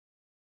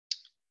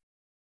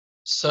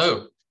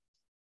So,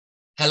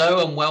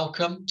 hello and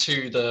welcome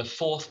to the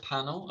fourth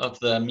panel of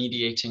the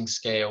Mediating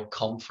Scale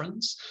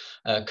conference,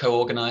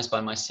 co-organised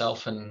by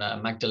myself and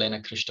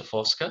Magdalena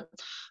Krysztoforska.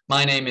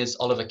 My name is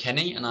Oliver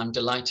Kenny and I'm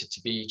delighted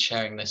to be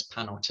chairing this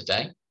panel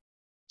today.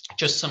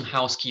 Just some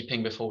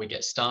housekeeping before we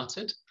get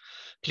started.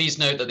 Please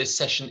note that this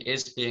session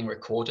is being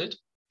recorded.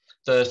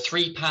 The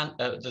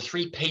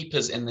three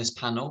papers in this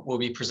panel will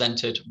be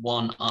presented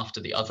one after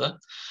the other,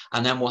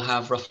 and then we'll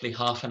have roughly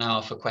half an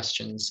hour for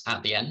questions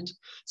at the end.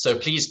 So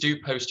please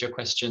do post your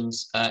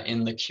questions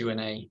in the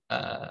Q&A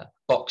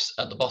box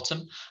at the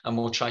bottom, and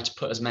we'll try to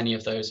put as many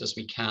of those as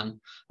we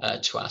can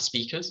to our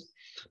speakers.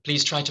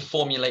 Please try to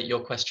formulate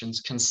your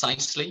questions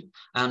concisely,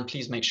 and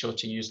please make sure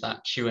to use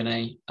that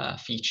Q&A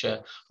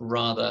feature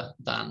rather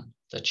than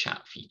the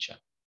chat feature.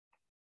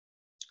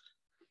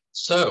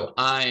 So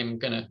I'm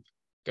going to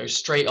go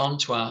straight on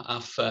to our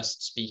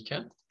first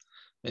speaker.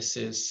 This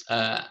is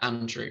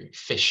Andrew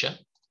Fisher.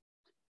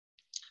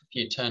 If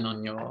you turn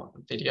on your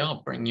video,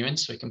 I'll bring you in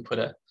so we can put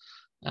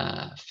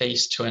a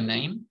face to a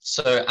name.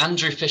 So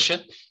Andrew Fisher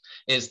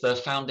is the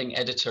founding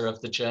editor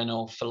of the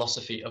journal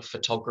Philosophy of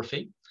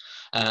Photography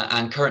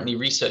and currently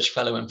research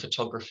fellow in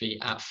photography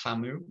at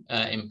FAMU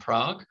in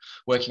Prague,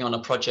 working on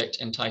a project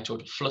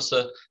entitled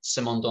Flusser,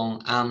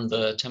 Simondon and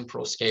the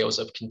Temporal Scales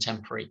of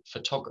Contemporary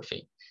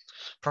Photography.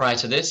 Prior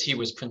to this, he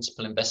was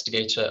principal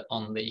investigator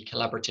on the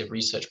collaborative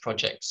research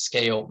project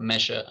Scale,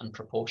 Measure and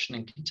Proportion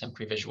in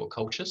Contemporary Visual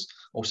Cultures,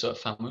 also at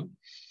FAMU.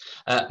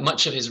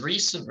 Much of his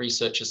recent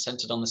research is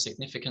centered on the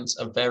significance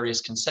of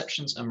various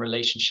conceptions and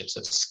relationships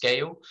of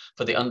scale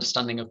for the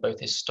understanding of both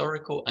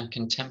historical and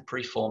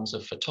contemporary forms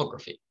of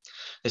photography.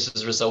 This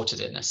has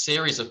resulted in a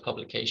series of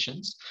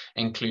publications,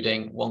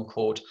 including one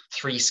called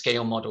 3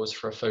 Scale Models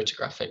for a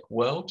Photographic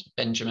World,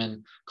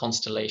 Benjamin,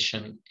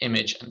 Constellation,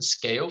 Image and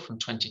Scale from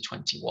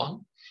 2021.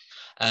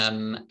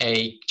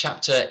 A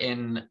chapter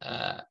in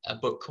a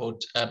book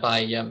called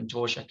by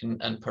Dvorak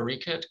and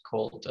Parikert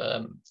called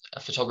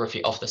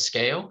Photography off the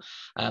Scale.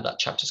 That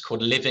chapter is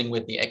called Living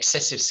with the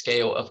Excessive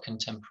Scale of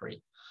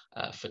Contemporary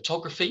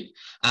Photography,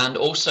 and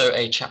also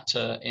a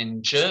chapter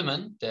in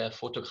German, Der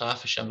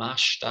fotografische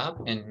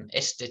Maßstab in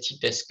Ästhetik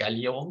der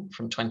Skalierung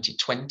from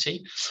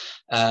 2020,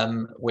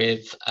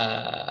 with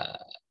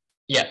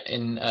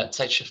in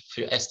Zeitschrift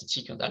für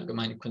Ästhetik und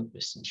allgemeine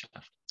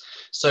Kunstwissenschaft.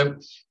 So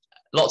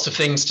lots of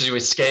things to do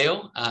with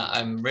scale.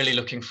 I'm really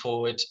looking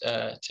forward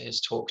to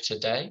his talk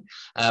today,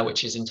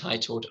 which is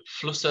entitled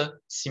Flusser,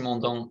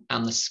 Simondon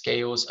and the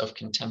Scales of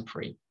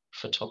Contemporary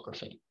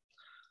Photography.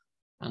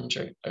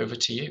 Andrew, over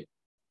to you.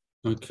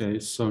 Okay,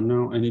 so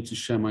now I need to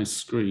share my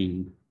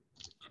screen.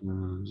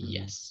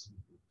 Yes.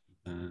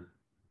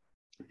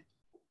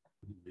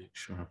 Make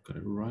sure I've got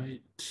it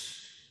right.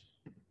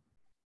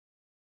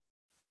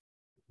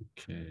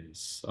 Okay,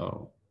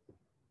 so.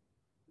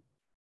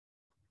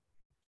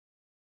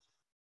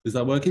 Is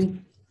that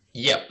working?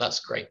 Yep, that's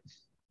great.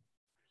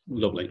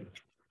 Lovely.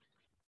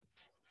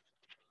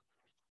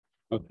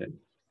 Okay.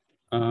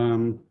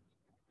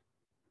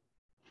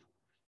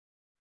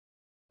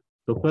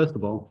 So first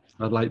of all,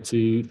 I'd like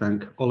to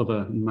thank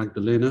Oliver and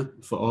Magdalena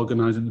for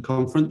organising the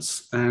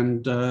conference,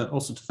 and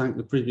also to thank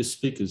the previous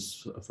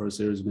speakers for a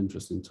series of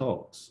interesting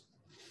talks.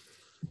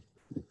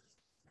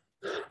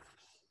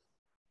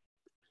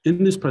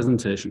 In this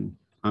presentation,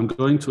 I'm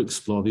going to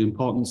explore the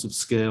importance of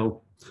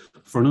scale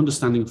for an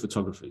understanding of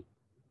photography,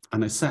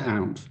 and I set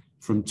out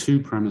from 2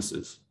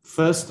 premises.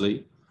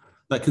 Firstly,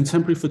 that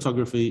contemporary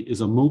photography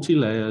is a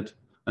multi-layered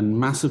and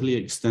massively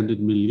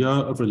extended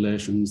milieu of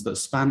relations that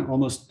span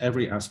almost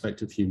every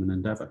aspect of human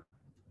endeavor.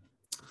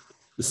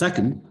 The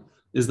second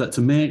is that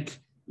to make,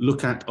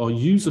 look at, or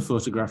use a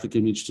photographic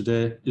image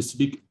today is to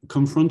be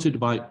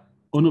confronted by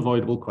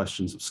unavoidable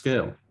questions of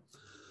scale.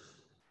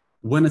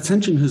 When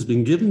attention has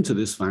been given to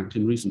this fact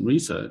in recent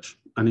research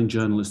and in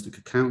journalistic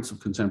accounts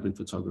of contemporary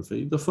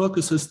photography, the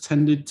focus has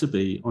tended to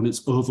be on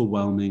its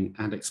overwhelming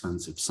and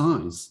expansive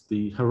size,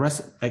 the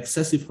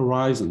excessive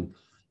horizon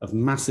of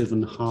massive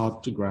and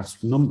hard to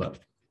grasp number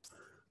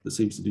that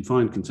seems to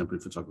define contemporary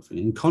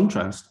photography. In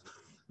contrast,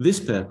 this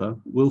paper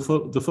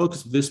the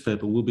focus of this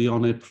paper will be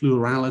on a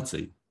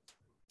plurality,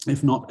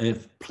 if not a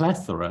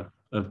plethora,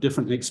 of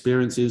different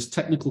experiences,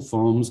 technical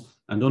forms,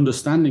 and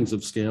understandings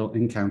of scale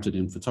encountered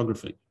in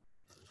photography.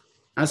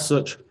 As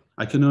such,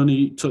 I can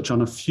only touch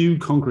on a few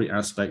concrete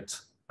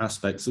aspects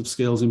of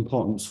scale's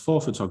importance for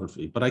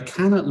photography, but I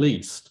can at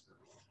least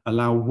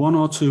allow 1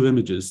 or 2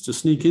 images to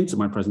sneak into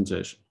my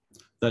presentation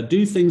that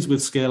do things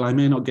with scale I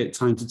may not get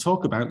time to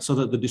talk about, so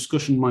that the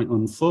discussion might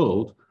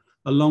unfold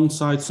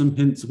alongside some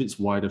hints of its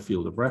wider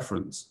field of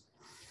reference.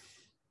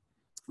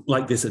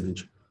 Like this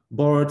image,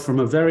 borrowed from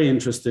a very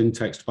interesting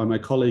text by my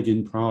colleague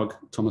in Prague,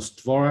 Thomas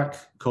Dvorak,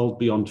 called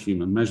Beyond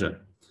Human Measure.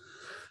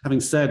 Having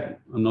said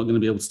I'm not going to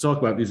be able to talk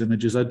about these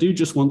images, I do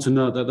just want to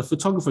note that the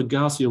photographer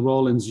Garcia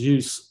Rollins'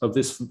 use of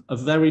a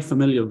very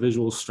familiar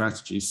visual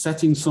strategy,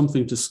 setting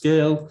something to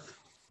scale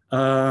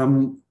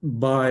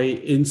by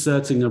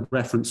inserting a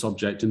reference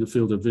object in the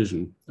field of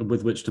vision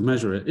with which to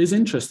measure it is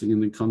interesting in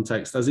the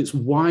context as its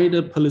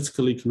wider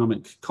political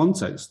economic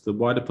context, the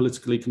wider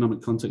political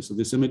economic context of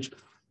this image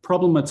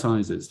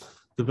problematizes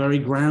the very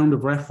ground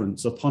of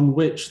reference upon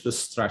which the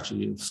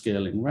strategy of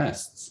scaling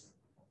rests.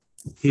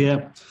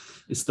 Here,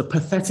 it's the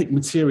pathetic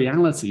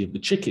materiality of the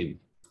chicken,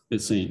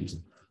 it seems,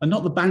 and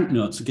not the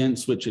banknotes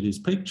against which it is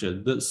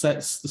pictured that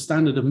sets the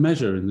standard of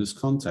measure in this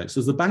context,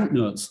 as the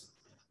banknotes,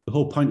 the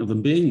whole point of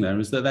them being there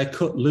is that they're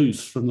cut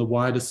loose from the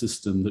wider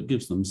system that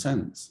gives them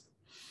sense.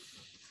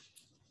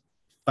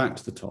 Back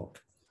to the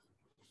talk.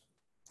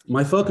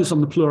 My focus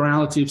on the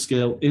plurality of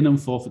scale in and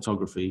for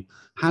photography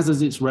has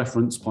as its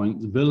reference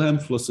point Wilhelm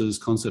Flusser's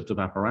concept of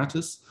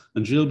apparatus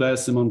and Gilbert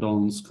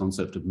Simondon's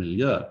concept of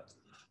milieu.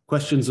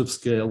 Questions of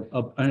scale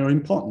are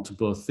important to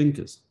both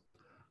thinkers.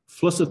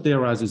 Flusser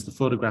theorizes the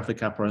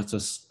photographic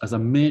apparatus as a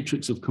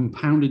matrix of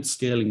compounded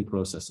scaling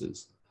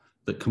processes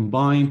that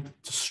combine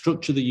to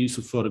structure the use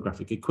of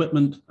photographic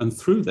equipment, and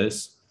through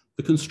this,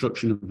 the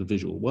construction of the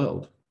visual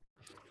world.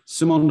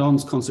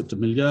 Simondon's concept of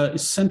milieu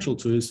is central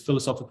to his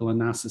philosophical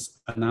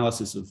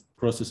analysis of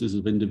processes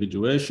of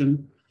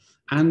individuation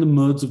and the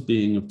modes of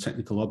being of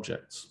technical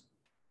objects.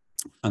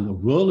 And the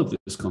role of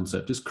this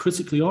concept is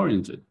critically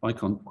oriented by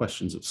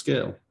questions of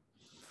scale.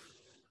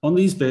 On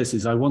these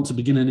bases, I want to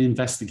begin an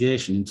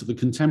investigation into the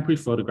contemporary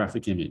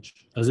photographic image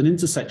as an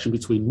intersection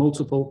between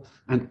multiple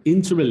and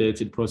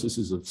interrelated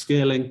processes of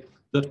scaling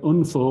that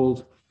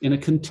unfold in a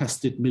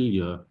contested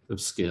milieu of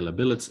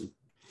scalability.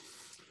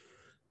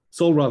 It's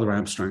all rather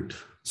abstract.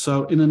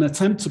 So in an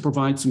attempt to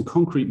provide some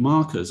concrete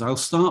markers, I'll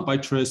start by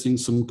tracing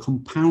some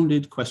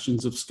compounded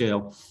questions of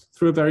scale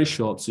through a very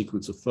short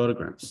sequence of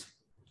photographs.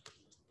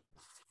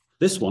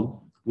 This one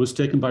was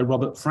taken by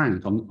Robert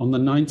Frant on the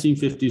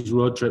 1950s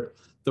road trip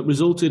that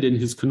resulted in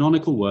his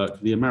canonical work,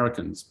 The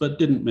Americans, but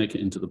didn't make it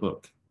into the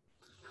book.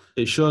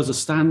 It shows a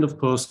stand of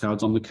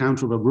postcards on the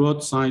counter of a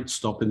roadside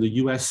stop in the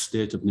US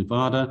state of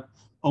Nevada,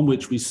 on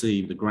which we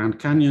see the Grand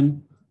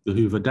Canyon, the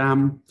Hoover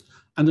Dam,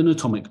 and an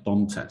atomic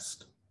bomb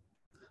test.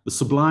 The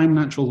sublime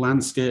natural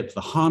landscape, the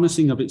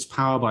harnessing of its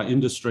power by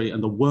industry,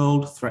 and the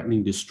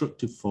world-threatening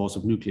destructive force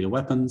of nuclear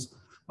weapons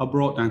are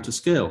brought down to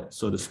scale,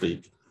 so to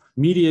speak,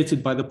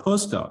 mediated by the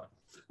postcard,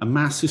 a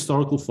mass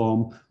historical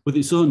form with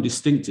its own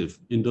distinctive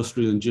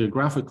industrial and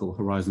geographical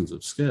horizons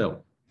of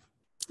scale.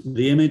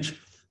 The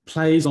image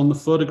plays on the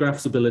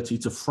photograph's ability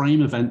to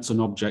frame events and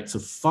objects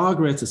of far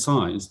greater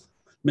size,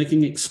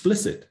 making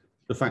explicit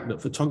the fact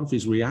that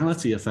photography's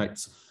reality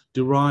effects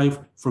derive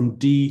from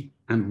de-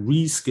 and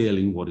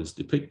rescaling what is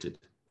depicted.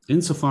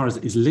 Insofar as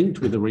it is linked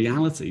with the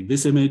reality,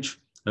 this image,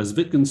 as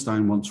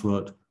Wittgenstein once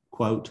wrote,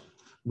 quote,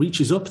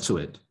 reaches up to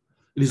it.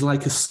 It is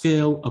like a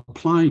scale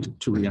applied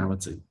to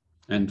reality.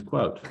 End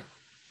quote.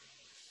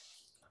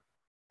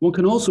 One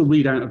can also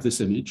read out of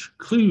this image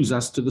clues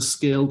as to the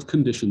scaled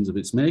conditions of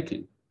its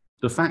making.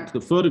 The fact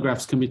that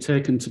photographs can be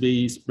taken to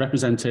be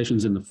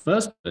representations in the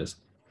first place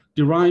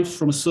derives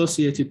from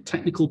associated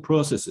technical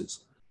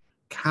processes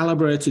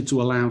calibrated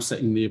to allow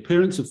setting the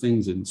appearance of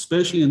things in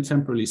spatially and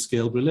temporally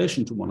scaled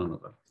relation to one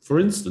another. For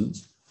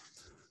instance,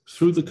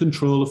 through the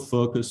control of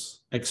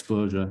focus,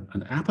 exposure,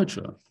 and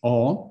aperture,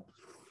 or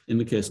in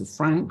the case of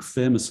Frank,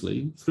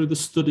 famously, through the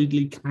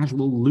studiedly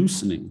casual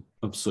loosening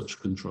of such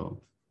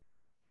control.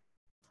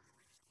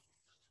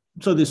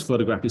 So this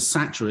photograph is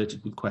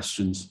saturated with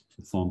questions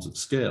and forms of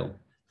scale.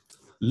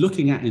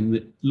 Looking at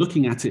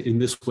it in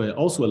this way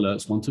also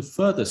alerts one to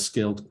further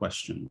scaled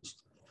questions,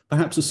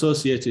 perhaps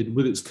associated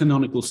with its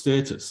canonical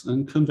status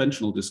and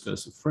conventional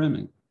discursive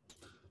framing.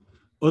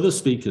 Other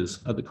speakers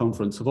at the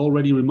conference have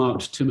already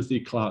remarked Timothy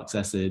Clark's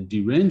essay,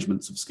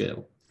 Derangements of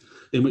Scale,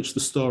 in which the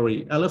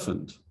story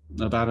Elephant,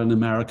 about an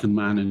American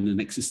man in an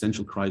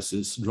existential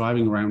crisis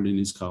driving around in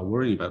his car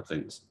worrying about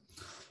things,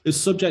 is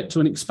subject to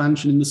an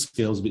expansion in the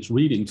scales of its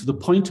reading to the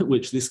point at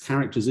which this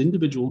character's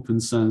individual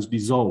concerns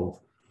dissolve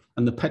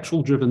and the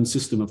petrol-driven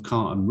system of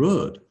car and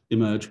road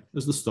emerge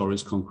as the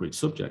story's concrete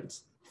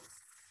subjects.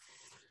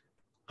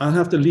 I'll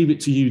have to leave it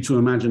to you to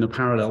imagine a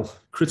parallel,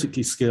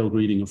 critically scaled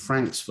reading of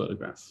Frank's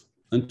photograph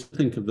and to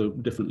think of the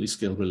differently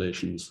scaled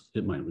relations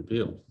it might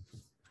reveal.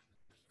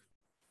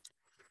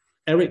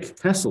 Eric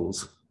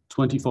Kessel's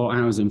 24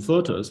 Hours in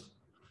Photos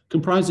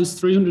comprises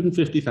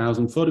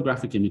 350,000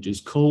 photographic images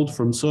culled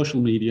from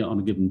social media on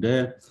a given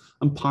day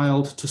and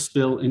piled to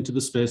spill into the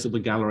space of the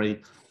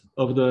gallery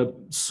over the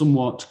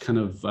somewhat kind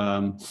of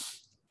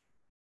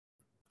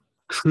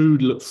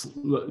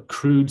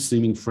crude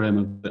seeming frame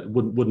of the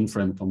wooden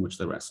frame upon which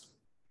they rest.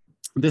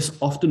 This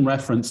often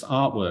referenced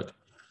artwork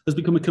has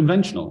become a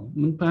conventional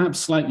and perhaps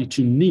slightly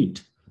too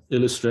neat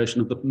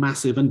illustration of the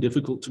massive and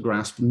difficult to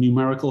grasp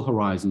numerical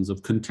horizons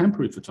of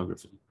contemporary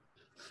photography.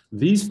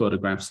 These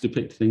photographs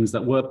depict things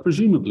that were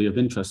presumably of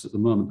interest at the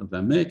moment of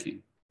their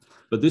making,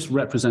 but this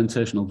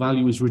representational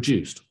value is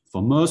reduced,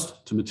 for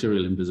most to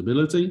material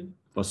invisibility,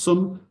 for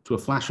some to a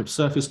flash of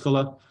surface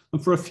color,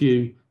 and for a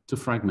few to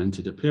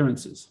fragmented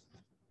appearances.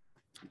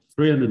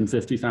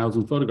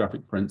 350,000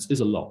 photographic prints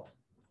is a lot.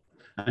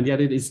 and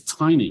yet it is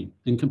tiny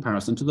in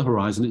comparison to the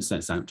horizon it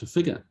sets out to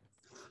figure.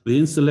 The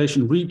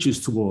installation reaches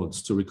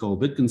towards, to recall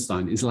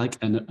Wittgenstein, is like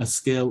a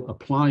scale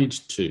applied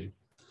to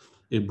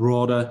a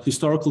broader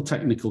historical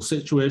technical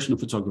situation of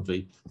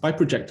photography by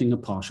projecting a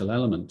partial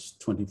element,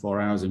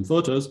 24 hours in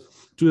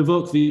photos, to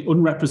evoke the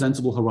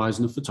unrepresentable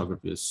horizon of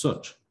photography as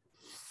such.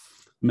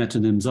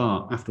 Metonyms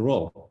are, after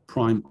all,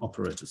 prime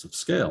operators of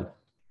scale.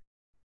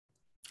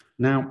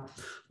 Now,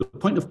 the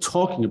point of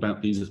talking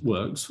about these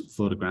works,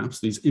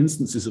 photographs, these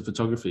instances of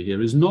photography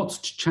here, is not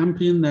to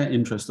champion their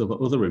interest over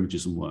other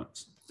images and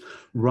works.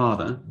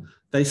 Rather,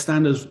 they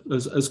stand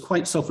as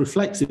quite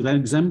self-reflexive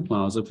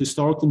exemplars of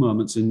historical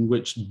moments in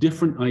which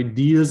different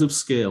ideas of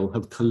scale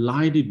have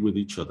collided with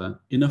each other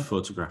in a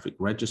photographic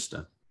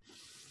register.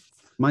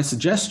 My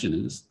suggestion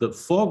is that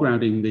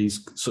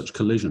foregrounding such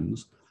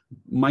collisions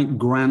might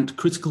grant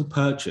critical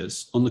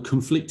purchase on the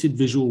conflicted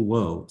visual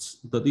worlds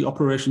that the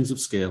operations of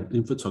scale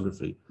in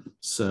photography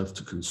serve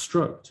to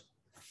construct.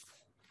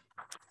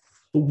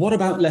 But what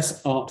about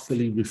less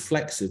artfully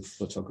reflexive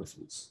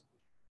photographies?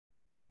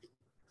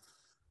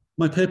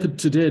 My paper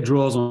today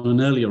draws on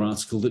an earlier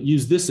article that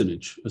used this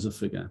image as a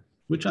figure,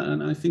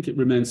 and I think it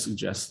remains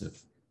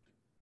suggestive.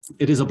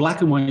 It is a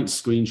black and white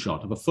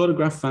screenshot of a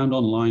photograph found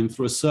online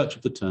through a search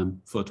of the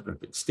term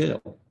photographic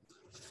scale.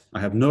 I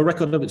have no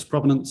record of its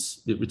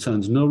provenance, it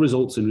returns no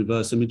results in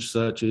reverse image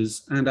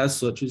searches, and as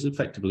such is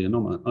effectively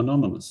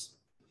anonymous.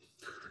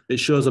 It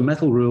shows a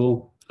metal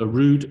rule, a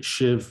rude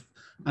shiv,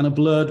 and a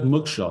blurred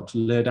mugshot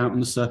laid out on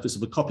the surface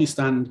of a copy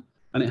stand,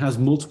 and it has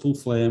multiple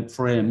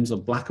frames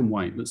of black and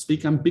white that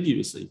speak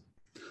ambiguously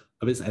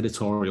of its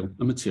editorial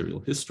and material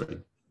history.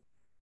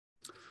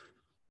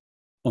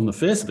 On the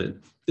face of it,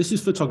 this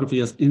is photography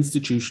as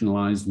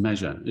institutionalized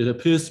measure. It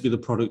appears to be the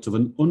product of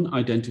an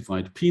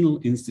unidentified penal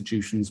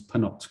institution's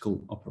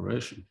panoptical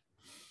operation.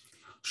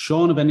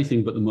 Shorn of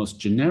anything but the most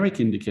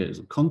generic indicators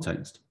of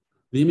context,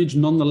 the image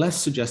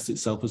nonetheless suggests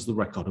itself as the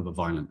record of a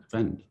violent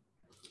event.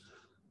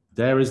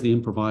 There is the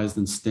improvised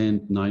and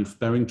stained knife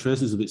bearing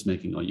traces of its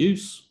making or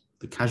use,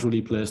 the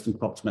casually placed and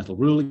cropped metal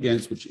rule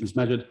against which it is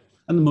measured,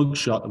 and the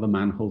mugshot of a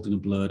man holding a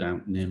blurred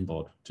out name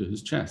board to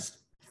his chest.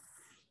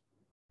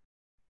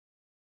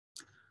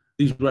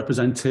 These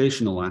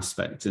representational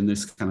aspects in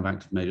this kind of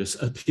active measure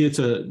appear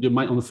to, you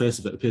might on the face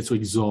of it, appear to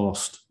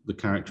exhaust the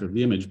character of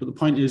the image. But the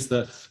point is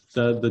that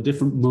the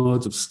different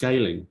modes of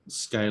scaling,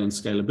 scale and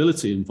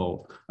scalability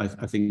involved, I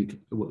think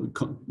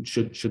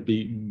should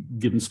be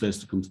given space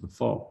to come to the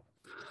fore.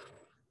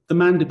 The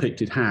man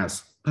depicted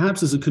has,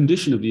 perhaps as a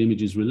condition of the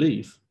image's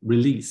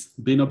release,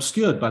 been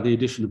obscured by the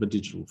addition of a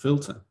digital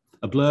filter,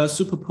 a blur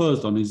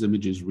superposed on his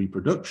image's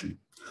reproduction.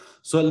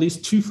 So at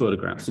least two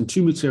photographs and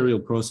two material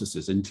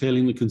processes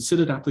entailing the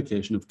considered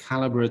application of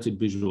calibrated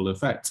visual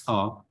effects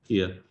are,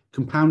 here,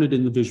 compounded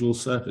in the visual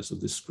surface of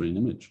this screen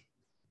image.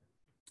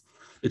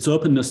 Its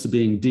openness to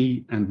being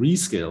de- and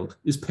rescaled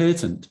is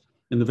patent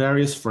in the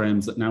various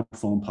frames that now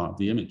form part of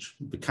the image.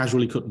 The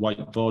casually cut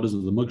white borders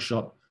of the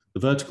mugshot, the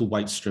vertical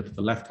white strip at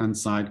the left-hand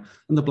side,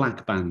 and the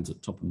black bands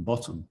at top and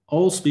bottom,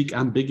 all speak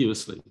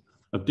ambiguously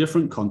of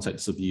different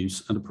contexts of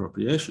use and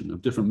appropriation,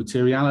 of different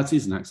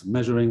materialities and acts of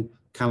measuring,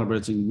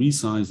 calibrating,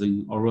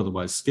 resizing, or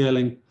otherwise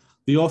scaling,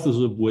 the authors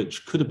of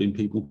which could have been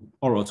people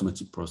or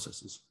automated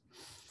processes.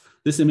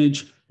 This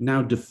image,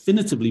 now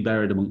definitively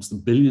buried amongst the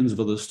billions of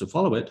others to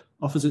follow it,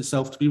 offers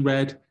itself to be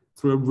read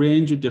through a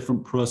range of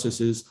different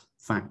processes,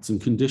 facts, and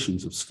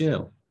conditions of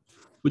scale,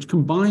 which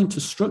combine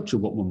to structure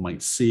what one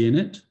might see in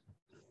it,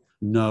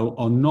 know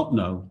or not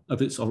know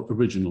of its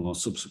original or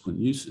subsequent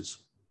uses.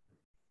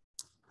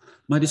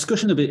 My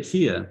discussion of it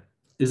here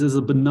is as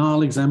a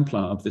banal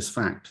exemplar of this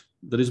fact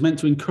that is meant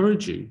to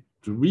encourage you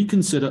to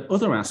reconsider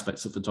other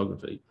aspects of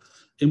photography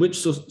in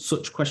which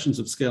such questions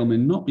of scale may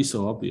not be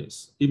so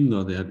obvious, even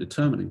though they are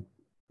determining.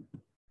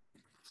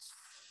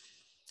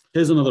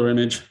 Here's another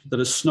image that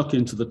has snuck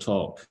into the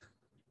talk.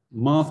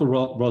 Martha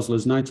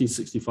Rosler's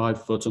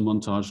 1965 photo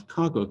montage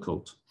Cargo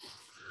Cult,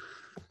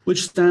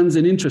 which stands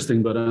in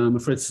interesting, but I'm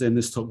afraid to say in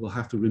this talk will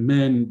have to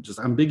remain just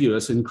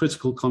ambiguous in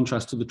critical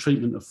contrast to the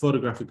treatment of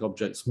photographic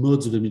objects,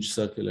 modes of image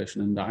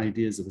circulation, and the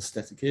ideas of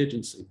aesthetic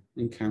agency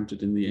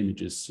encountered in the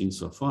images seen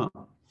so far.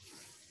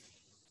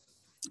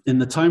 In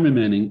the time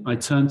remaining, I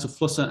turn to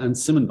Flusser and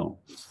Simondon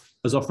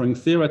as offering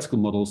theoretical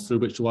models through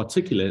which to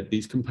articulate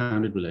these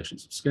compounded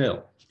relations of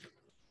scale.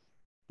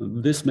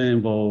 This may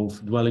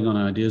involve dwelling on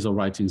ideas or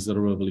writings that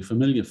are overly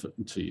familiar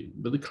to you,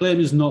 but the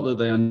claim is not that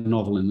they are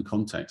novel in the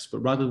context, but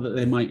rather that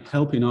they might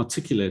help in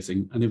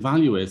articulating and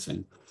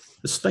evaluating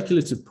a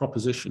speculative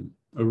proposition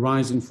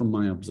arising from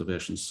my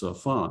observations so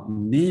far,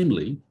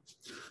 namely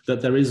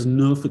that there is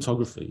no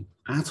photography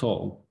at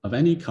all of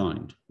any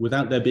kind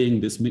without there being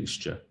this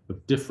mixture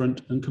of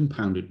different and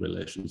compounded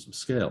relations of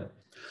scale,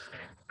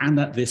 and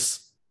that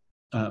this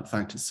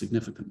fact is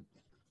significant.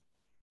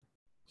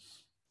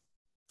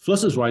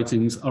 Flusser's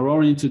writings are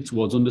oriented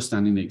towards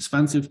understanding the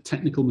expansive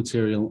technical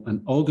material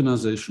and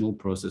organizational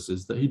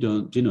processes that he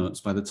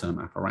denotes by the term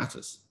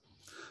apparatus.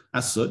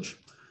 As such,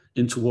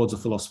 in Towards a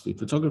Philosophy of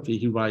Photography,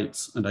 he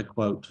writes, and I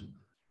quote,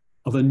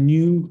 of a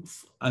new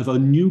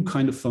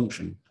kind of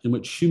function in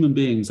which human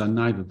beings are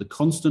neither the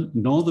constant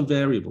nor the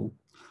variable,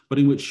 but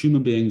in which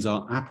human beings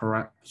and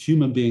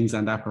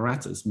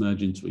apparatus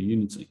merge into a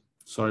unity.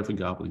 Sorry for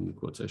garbling the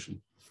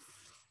quotation.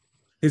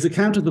 His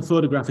account of the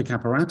photographic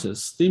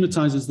apparatus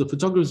thematizes the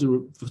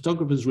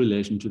photographer's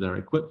relation to their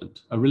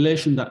equipment, a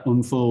relation that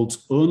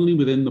unfolds only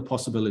within the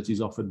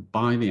possibilities offered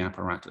by the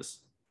apparatus.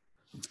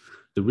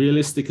 The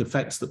realistic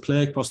effects that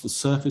play across the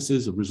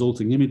surfaces of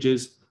resulting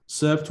images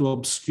serve to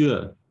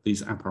obscure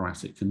these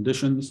apparatic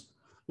conditions,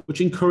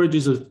 which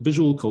encourages a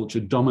visual culture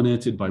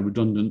dominated by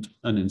redundant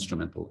and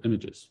instrumental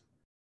images.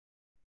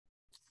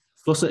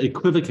 Flusser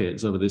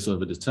equivocates over this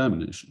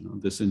overdetermination,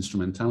 of this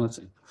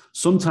instrumentality,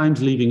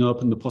 sometimes leaving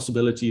open the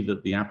possibility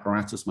that the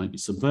apparatus might be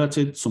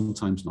subverted,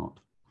 sometimes not.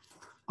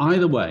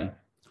 Either way,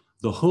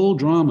 the whole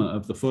drama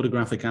of the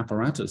photographic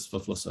apparatus for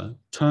Flusser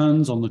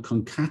turns on the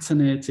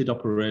concatenated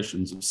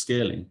operations of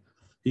scaling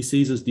he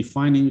sees as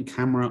defining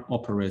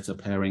camera-operator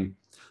pairing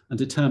and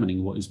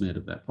determining what is made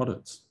of their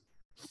products.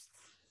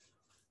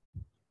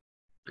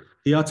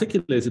 He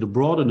articulated a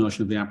broader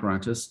notion of the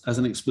apparatus as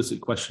an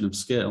explicit question of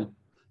scale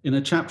in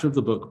a chapter of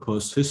the book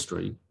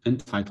Post-History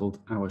entitled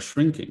Our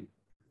Shrinking,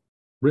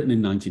 written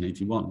in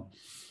 1981,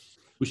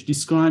 which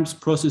describes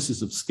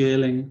processes of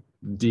scaling,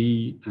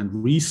 de- and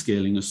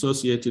rescaling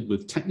associated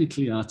with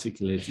technically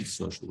articulated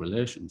social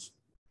relations.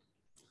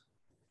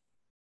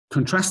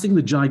 Contrasting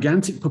the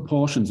gigantic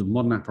proportions of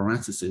modern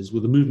apparatuses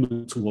with the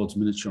movement towards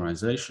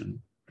miniaturization,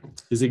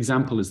 his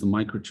example is the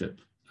microchip,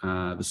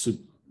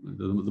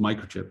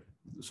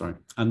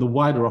 and the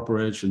wider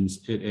operations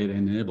it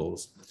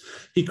enables.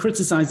 He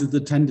criticizes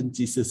the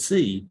tendency to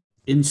see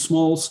in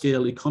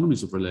small-scale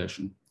economies of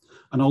relation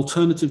an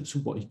alternative to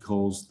what he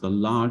calls the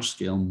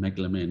large-scale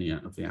megalomania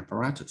of the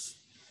apparatus.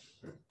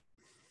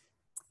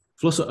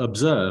 Flusser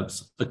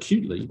observes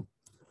acutely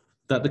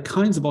that the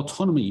kinds of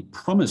autonomy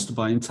promised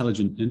by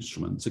intelligent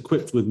instruments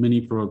equipped with mini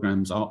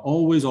programs are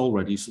always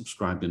already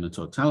subscribed in a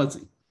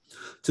totality,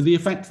 to the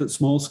effect that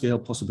small-scale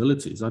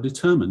possibilities are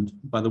determined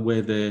by the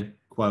way they,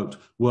 quote,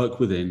 work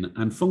within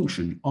and in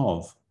function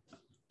of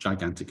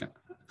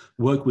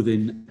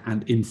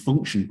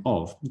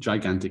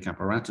gigantic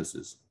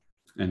apparatuses,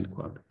 end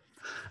quote.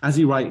 As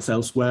he writes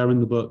elsewhere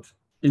in the book,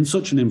 in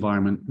such an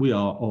environment, we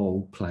are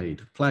all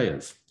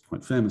players,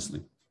 quite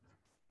famously.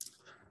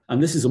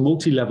 And this is a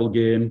multi-level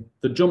game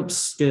that jumps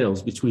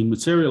scales between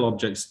material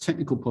objects,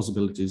 technical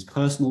possibilities,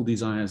 personal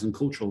desires, and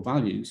cultural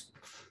values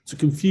to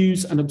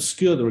confuse and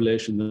obscure the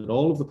relation that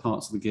all of the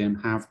parts of the game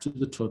have to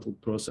the total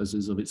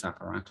processes of its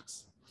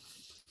apparatus.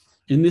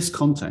 In this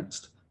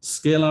context,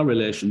 scalar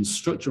relations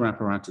structure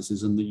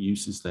apparatuses and the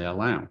uses they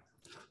allow.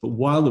 But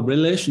while the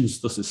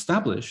relations thus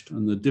established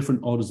and the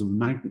different orders of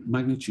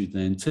magnitude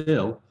they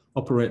entail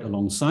operate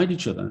alongside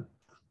each other,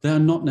 they are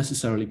not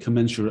necessarily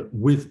commensurate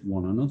with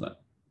one another.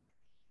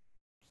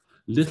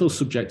 Little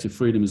subjective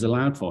freedom is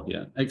allowed for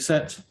here,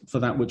 except for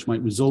that which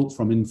might result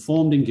from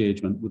informed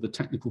engagement with the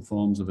technical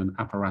forms of an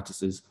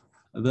apparatuses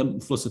that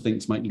Flusser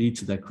thinks might lead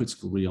to their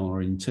critical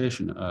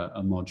reorientation at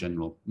a more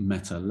general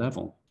meta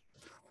level.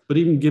 But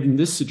even given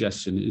this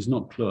suggestion, it is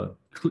not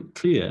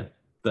clear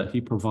that he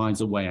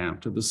provides a way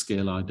out of the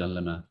scalar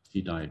dilemma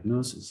he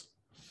diagnoses.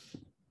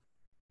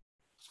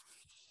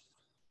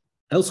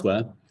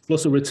 Elsewhere,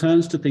 Flusser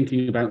returns to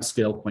thinking about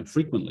scale quite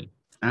frequently,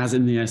 as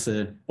in the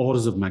essay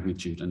Orders of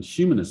Magnitude and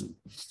Humanism.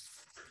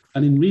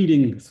 And in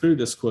reading through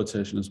this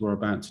quotation, as we're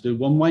about to do,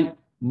 one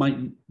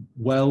might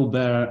well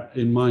bear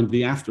in mind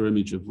the after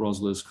image of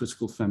Rosler's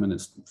critical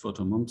feminist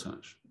photo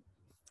montage.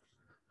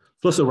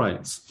 Flusser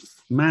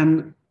writes,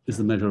 man is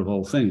the measure of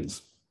all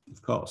things,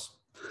 of course.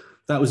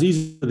 That was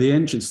easy for the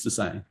ancients to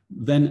say.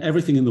 Then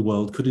everything in the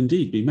world could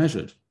indeed be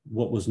measured.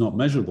 What was not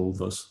measurable,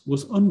 thus,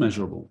 was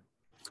unmeasurable.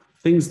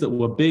 Things that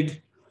were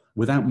big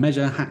without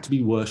measure had to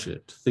be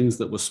worshipped. Things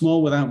that were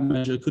small without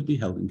measure could be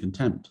held in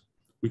contempt.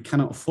 We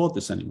cannot afford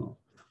this anymore.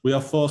 We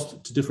are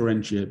forced to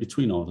differentiate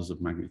between orders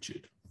of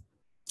magnitude.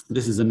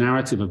 This is a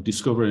narrative of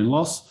discovery and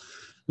loss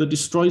that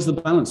destroys the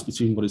balance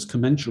between what is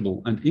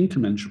commensurable and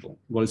incommensurable,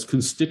 what is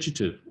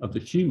constitutive of the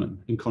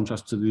human, in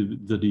contrast to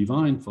the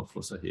divine for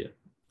Flusser here.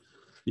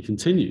 He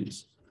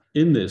continues,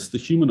 in this, the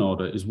human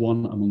order is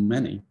one among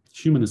many.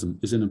 Humanism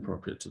is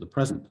inappropriate to the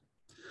present.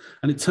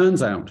 And it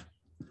turns out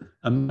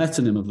a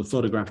metonym of the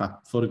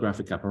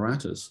photographic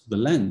apparatus, the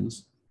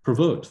lens,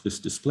 provoked this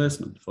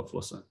displacement for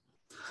Flusser.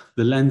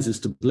 The lens is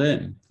to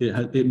blame.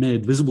 It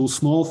made visible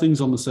small things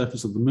on the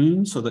surface of the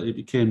moon so that it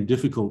became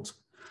difficult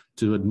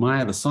to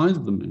admire the size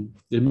of the moon.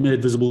 It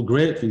made visible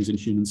great things in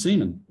human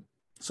semen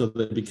so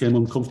that it became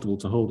uncomfortable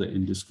to hold it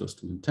in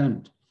disgust and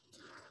contempt.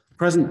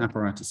 Present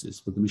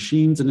apparatuses, with the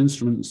machines and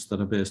instruments that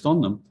are based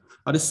on them,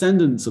 are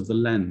descendants of the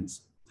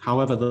lens.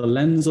 However, the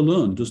lens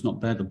alone does not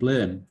bear the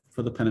blame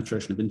for the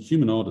penetration of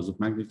inhuman orders of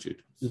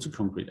magnitude into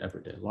concrete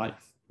everyday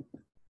life.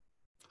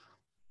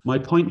 My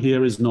point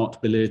here is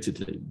not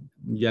belatedly,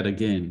 yet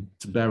again,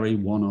 to bury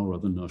one or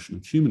other notion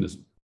of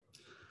humanism.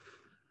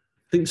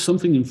 I think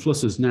something in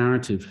Flusser's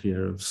narrative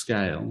here of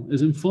scale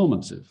is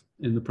informative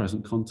in the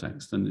present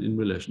context and in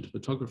relation to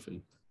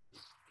photography.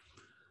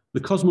 The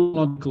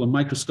cosmological and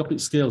microscopic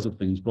scales of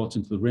things brought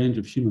into the range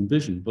of human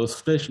vision, both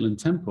spatial and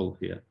temporal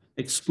here,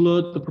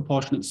 explode the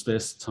proportionate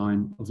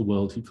space-time of the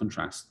world he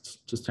contrasts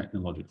to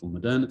technological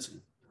modernity.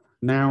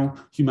 Now,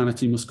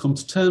 humanity must come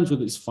to terms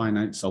with its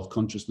finite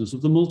self-consciousness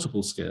of the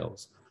multiple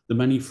scales, the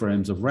many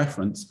frames of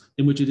reference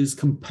in which it is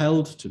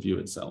compelled to view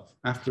itself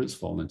after it's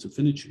fallen into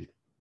finitude.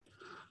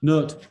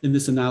 Note, in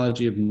this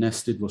analogy of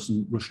nested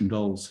Russian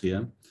dolls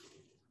here,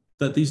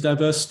 that these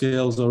diverse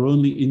scales are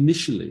only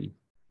initially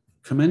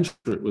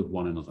commensurate with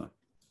one another.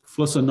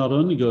 Flusser not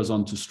only goes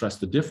on to stress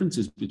the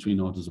differences between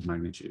orders of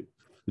magnitude,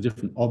 the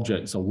different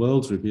objects or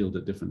worlds revealed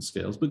at different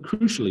scales, but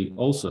crucially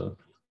also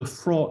the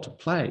fraught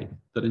play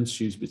that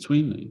ensues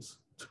between these.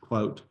 To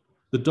quote,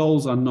 the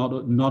dolls are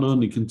not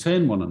only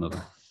contain one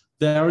another,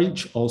 they are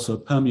each also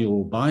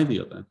permeable by the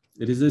other.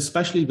 It is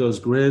especially those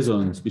grey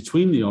zones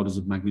between the orders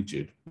of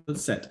magnitude that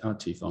set our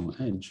teeth on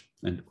edge,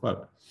 end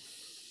quote.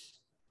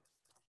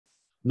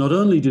 Not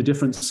only do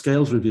different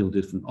scales reveal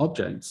different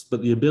objects,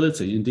 but the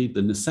ability, indeed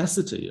the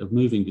necessity of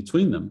moving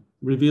between them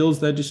reveals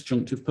their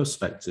disjunctive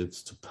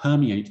perspectives to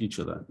permeate each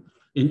other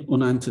in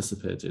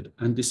unanticipated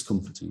and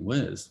discomforting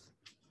ways.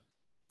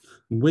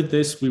 And with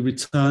this, we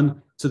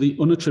return to the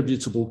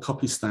unattributable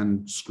copy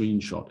stand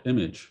screenshot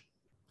image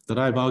that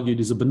I've argued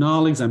is a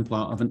banal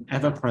exemplar of an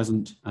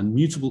ever-present and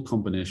mutable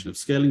combination of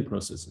scaling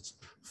processes,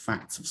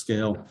 facts of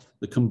scale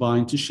that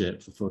combine to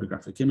shape the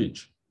photographic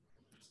image.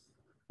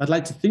 I'd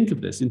like to think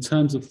of this in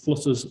terms of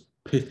Flusser's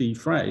pithy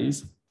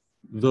phrase,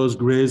 those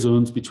grey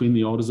zones between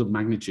the orders of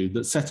magnitude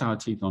that set our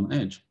teeth on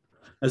edge,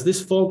 as this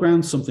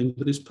foregrounds something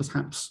that is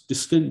perhaps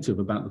distinctive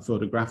about the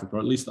photographic, or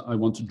at least that I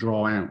want to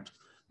draw out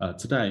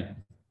today.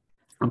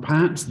 And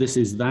perhaps this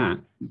is that,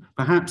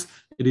 perhaps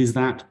it is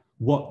that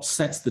what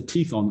sets the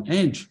teeth on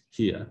edge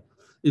here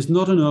is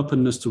not an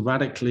openness to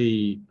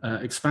radically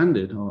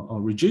expanded or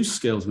reduced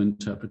scales of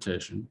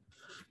interpretation,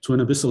 to an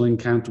abyssal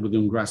encounter with the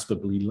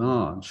ungraspably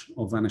large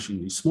or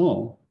vanishingly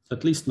small,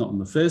 at least not on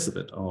the face of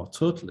it or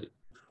totally.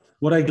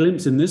 What I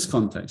glimpse in this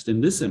context, in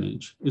this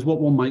image, is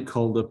what one might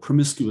call the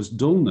promiscuous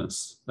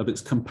dullness of its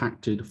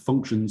compacted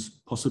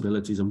functions,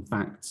 possibilities, and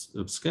facts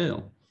of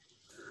scale.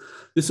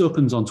 This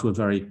opens onto a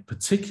very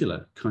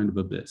particular kind of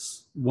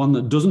abyss, one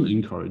that doesn't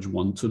encourage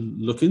one to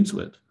look into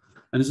it,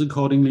 and is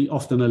accordingly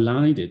often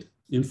elided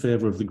in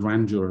favor of the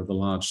grandeur of a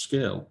large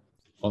scale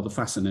or the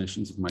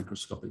fascinations of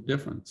microscopic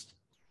difference.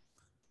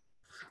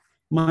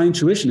 My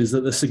intuition is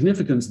that the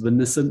significance of the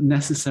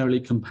necessarily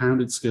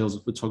compounded scales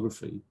of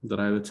photography that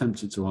I have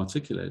attempted to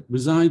articulate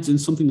resides in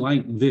something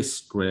like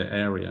this grey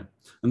area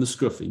and the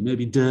scruffy,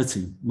 maybe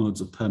dirty modes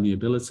of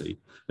permeability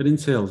it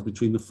entails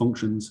between the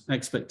functions,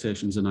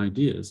 expectations, and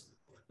ideas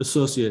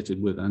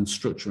associated with and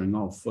structuring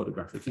of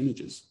photographic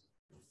images.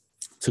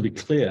 To be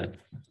clear,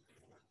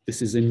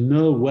 this is in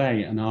no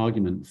way an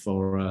argument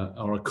for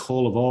or a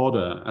call of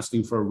order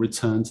asking for a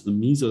return to the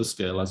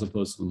mesoscale as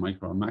opposed to the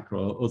micro and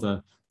macro or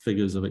other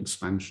figures of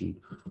expansion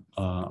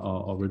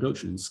or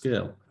reduction in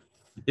scale.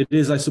 It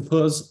is, I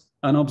suppose,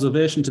 an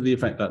observation to the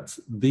effect that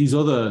these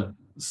other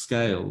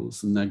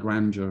scales and their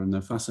grandeur and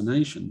their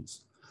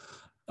fascinations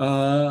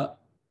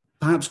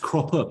perhaps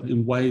crop up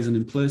in ways and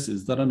in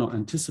places that are not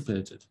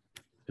anticipated,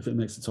 if it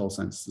makes at all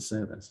sense to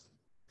say this.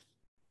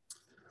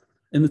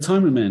 In the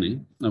time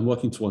remaining, and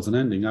working towards an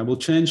ending, I will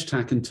change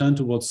tack and turn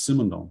towards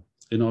Simondon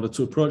in order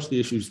to approach the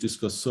issues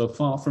discussed so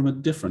far from a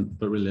different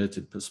but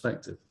related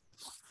perspective.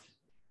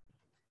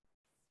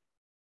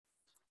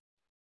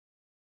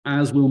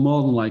 As will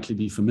more than likely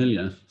be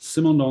familiar,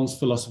 Simondon's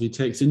philosophy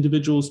takes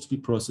individuals to be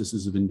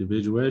processes of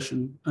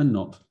individuation and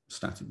not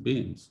static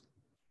beings.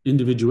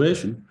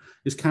 Individuation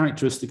is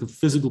characteristic of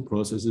physical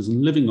processes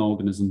and living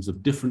organisms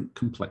of different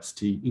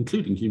complexity,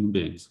 including human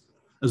beings,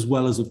 as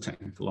well as of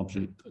technical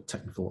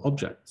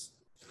objects.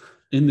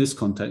 In this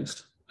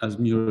context, as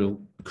Muriel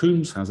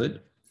Coombs has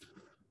it,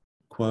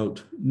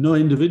 quote, no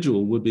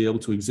individual would be able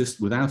to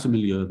exist without a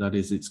milieu that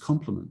is its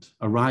complement,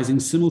 arising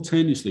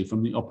simultaneously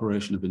from the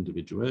operation of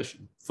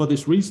individuation. For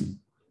this reason,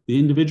 the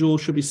individual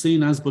should be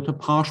seen as but a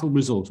partial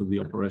result of the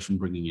operation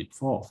bringing it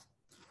forth.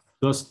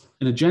 Thus,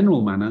 in a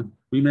general manner,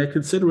 we may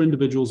consider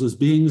individuals as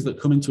beings that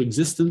come into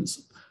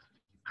existence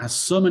as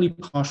so many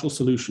partial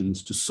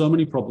solutions to so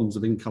many problems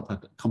of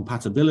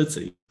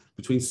incompatibility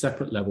between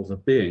separate levels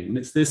of being. And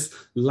it's this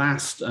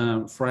last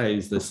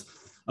phrase, this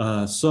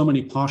so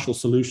many partial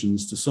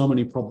solutions to so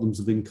many problems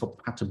of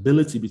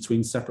incompatibility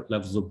between separate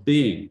levels of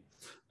being,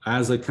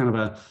 as a kind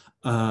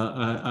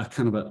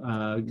of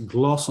a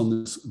gloss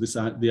on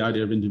the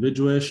idea of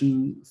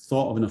individuation,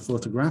 thought of in a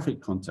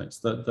photographic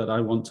context that I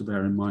want to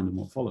bear in mind in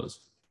what follows.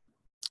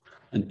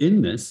 And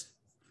in this,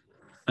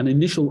 an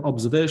initial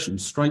observation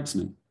strikes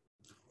me.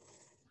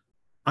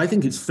 I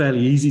think it's fairly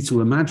easy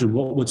to imagine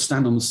what would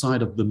stand on the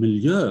side of the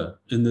milieu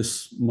in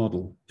this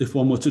model if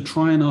one were to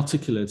try and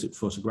articulate it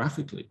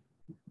photographically.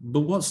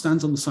 But what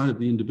stands on the side of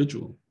the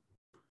individual?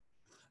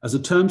 As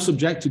a term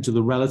subjected to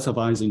the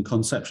relativizing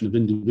conception of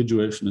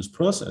individuation as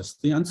process,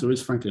 the answer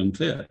is frankly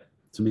unclear,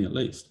 to me at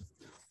least.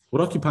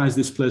 What occupies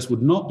this place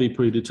would not be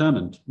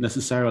predetermined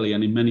necessarily,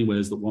 and in many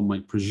ways that one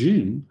might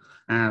presume,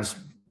 as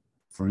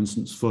for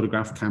instance,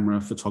 photograph, camera,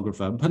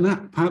 photographer,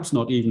 but perhaps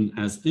not even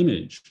as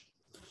image,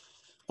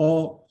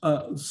 or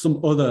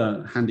some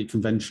other handy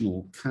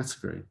conventional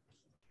category.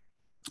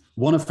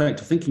 One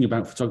effect of thinking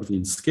about photography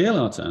in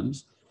scalar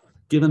terms,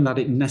 given that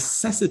it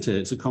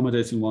necessitates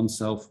accommodating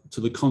oneself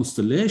to the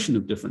constellation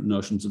of different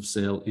notions of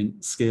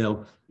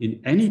scale in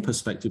any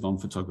perspective on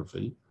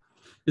photography,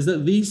 is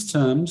that these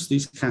terms,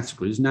 these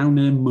categories, now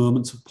name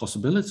moments of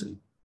possibility,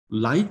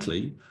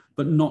 likely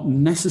but not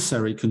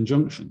necessary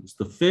conjunctions,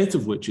 the fate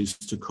of which is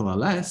to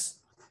coalesce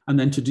and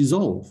then to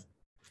dissolve.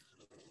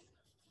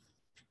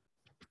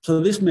 So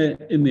this may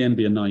in the end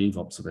be a naive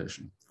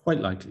observation, quite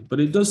likely,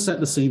 but it does set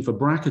the scene for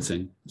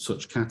bracketing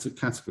such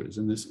categories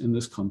in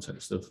this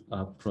context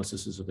of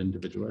processes of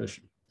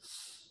individuation.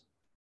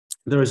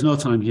 There is no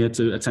time here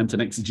to attempt an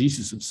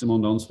exegesis of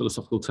Simondon's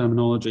philosophical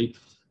terminology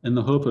in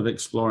the hope of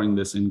exploring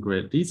this in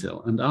great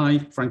detail. And I,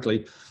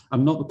 frankly,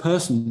 am not the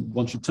person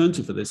one should turn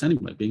to for this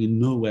anyway, being in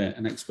no way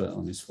an expert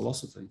on his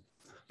philosophy.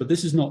 But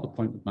this is not the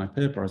point of my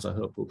paper, as I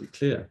hope will be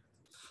clear.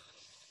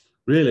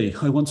 Really,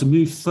 I want to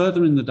move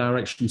further in the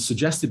direction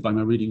suggested by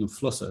my reading of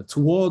Flusser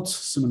towards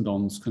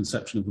Simondon's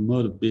conception of the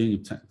mode of being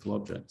of technical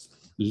objects,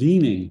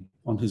 leaning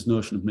on his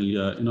notion of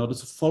milieu in order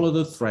to follow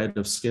the thread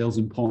of scale's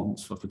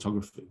importance for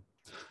photography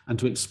and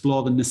to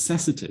explore the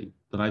necessity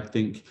that I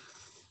think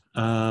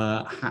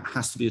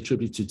has to be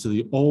attributed to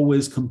the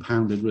always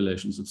compounded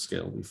relations of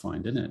scale we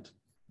find in it.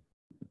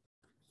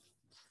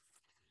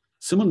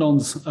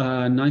 Simondon's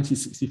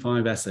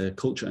 1965 essay,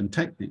 Culture and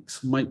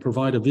Techniques, might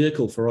provide a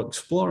vehicle for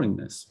exploring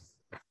this.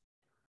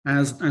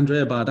 As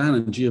Andrea Bardan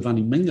and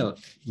Giovanni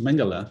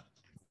Mengele,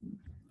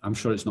 I'm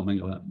sure it's not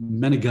Mengele,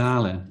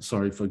 Menegale,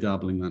 sorry for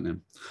garbling that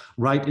name,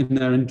 write in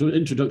their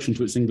introduction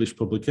to its English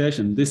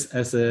publication, this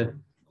essay,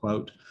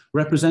 quote,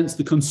 represents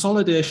the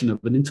consolidation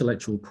of an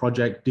intellectual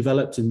project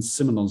developed in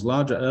Simondon's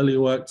larger earlier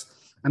works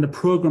and a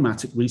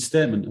programmatic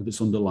restatement of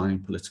its underlying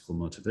political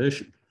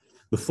motivation.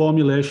 The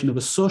formulation of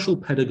a social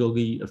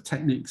pedagogy of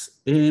techniques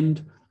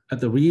aimed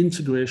at the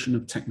reintegration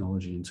of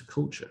technology into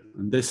culture.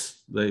 And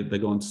this, they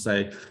go on to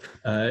say,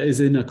 is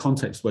in a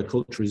context where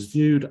culture is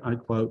viewed, I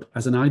quote,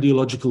 as an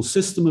ideological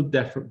system of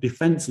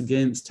defense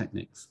against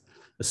techniques,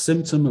 a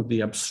symptom of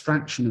the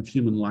abstraction of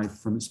human life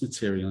from its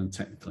material and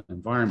technical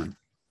environment.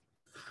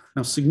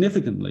 Now,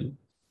 significantly,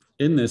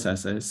 in this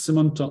essay,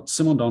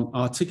 Simondon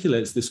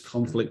articulates this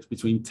conflict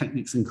between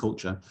techniques and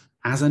culture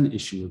as an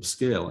issue of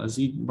scale. As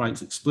he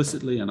writes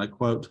explicitly, and I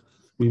quote,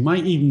 we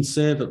might even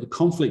say that the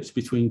conflict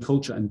between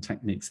culture and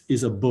techniques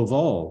is above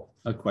all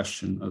a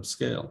question of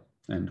scale,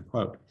 end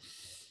quote.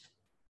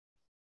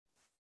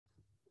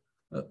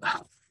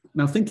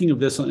 Now, thinking of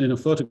this in a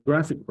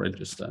photographic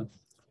register,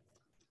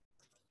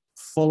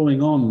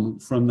 following on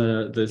from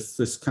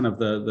this kind of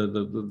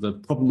the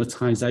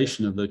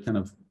problematization of the kind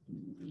of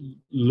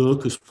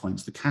locus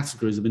points, the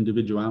categories of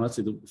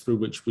individuality through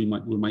which we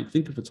might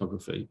think of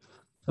photography,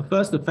 the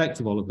first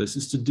effect of all of this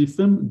is to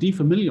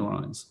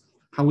defamiliarize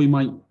how we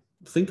might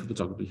think of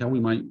photography, how we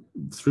might,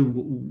 through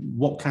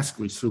what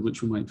categories through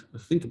which we might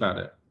think about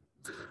it.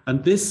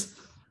 And this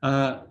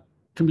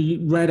can be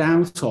read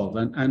out of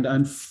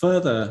and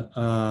further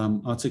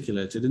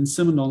articulated in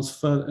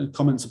Simondon's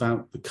comments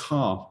about the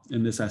car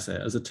in this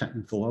essay as a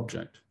technical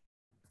object.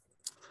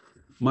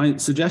 My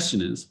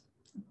suggestion is,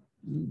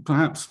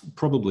 perhaps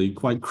probably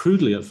quite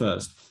crudely at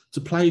first,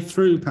 to play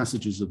through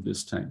passages of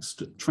this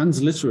text,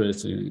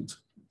 transliterating it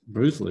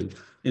brutally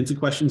into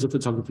questions of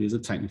photography as a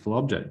technical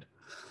object,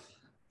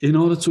 in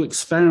order to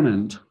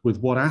experiment with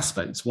what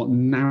aspects, what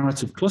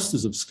narrative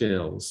clusters of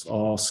scales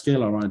or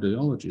scalar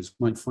ideologies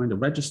might find a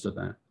register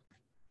there.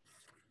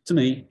 To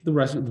me, the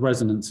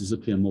resonances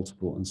appear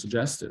multiple and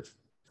suggestive.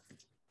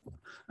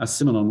 As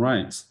Simondon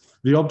writes,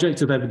 the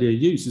object of everyday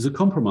use is a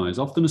compromise,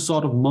 often a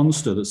sort of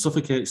monster that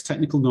suffocates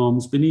technical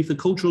norms beneath a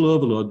cultural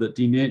overload that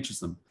denatures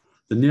them.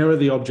 The nearer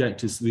the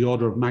object is to the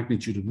order of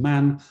magnitude of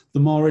man, the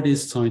more it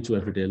is tied to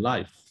everyday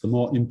life, the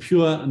more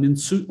impure and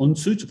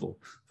unsuitable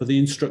for the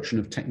instruction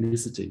of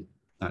technicity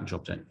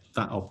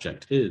that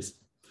object is.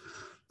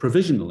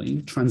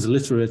 Provisionally,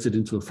 transliterated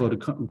into a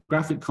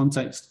photographic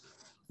context,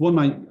 one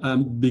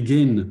might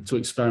begin to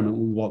experiment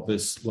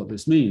with what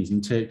this means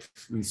and take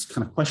this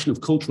kind of question of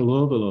cultural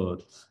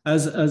overload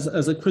as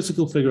a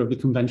critical figure of the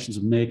conventions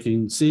of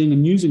making, seeing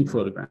and using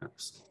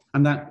photographs.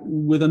 And that,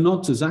 with a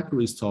nod to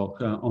Zachary's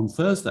talk on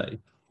Thursday,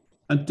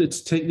 and to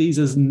take these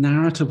as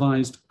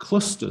narrativized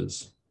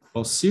clusters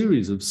or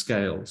series of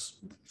scales,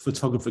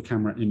 photographer,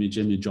 camera,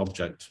 image,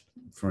 object,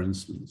 for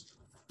instance,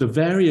 to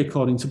vary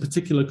according to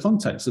particular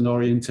contexts and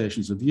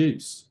orientations of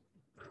use.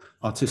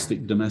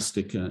 Artistic,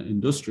 domestic,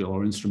 industrial,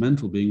 or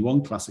instrumental being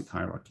one classic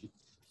hierarchy.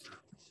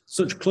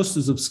 Such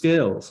clusters of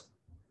scales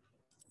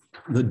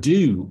that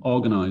do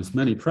organize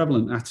many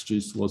prevalent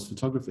attitudes towards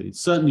photography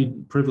certainly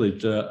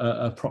privilege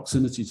a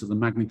proximity to the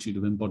magnitude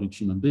of embodied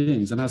human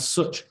beings, and as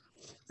such,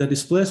 their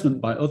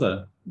displacement by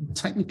other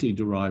technically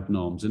derived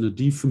norms in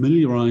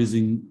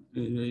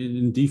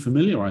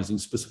defamiliarizing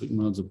specific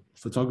modes of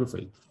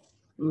photography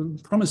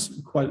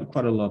promise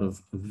quite a lot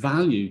of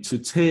value to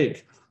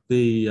take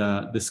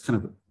this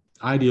kind of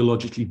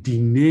ideologically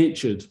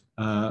denatured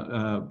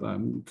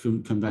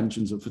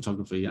conventions of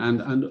photography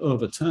and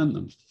overturn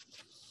them.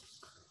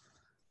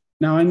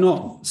 Now, I'm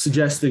not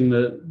suggesting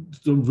that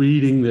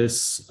reading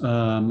this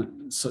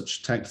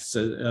such texts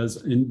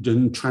as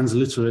in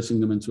transliterating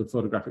them into a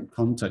photographic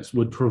context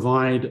would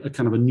provide a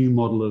kind of a new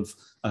model of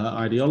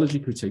ideology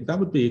critique. That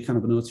would be kind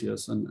of an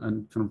odious and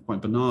kind of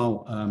quite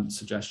banal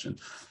suggestion.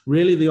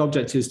 Really, the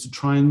object is to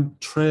try and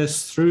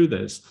trace through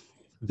this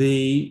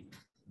the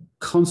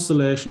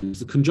constellations,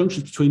 the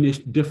conjunctions between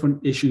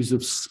different issues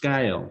of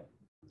scale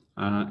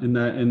in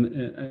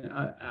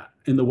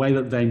the way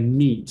that they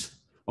meet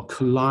or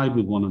collide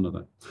with one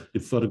another in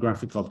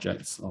photographic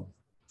objects or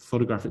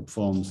photographic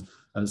forms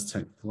as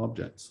technical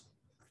objects.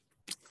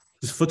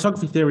 This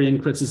photography theory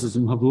and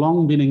criticism have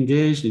long been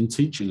engaged in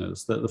teaching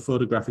us that the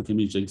photographic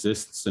image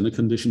exists in a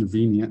condition of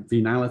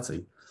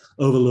venality,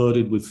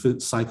 overloaded with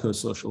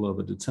psychosocial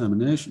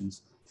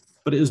overdeterminations,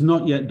 but it has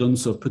not yet done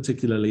so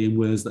particularly in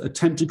ways that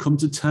attempt to come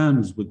to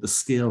terms with the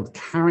scaled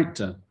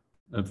character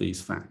of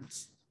these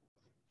facts.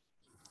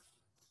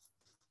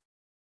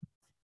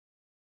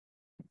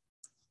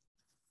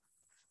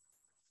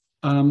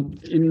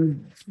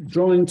 In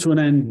drawing to an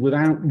end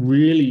without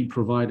really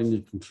providing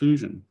a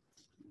conclusion,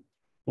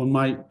 one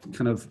might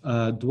kind of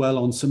dwell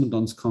on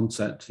Simondon's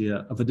concept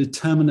here of a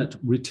determinate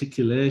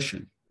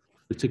reticulation,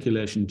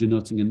 reticulation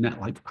denoting a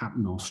net-like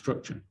pattern or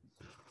structure,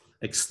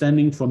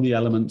 extending from the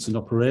elements and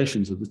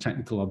operations of the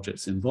technical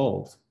objects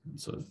involved.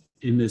 So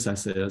in this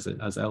essay,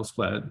 as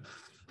elsewhere,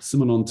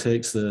 Simondon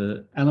takes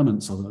the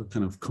elements or the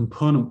kind of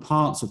component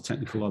parts of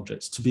technical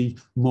objects to be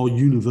more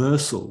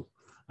universal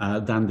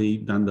than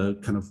the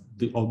kind of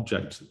the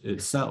object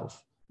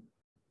itself.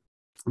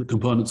 The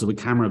components of a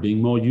camera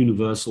being more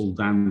universal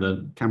than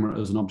the camera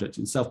as an object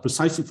itself,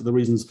 precisely for the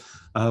reasons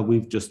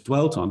we've just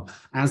dwelt on,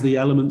 as the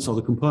elements or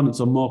the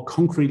components are more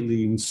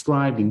concretely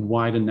inscribed in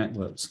wider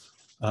networks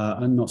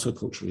and not so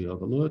culturally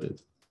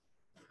overloaded.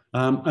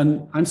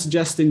 And I'm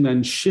suggesting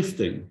then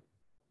shifting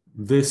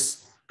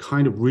this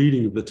kind of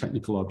reading of the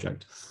technical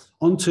object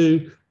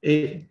onto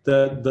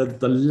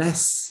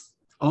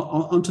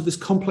onto this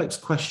complex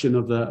question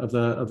of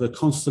the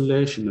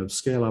constellation of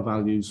scalar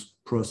values,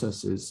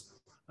 processes,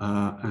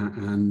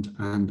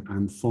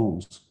 and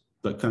forms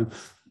that can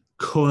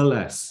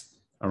coalesce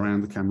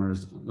around the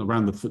cameras,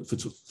 around the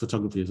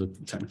photography as a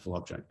technical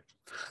object.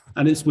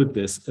 And it's with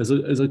this as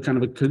a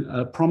kind of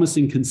a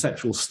promising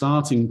conceptual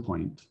starting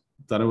point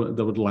that I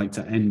would like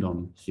to end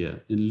on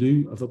here in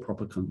lieu of a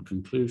proper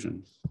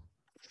conclusion.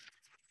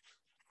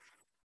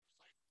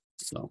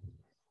 So.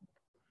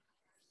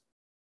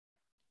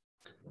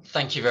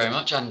 Thank you very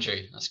much, Andrew.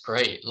 That's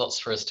great. Lots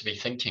for us to be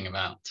thinking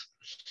about.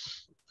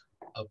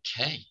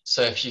 Okay,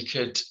 so if you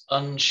could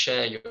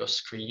unshare your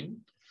screen.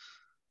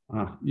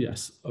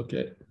 Yes,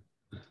 okay.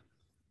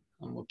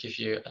 And we'll give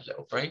you a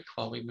little break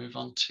while we move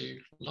on to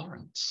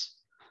Laurence.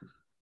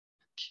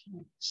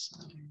 Okay, so.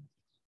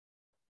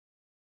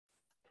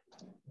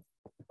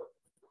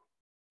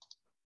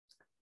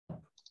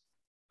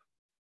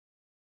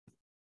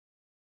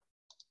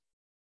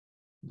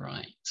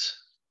 Right.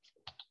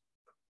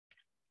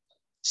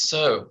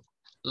 So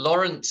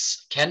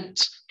Laurence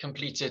Kent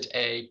completed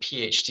a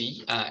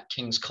PhD at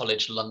King's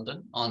College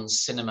London on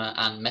cinema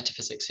and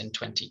metaphysics in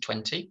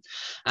 2020,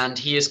 and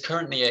he is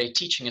currently a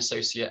teaching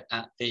associate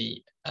at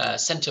the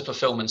Centre for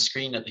Film and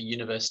Screen at the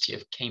University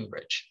of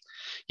Cambridge.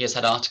 He has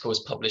had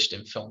articles published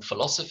in Film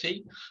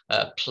Philosophy,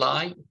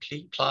 Ply,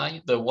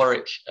 the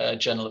Warwick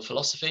Journal of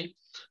Philosophy,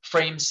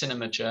 Frame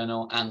Cinema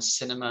Journal, and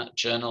Cinema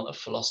Journal of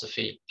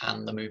Philosophy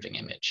and the Moving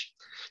Image.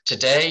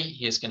 Today,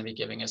 he is going to be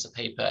giving us a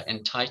paper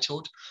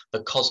entitled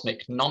The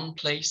Cosmic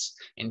Non-Place,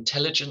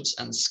 Intelligence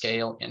and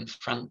Scale in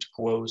Frant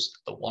Guo's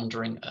The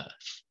Wandering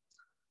Earth.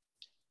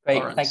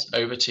 Great, Laurence,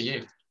 over to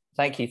you.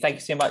 Thank you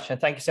so much.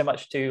 And thank you so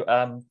much to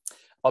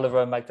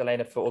Oliver and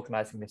Magdalena for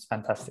organising this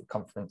fantastic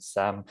conference.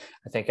 I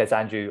think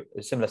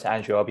similar to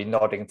Andrew, I'll be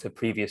nodding to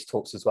previous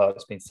talks as well.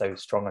 It's been so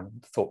strong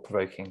and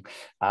thought-provoking.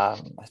 I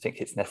think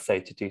it's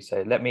necessary to do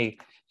so. Let me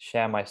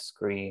share my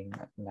screen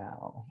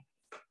now.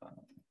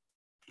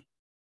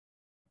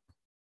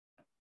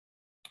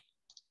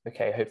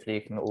 Okay, hopefully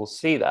you can all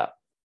see that.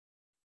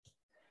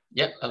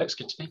 Yep, that looks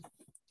good to me.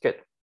 Good.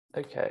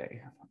 Okay,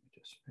 let me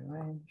just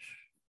rearrange.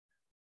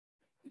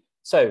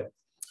 So,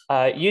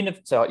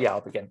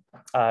 I'll begin.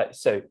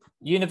 So,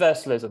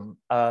 universalism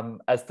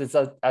as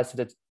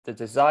the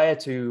desire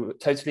to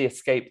totally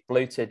escape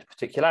bloated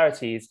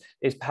particularities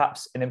is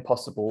perhaps an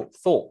impossible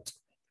thought,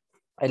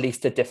 at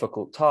least a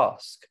difficult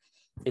task.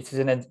 It is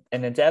an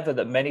endeavor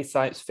that many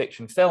science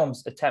fiction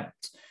films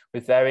attempt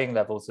with varying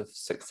levels of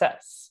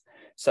success.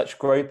 Such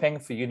groping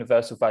for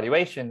universal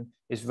valuation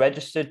is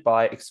registered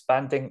by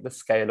expanding the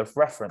scale of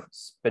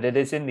reference, but it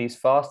is in these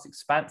vast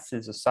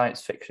expanses of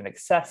science fiction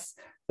excess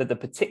that the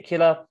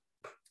particular,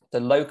 the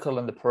local,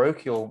 and the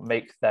parochial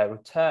make their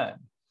return.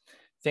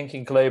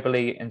 Thinking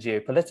globally and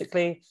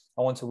geopolitically,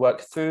 I want to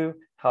work through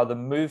how the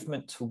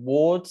movement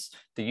towards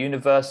the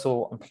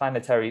universal and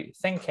planetary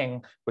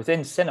thinking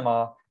within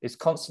cinema is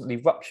constantly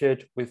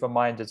ruptured with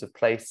reminders of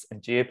place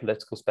and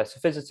geopolitical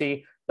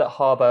specificity that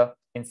harbour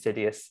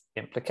insidious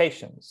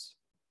implications.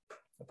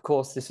 Of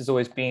course, this has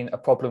always been a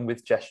problem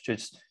with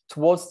gestures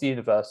towards the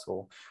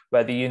universal,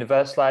 where the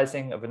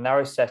universalizing of a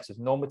narrow set of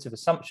normative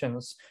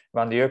assumptions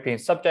around the European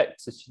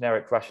subjects as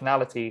generic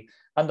rationality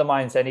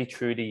undermines any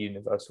truly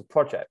universal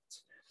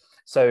project.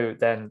 So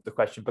then the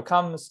question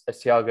becomes, as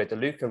Tiago De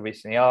Luca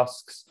recently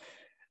asks,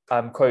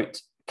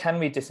 quote, can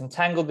we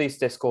disentangle these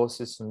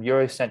discourses from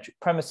Eurocentric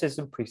premises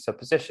and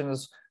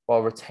presuppositions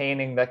while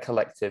retaining their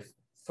collective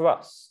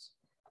thrust?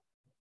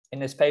 In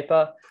this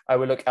paper, I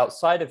will look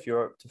outside of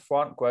Europe to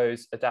Frant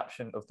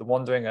adaptation of The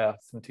Wandering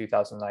Earth from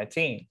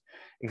 2019,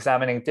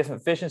 examining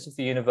different visions of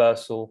the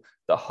universal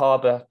that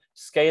harbour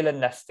scalar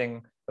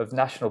nesting of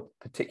national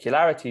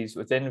particularities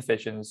within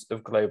visions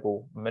of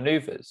global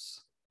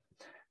manoeuvres.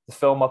 The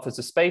film offers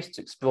a space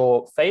to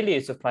explore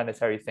failures of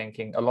planetary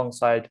thinking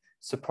alongside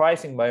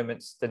surprising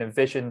moments that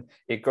envision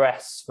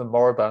egress from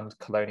moribund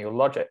colonial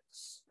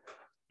logics.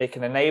 It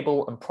can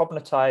enable and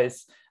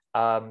problematize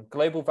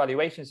global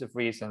valuations of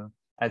reason,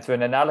 and through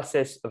an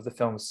analysis of the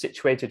film's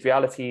situated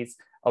realities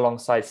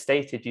alongside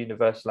stated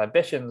universal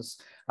ambitions,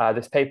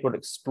 this paper will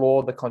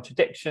explore the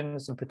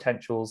contradictions and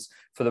potentials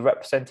for the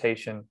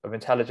representation of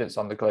intelligence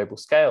on the global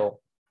scale,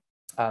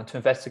 to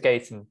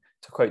investigate, and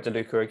to quote De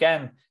Luca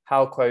again,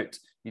 how, quote,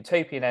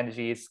 utopian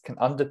energies can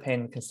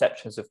underpin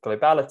conceptions of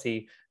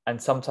globality and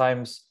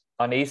sometimes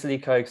uneasily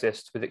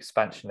coexist with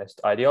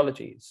expansionist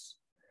ideologies.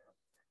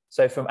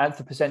 So from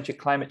anthropocentric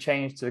climate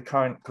change to the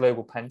current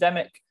global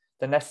pandemic,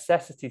 the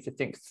necessity to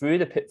think through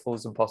the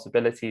pitfalls and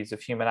possibilities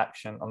of human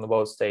action on the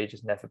world stage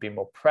has never been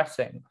more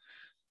pressing.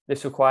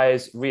 This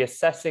requires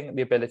reassessing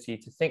the ability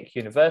to think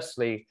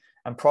universally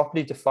and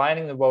properly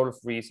defining the role of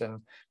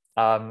reason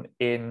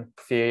in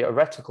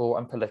theoretical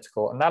and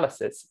political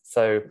analysis.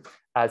 So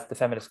as the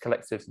feminist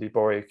collective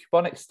Luborio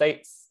Kubonic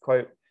states,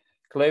 quote,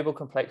 global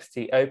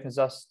complexity opens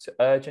us to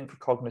urgent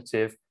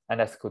cognitive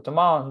and ethical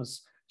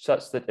demands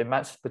such that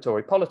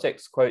emancipatory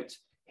politics, quote,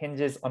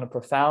 hinges on a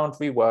profound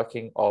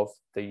reworking of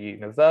the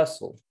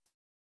universal.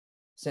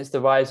 Since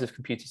the rise of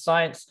computer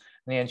science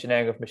and the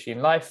engineering of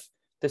machine life,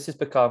 this has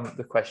become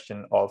the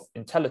question of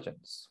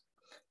intelligence.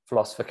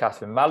 Philosopher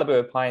Catherine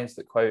Malabou opines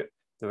that, quote,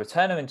 the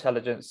return of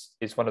intelligence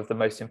is one of the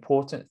most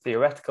important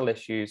theoretical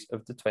issues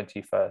of the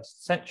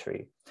 21st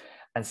century,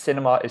 and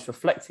cinema is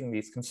reflecting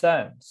these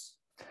concerns.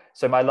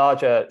 So my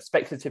larger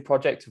speculative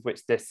project, of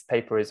which this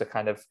paper is a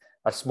kind of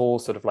a small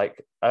sort of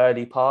like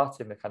early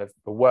part in the kind of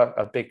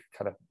a big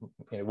kind of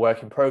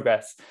work in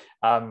progress,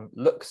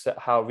 looks at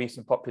how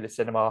recent popular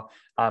cinema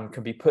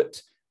can be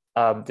put,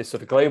 this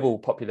sort of global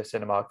popular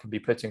cinema can be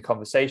put in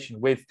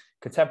conversation with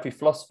contemporary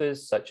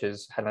philosophers such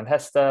as Helen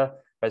Hester,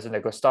 Reza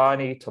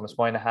Negrostani, Thomas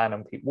Moynihan,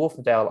 and Pete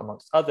Wolfendale,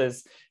 amongst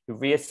others, who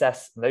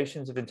reassess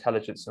notions of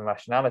intelligence and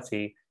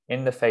rationality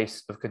in the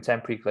face of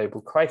contemporary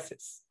global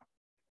crisis.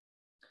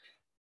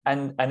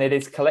 And it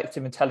is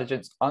collective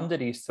intelligence under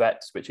these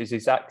threats, which is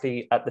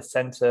exactly at the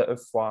center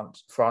of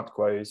Frant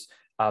Guo's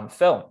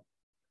film.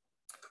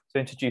 To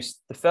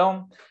introduce the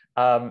film,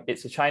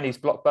 it's a Chinese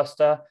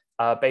blockbuster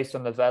based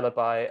on a novella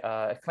by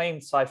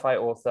acclaimed sci-fi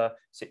author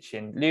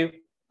Cixin Liu.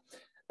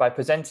 By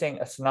presenting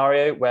a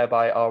scenario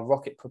whereby our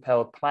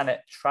rocket-propelled planet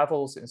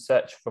travels in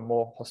search for a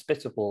more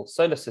hospitable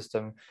solar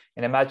system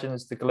and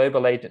imagines the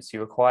global agency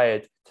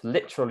required to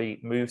literally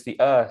move the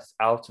Earth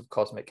out of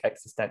cosmic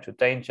existential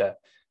danger,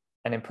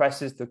 and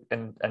embraces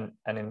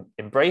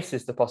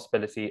the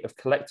possibility of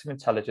collective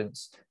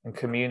intelligence and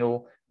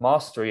communal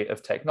mastery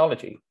of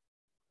technology.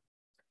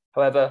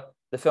 However,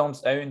 the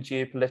film's own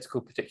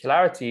geopolitical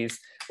particularities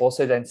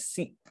also then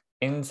seep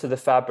into the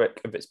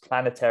fabric of its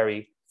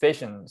planetary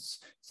visions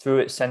through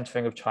its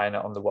centering of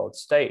China on the world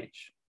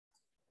stage.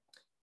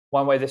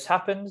 One way this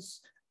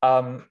happens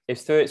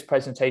is through its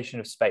presentation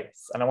of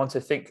space. And I want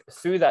to think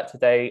through that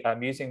today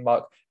using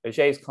Marc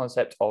Augé's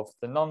concept of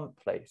the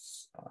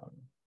non-place.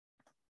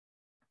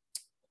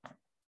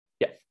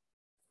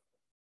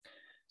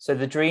 So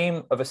the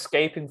dream of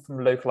escaping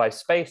from localized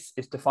space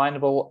is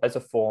definable as a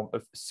form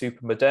of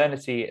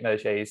supermodernity in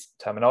Augé's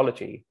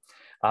terminology,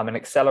 an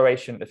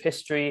acceleration of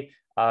history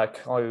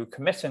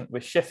concomitant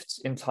with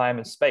shifts in time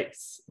and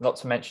space, not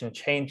to mention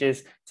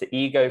changes to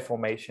ego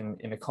formation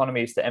in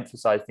economies that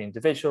emphasize the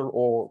individual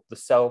or the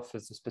self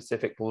as the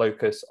specific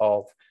locus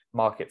of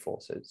market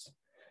forces.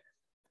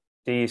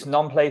 These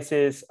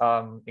non-places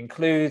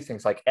include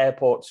things like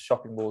airports,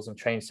 shopping malls, and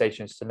train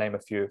stations, to name a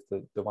few of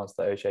the ones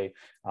that Augé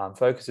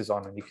focuses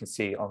on, and you can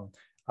see on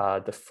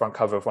the front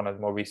cover of one of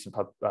the more recent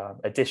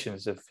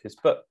editions of his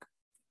book.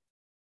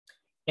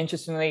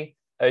 Interestingly,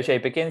 Augé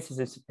begins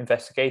his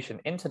investigation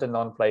into the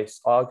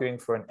non-place, arguing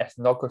for an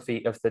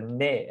ethnography of the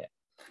near,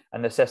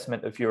 an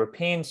assessment of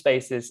European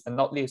spaces, and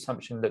not the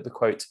assumption that the,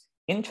 quote,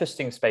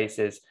 interesting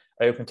spaces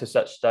open to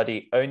such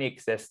study only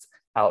exist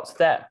out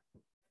there.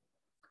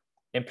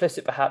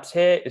 Implicit perhaps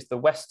here is the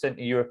Western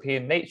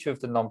European nature of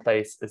the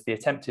non-place as the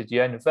attempted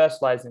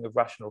universalizing of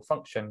rational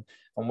function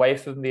away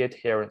from the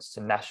adherence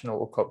to national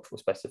or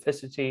cultural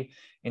specificity,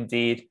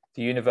 indeed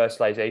the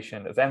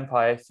universalization of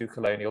empire through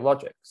colonial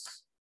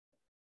logics.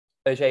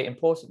 Auger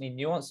importantly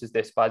nuances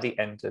this by the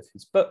end of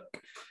his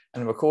book,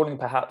 and recalling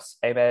perhaps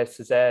Aimé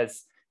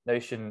Césaire's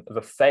notion of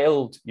a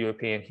failed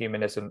European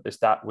humanism is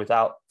that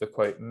without the,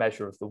 quote,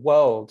 measure of the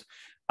world,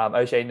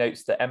 Auger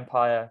notes that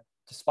empire,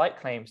 despite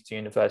claims to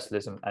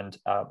universalism and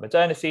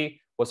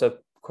modernity, was a,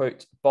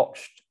 quote,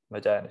 botched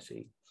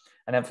modernity,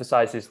 and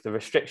emphasizes the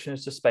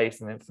restrictions to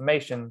space and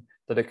information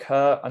that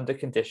occur under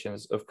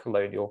conditions of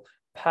colonial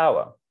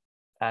power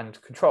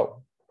and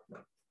control.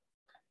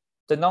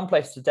 The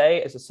non-place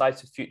today as a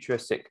site of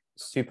futuristic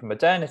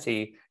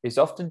supermodernity is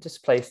often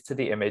displaced to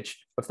the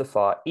image of the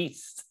Far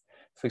East.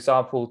 For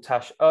example,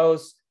 Tash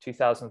O's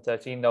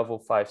 2013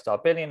 novel 5-Star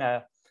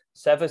Billionaire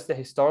severs the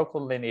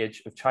historical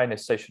lineage of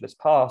China's socialist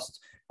past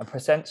and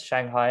presents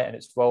Shanghai and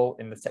its role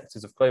in the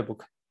sectors of global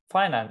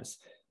finance,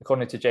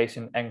 according to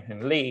Jason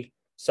Enghun Lee,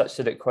 such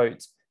that it,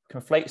 quote,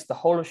 conflates the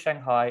whole of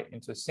Shanghai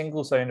into a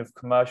single zone of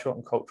commercial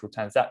and cultural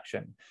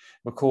transaction,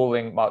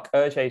 recalling Marc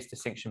Auger's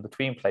distinction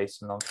between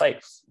place and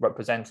non-place,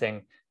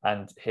 representing,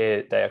 and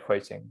here they are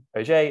quoting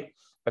Auger,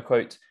 a,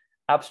 quote,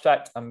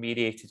 abstract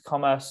unmediated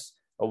commerce,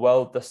 a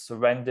world thus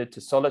surrendered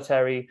to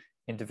solitary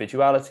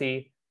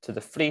individuality, to the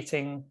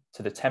fleeting,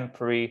 to the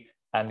temporary,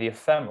 and the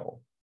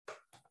ephemeral.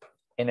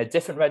 In a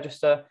different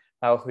register,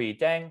 Mao Hui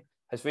Deng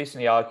has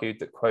recently argued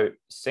that, quote,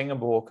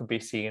 Singapore can be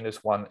seen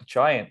as one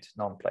giant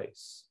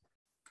non-place.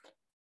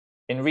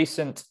 In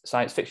recent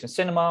science fiction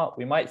cinema,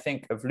 we might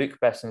think of Luc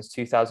Besson's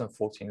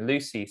 2014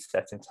 Lucy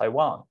set in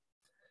Taiwan.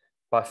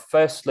 By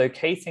first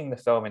locating the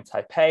film in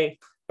Taipei,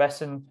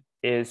 Besson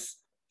is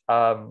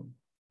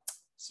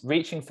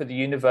reaching for the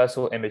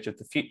universal image of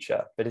the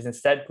future, but is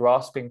instead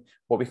grasping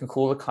what we can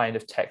call a kind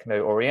of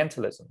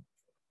techno-orientalism.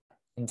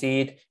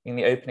 Indeed, in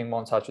the opening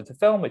montage of the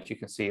film, which you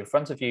can see in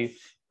front of you,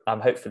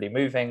 hopefully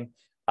moving,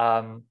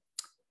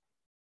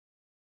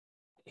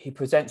 he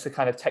presents a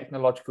kind of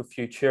technological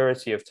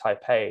futurity of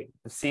Taipei.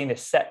 The scene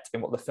is set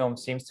in what the film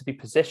seems to be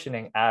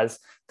positioning as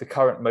the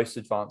current most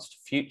advanced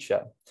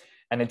future.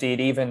 And indeed,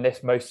 even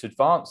this most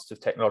advanced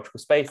of technological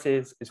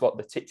spaces is what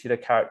the titular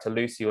character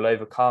Lucy will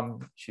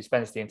overcome. She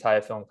spends the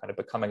entire film kind of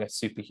becoming a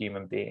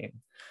superhuman being.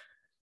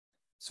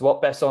 So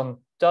what Besson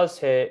does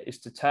here is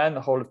to turn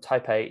the whole of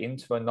Taipei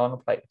into a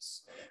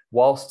non-place,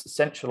 whilst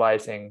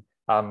centralizing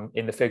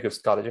in the figure of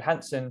Scarlett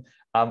Johansson,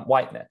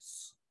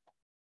 whiteness.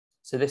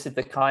 So this is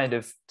the kind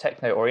of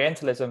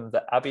techno-orientalism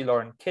that Abby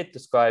Lauren Kidd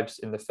describes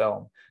in the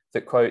film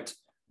that, quote,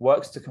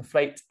 works to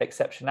conflate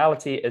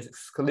exceptionality as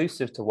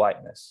exclusive to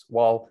whiteness,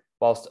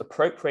 whilst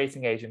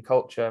appropriating Asian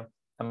culture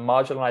and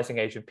marginalizing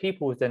Asian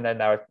people within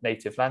their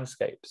native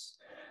landscapes.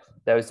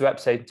 There is the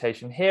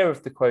representation here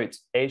of the, quote,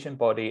 Asian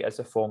body as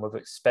a form of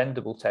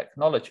expendable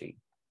technology.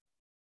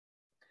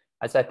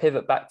 As I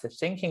pivot back to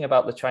thinking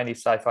about the Chinese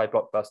sci-fi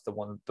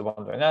blockbuster The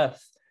Wandering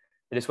Earth,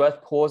 it is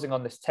worth pausing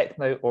on this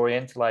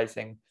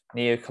techno-orientalizing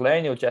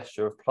neo-colonial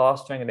gesture of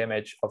plastering an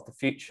image of the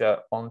future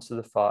onto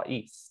the Far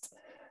East.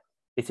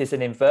 It is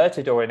an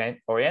inverted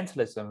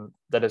Orientalism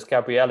that, as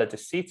Gabriela de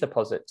Sitter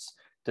posits,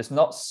 does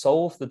not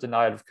solve the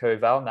denial of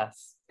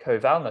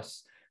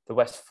co-evalness the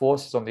West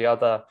forces on the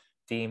other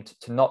deemed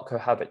to not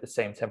cohabit the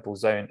same temporal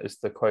zone as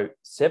the, quote,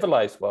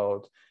 civilized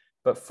world,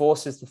 but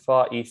forces the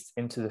Far East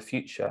into the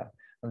future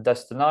and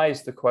thus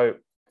denies the, quote,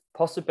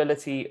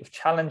 possibility of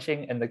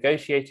challenging and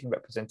negotiating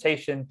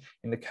representation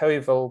in the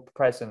coeval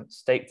present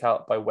staked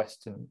out by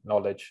Western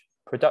knowledge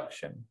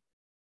production.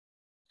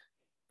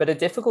 But a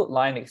difficult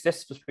line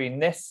exists between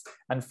this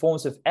and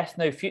forms of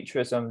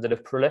ethno-futurism that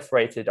have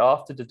proliferated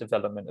after the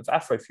development of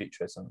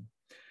Afrofuturism.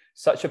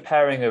 Such a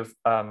pairing of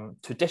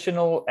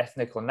traditional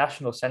ethnic or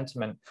national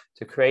sentiment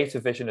to create a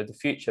vision of the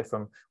future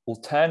from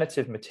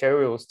alternative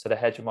materials to the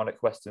hegemonic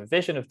Western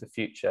vision of the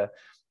future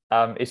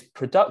is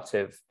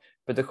productive,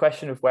 but the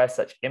question of where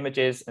such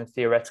images and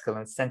theoretical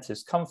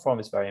incentives come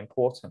from is very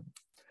important.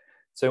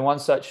 So one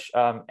such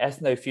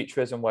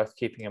ethno-futurism worth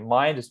keeping in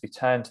mind as we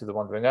turn to The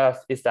Wandering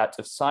Earth is that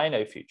of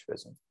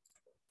Sino-futurism.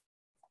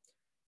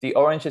 The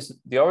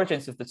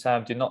origins of the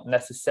term do not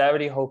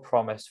necessarily hold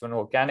promise for an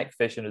organic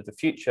vision of the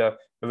future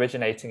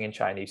originating in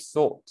Chinese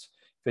thought.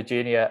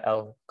 Virginia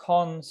L.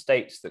 Kahn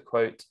states that,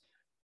 quote,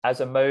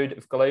 as a mode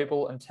of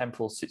global and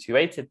temporal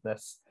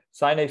situatedness,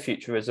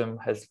 Sino-futurism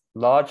has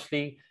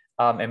largely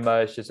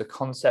emerged as a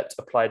concept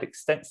applied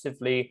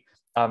extensively,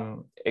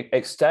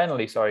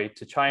 externally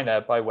to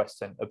China by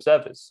Western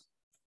observers.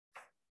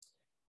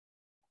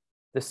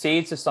 The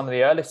seeds of some of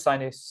the earliest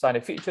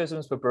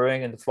Sino-futurisms were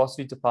brewing in the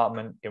philosophy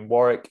department in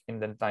Warwick in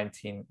the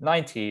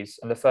 1990s,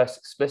 and the first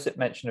explicit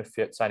mention of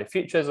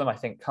Sino-futurism, I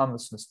think,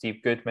 comes from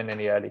Steve Goodman in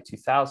the early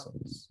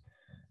 2000s.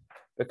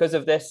 Because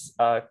of this,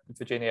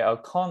 Virginia L.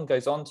 Kahn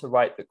goes on to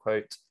write that,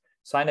 quote,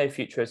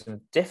 Sino-futurism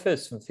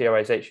differs from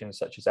theorizations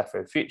such as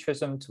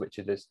Afrofuturism, to which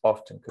it is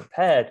often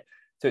compared,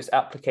 through its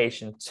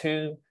application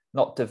to,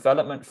 not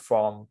development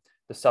from,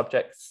 the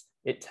subjects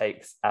it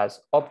takes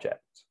as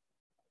object.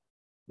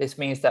 This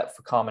means that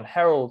for Carmen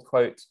Herald,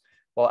 quote,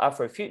 while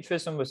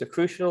Afrofuturism was a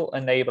crucial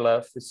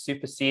enabler for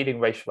superseding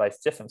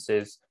racialized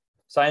differences,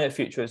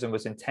 Sino-futurism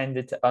was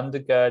intended to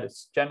undergird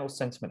its general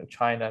sentiment of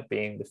China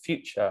being the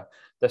future,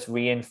 thus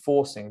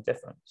reinforcing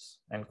difference,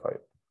 end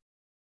quote.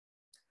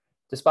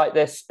 Despite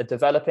this, a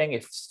developing,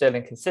 if still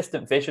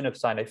inconsistent, vision of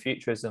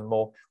Sino-futurism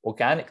more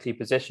organically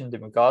positioned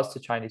in regards to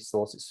Chinese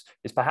sources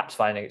is perhaps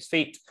finding its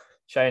feet,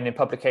 shown in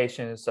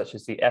publications such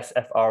as the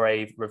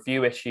SFRA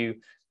review issue,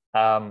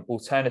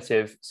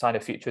 Alternative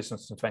Sino-Futurism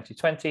from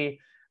 2020,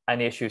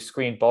 and the issue of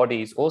Screen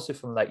Bodies, also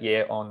from that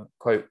year, on,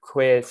 quote,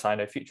 queer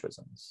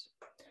Sino-futurisms.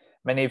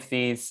 Many of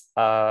these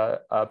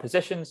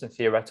positions and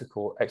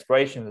theoretical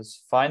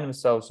explorations find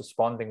themselves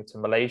responding to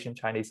Malaysian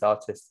Chinese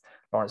artist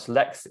Laurence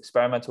Leck's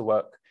experimental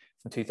work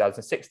from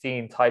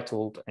 2016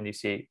 titled, and you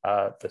see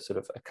the sort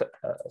of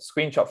a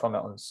screenshot from it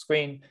on the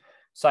screen,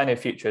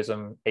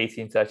 Sino-Futurism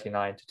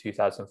 1839 to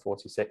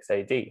 2046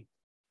 AD,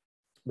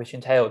 which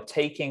entailed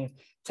taking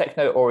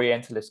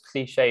techno-orientalist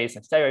cliches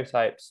and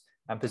stereotypes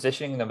and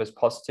positioning them as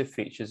positive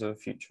features of a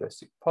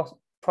futuristic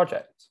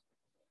project.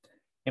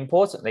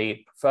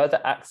 Importantly,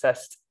 further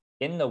access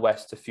in the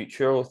West to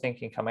futural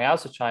thinking coming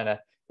out of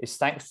China is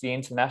thanks to the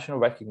international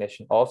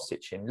recognition of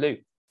Cixin Liu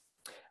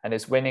and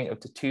his winning of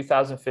the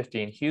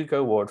 2015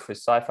 Hugo Award for his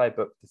sci-fi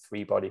book, The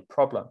Three-Body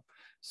Problem,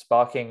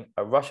 sparking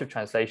a rush of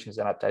translations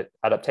and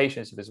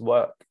adaptations of his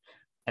work,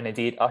 and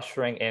indeed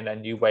ushering in a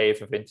new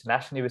wave of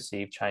internationally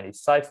received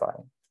Chinese sci-fi.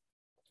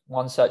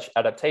 One such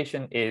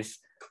adaptation is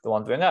The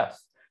Wandering Earth,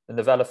 the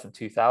novella from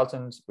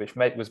 2000, which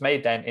was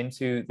made then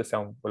into the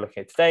film we're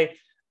looking at today,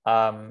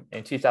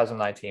 in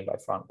 2019 by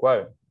Frant.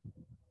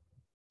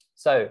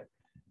 So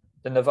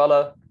the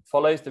novella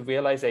follows the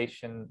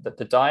realization that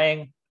the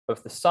dying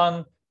of the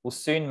sun will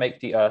soon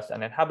make the earth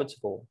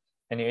uninhabitable,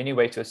 and the only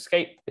way to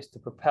escape is to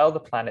propel the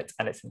planet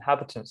and its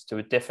inhabitants to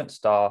a different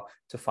star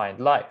to find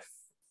life.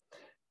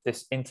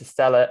 This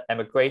interstellar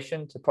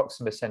emigration to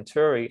Proxima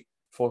Centauri,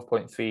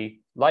 4.3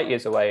 light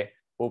years away,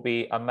 will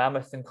be a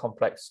mammoth and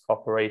complex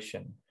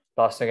operation,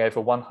 lasting over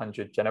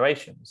 100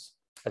 generations,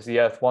 as the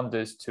Earth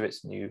wanders to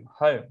its new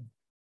home.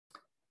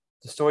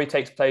 The story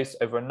takes place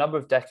over a number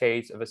of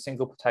decades of a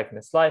single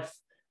protagonist's life,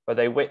 where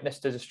they witness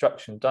the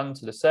destruction done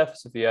to the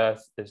surface of the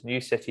Earth as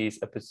new cities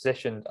are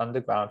positioned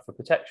underground for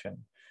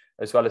protection,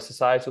 as well as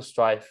societal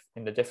strife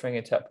in the differing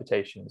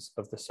interpretations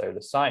of the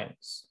solar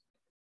science.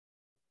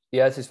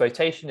 The Earth's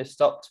rotation is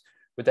stopped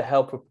with the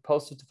help of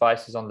propulsive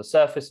devices on the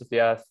surface of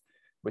the Earth,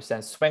 which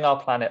then swing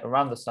our planet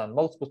around the sun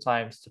multiple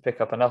times to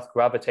pick up enough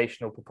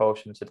gravitational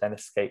propulsion to then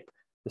escape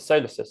the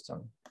solar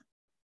system.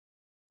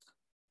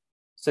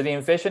 So the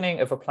envisioning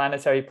of a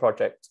planetary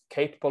project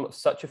capable of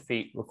such a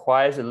feat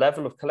requires a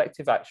level of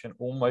collective action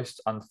almost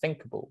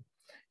unthinkable.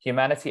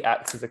 Humanity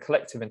acts as a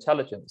collective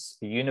intelligence,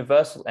 a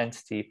universal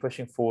entity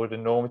pushing forward a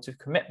normative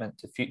commitment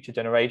to future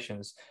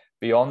generations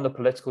beyond the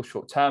political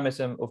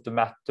short-termism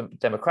of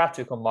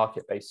democratic or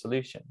market-based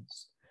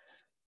solutions.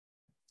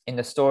 In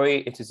the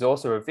story, it is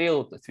also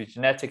revealed that through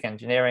genetic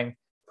engineering,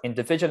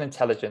 individual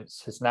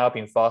intelligence has now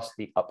been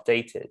vastly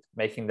updated,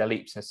 making the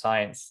leaps in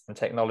science and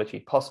technology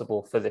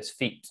possible for this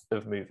feat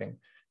of moving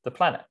the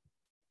planet.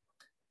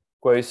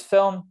 Guo's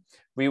film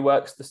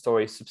reworks the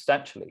story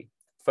substantially,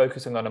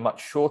 focusing on a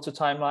much shorter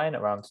timeline,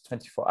 around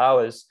 24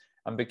 hours,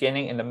 and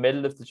beginning in the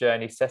middle of the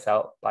journey set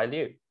out by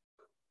Liu.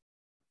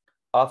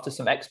 After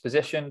some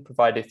exposition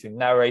provided through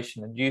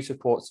narration and news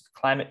reports of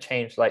climate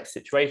change-like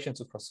situations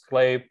across the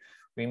globe,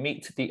 we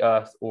meet the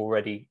Earth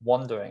already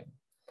wandering.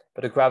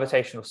 But a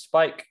gravitational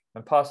spike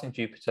when passing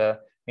Jupiter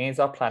means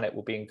our planet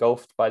will be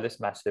engulfed by this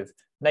massive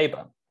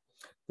neighbor.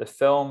 The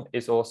film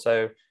is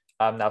also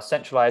now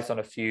centralized on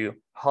a few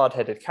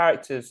hard-headed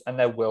characters and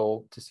their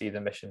will to see the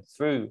mission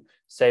through,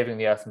 saving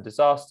the Earth from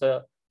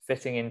disaster,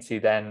 fitting into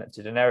then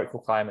the generic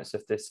requirements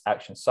of this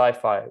action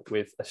sci-fi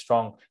with a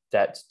strong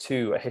debt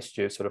to a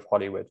history of sort of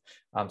Hollywood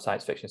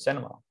science fiction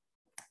cinema.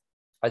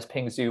 As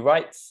Ping Zhu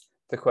writes,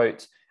 the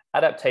quote,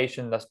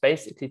 adaptation thus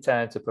basically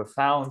turns a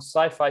profound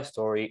sci-fi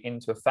story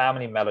into a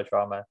family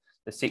melodrama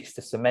that seeks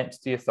to cement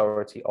the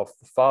authority of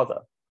the father,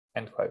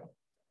 end quote.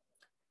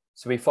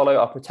 So we follow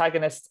our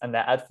protagonists and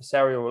their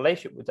adversarial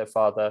relationship with their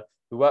father,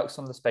 who works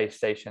on the space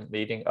station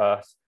leading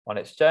Earth on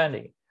its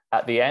journey.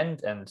 At the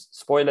end, and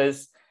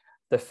spoilers,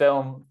 at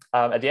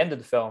the end of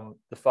the film,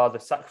 the father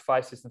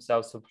sacrifices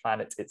themselves to the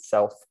planet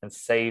itself and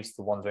saves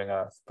the Wandering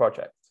Earth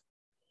project.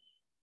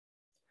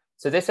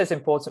 So this has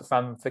important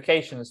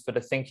ramifications for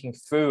the thinking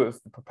through of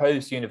the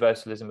proposed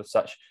universalism of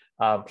such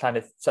a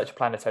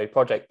planetary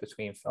project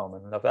between film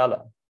and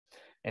novella.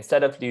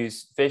 Instead of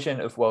Liu's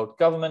vision of world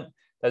government,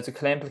 there's a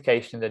clear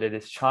implication that it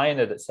is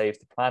China that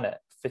saved the planet,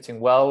 fitting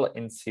well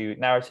into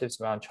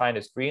narratives around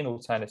China's green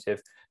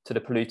alternative to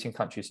the polluting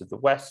countries of the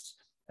West,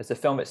 as the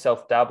film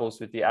itself dabbles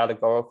with the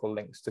allegorical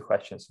links to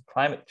questions of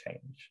climate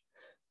change.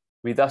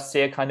 We thus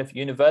see a kind of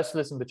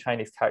universalism of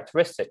Chinese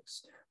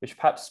characteristics, which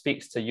perhaps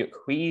speaks to Yuk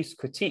Hui's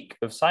critique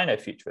of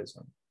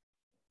Sino-futurism.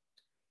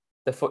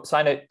 The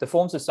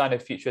forms of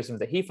Sino-futurism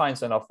that he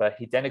finds on offer,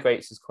 he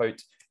denigrates as,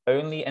 quote,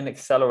 only an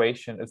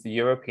acceleration of the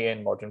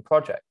European modern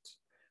project.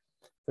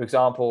 For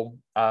example,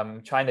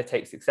 China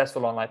takes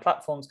successful online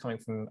platforms coming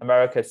from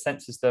America,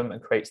 censors them,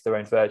 and creates their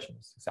own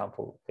versions.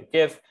 Example they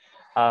give.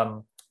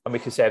 And we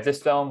could say of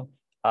this film,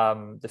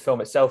 the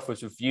film itself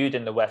was reviewed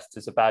in the West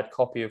as a bad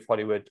copy of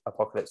Hollywood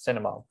apocalypse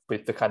cinema,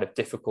 with the kind of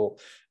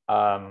difficult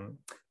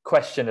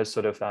question of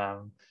sort of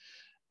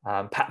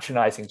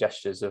patronizing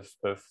gestures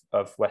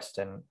of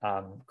Western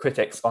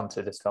critics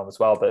onto this film as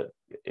well. But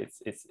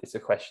it's a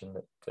question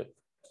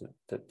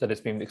that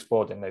has been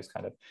explored in those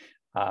kind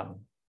of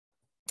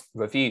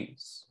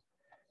reviews.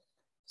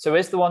 So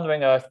is The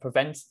Wandering Earth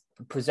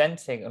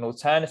presenting an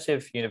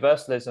alternative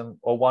universalism,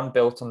 or one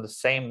built on the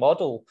same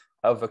model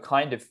of a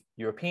kind of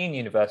European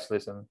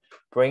universalism,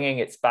 bringing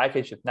its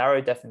baggage of narrow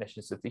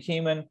definitions of the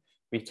human,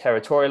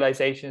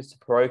 reterritorializations to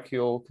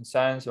parochial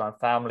concerns around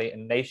family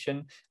and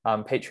nation,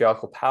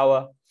 patriarchal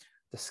power?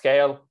 The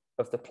scale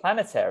of the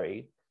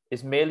planetary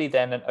is merely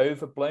then an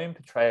overblown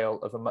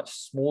portrayal of a much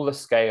smaller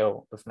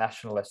scale of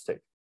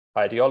nationalistic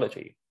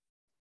ideology.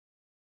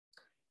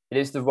 It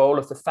is the role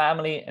of the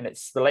family and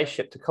its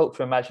relationship to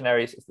cultural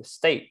imaginaries of the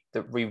state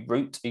that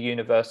reroute a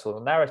universal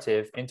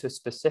narrative into a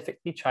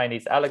specifically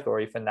Chinese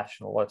allegory for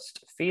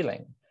nationalist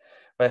feeling,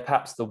 where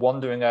perhaps the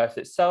wandering earth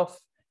itself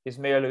is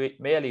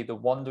merely the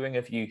wandering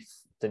of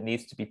youth that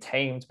needs to be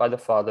tamed by the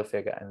father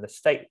figure and the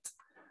state.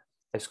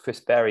 As Chris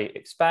Berry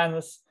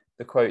expands,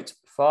 the quote,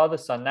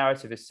 father-son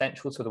narrative is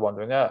central to the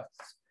wandering earth.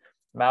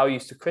 Mao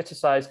used to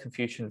criticize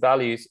Confucian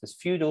values as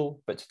feudal,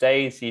 but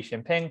today Xi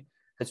Jinping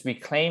has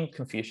reclaimed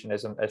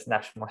Confucianism as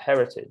national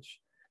heritage.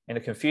 In a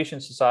Confucian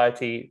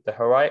society, the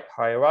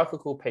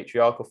hierarchical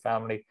patriarchal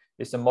family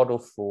is the model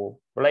for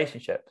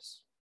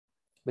relationships,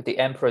 with the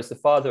emperor as the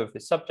father of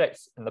his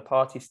subjects and the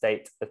party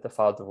state as the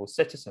father of all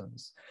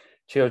citizens.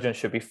 Children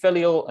should be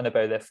filial and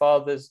obey their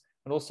fathers,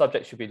 and all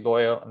subjects should be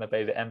loyal and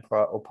obey the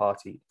emperor or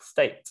party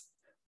state.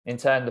 In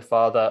turn, the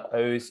father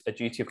owes a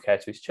duty of care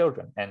to his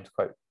children, end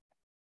quote.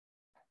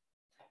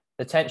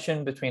 The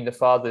tension between the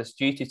father's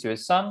duty to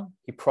his son,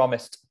 he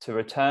promised to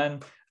return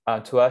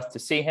to Earth to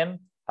see him.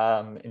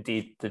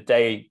 Indeed, the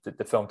day that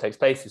the film takes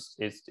place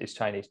is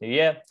Chinese New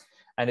Year,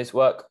 and his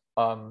work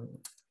on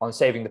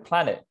saving the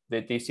planet.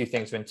 These two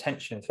things are in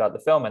tension throughout the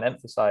film and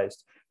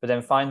emphasized, but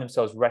then find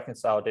themselves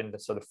reconciled in the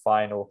sort of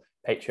final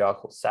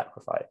patriarchal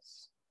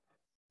sacrifice.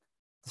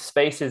 The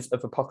spaces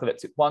of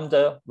apocalyptic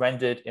wonder,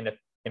 rendered in an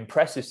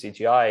impressive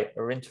CGI,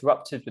 are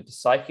interrupted with the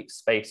psychic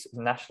space of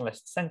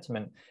nationalist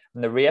sentiment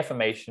and the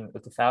reaffirmation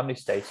of the family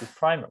state as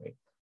primary.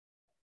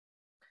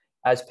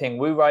 As Ping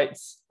Wu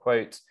writes,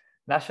 quote,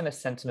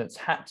 nationalist sentiments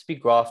had to be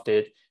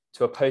grafted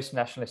to a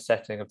post-nationalist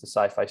setting of the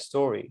sci-fi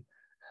story,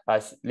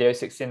 as Liu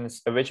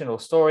Cixin's original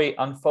story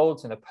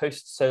unfolds in a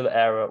post-solar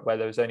era where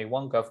there was only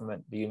one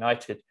government, the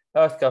United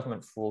Earth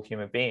Government for all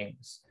human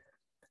beings.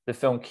 The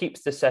film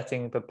keeps the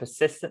setting, but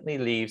persistently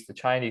leaves the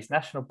Chinese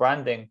nationalist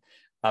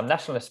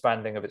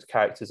branding of its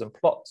characters and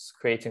plots,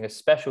 creating a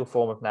special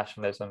form of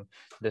nationalism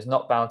that is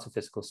not bound to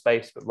physical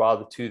space, but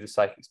rather to the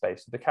psychic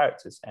space of the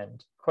characters,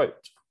 end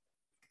quote.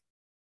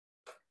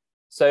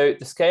 So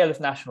the scale of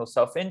national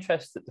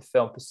self-interest that the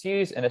film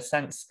pursues, in a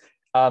sense,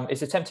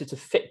 is attempted to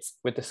fit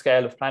with the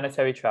scale of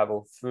planetary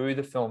travel through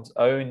the film's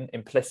own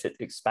implicit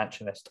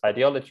expansionist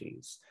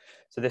ideologies.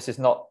 So this is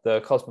not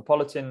the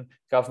cosmopolitan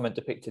government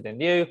depicted in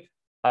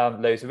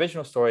Liu's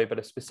original story, but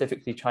a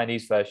specifically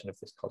Chinese version of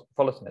this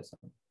cosmopolitanism.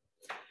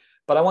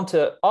 But I want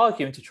to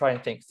argue and to try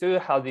and think through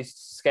how these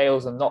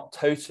scales are not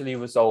totally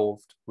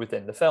resolved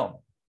within the film.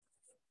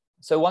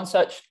 So one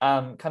such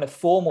kind of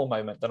formal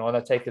moment that I want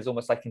to take as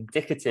almost like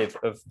indicative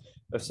of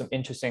some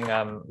interesting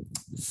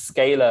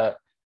scalar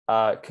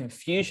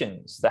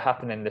confusions that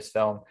happen in this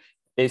film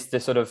is the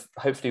sort of,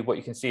 hopefully what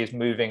you can see is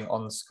moving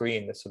on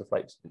screen, this sort of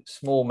like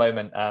small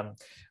moment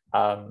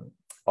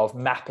of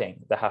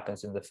mapping that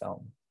happens in the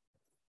film.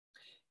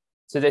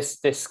 So this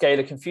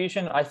scalar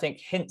confusion, I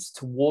think, hints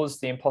towards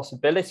the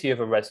impossibility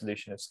of a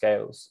resolution of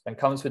scales and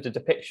comes with the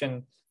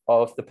depiction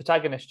of the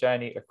protagonist's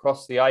journey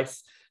across the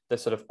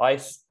sort of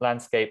ice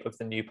landscape of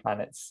the new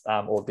planets,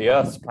 or the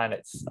Earth's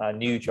planets,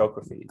 new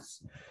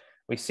geographies.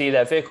 We see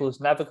their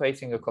vehicles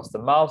navigating across the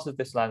miles of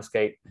this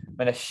landscape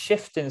when a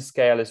shift in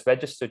scale is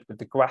registered with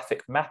the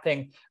graphic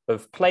mapping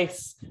of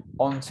place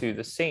onto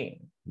the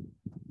scene.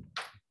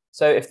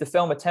 So if the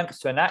film attempts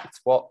to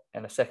enact what,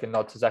 in a second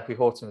nod to Zachary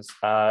Horton's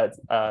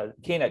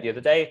keynote the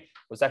other day,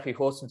 what Zachary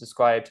Horton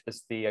described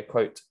as the,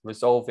 quote,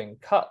 resolving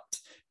cut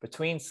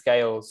between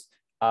scales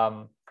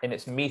in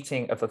its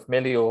meeting of a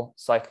familial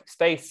psychic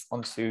space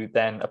onto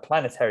then a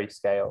planetary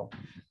scale.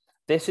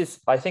 This is,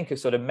 I think, a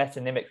sort of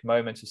metonymic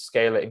moment of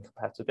scalar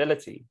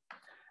incompatibility.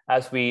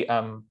 As we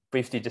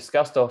briefly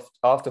discussed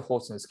after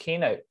Horton's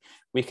keynote,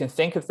 we can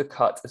think of the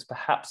cut as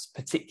perhaps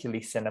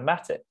particularly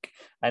cinematic,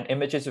 and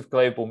images of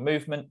global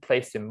movement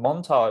placed in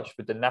montage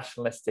with the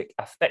nationalistic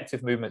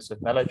affective movements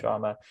of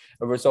melodrama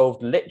are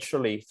resolved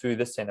literally through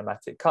the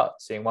cinematic cut,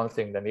 seeing one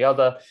thing then the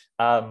other,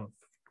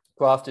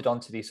 grafted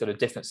onto these sort of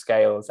different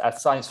scales,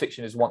 as science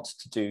fiction is wont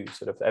to do.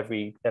 Sort of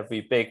every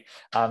big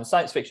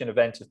science fiction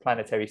event of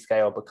planetary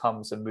scale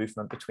becomes a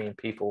movement between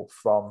people,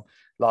 from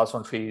Lars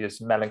von Trier's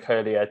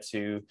Melancholia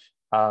to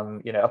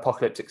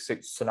apocalyptic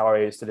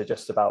scenarios that are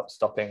just about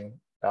stopping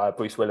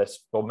Bruce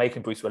Willis or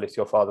making Bruce Willis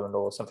your father-in-law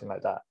or something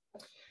like that.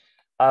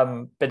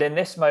 But in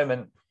this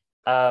moment,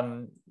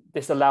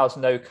 this allows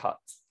no cut.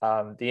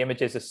 The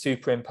images are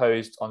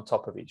superimposed on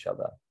top of each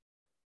other.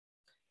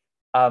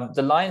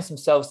 The lines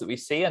themselves that we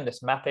see in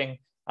this mapping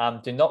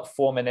do not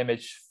form an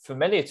image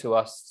familiar to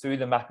us through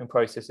the mapping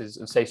processes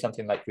of, say,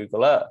 something like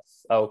Google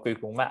Earth or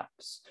Google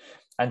Maps,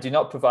 and do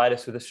not provide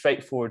us with a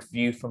straightforward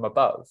view from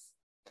above.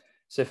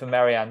 So for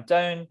Marianne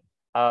Doan,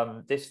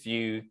 this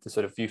view, the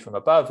sort of view from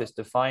above, is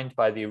defined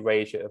by the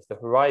erasure of the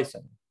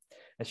horizon.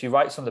 And she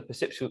writes on the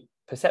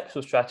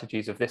perceptual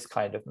strategies of this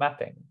kind of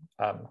mapping,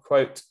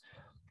 quote,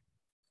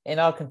 "In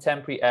our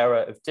contemporary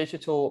era of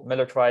digital,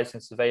 militarized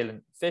and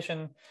surveillance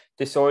vision,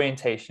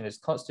 disorientation is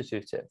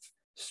constitutive,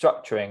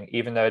 structuring,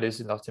 even though it is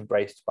not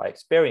embraced by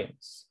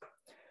experience.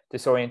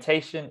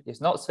 Disorientation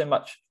is not so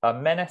much a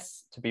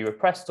menace to be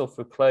repressed or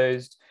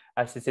foreclosed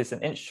as it is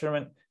an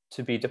instrument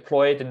to be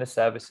deployed in the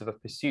service of a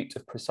pursuit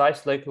of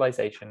precise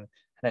localization and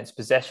hence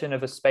possession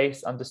of a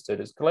space understood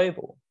as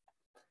global.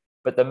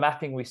 But the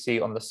mapping we see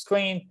on the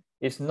screen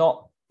is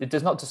not, it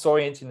does not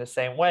disorient in the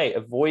same way,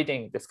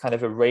 avoiding this kind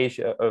of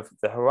erasure of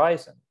the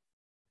horizon.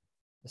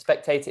 The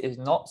spectator is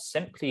not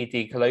simply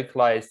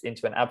decolocalized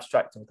into an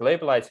abstract and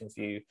globalizing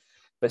view,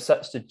 but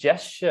such the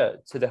gesture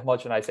to the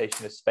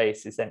homogenization of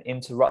space is then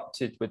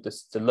interrupted with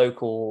the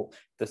local,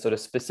 the sort of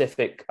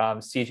specific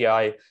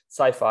CGI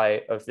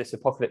sci-fi of this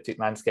apocalyptic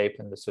landscape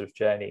and the sort of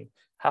journey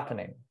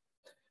happening.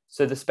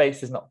 So the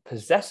space is not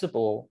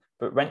possessible,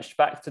 but wrenched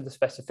back to the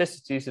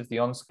specificities of the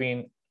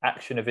on-screen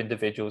action of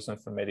individuals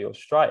and familial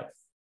strife.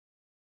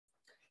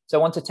 So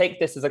I want to take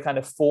this as a kind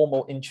of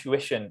formal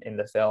intuition in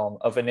the film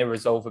of an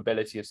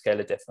irresolvability of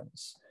scalar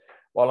difference.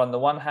 While on the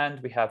one hand,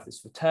 we have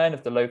this return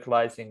of the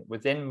localizing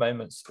within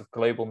moments of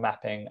global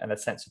mapping and a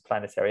sense of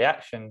planetary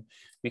action,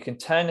 we can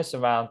turn this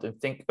around and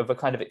think of a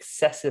kind of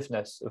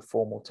excessiveness of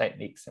formal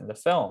techniques in the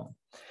film.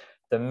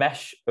 The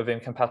mesh of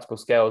incompatible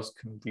scales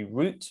can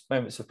reroute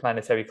moments of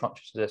planetary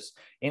consciousness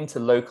into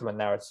local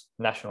and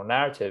national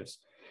narratives,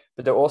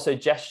 but there are also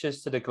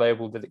gestures to the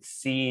global that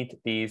exceed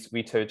these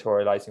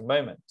reterritorializing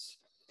moments.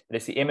 It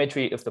is the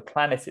imagery of the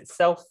planet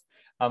itself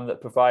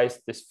that provides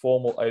this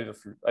formal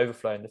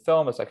overflow in the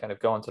film as I kind of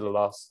go on to the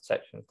last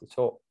section of the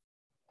talk.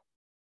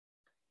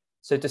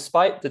 So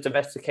despite the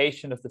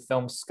domestication of the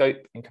film's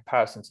scope in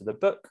comparison to the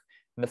book,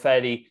 and the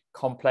fairly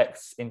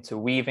complex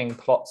interweaving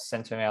plots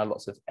centering around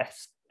lots of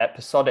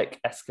episodic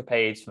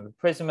escapades from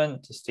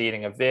imprisonment to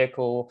stealing a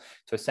vehicle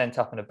to a sent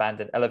up an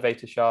abandoned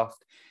elevator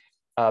shaft,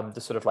 the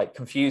sort of like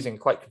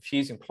quite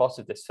confusing plot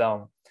of this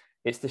film,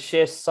 it's the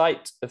sheer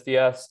sight of the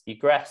Earth's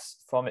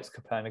egress from its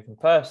Copernican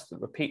purse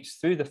that repeats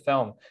through the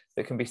film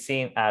that can be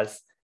seen as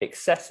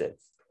excessive.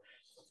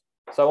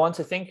 So I want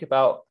to think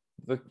about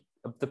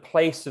the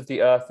place of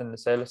the Earth in the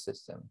solar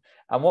system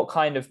and what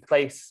kind of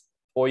place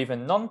or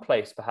even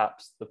non-place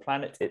perhaps the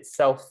planet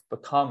itself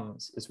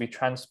becomes as we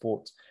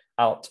transport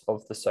out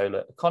of the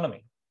solar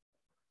economy.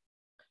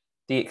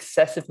 The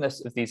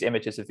excessiveness of these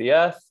images of the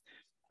Earth,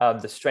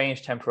 the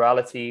strange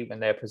temporality when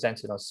they're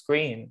presented on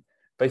screen,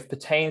 both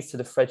pertains to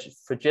the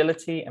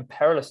fragility and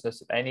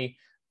perilousness of any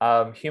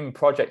human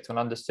project when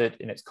understood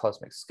in its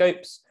cosmic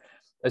scopes,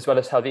 as well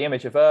as how the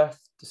image of Earth,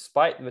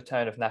 despite the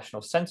return of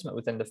national sentiment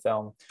within the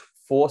film,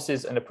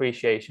 forces an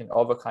appreciation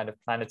of a kind of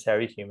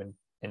planetary human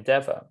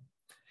endeavor.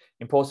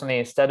 Importantly,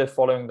 instead of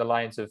following the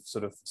lines of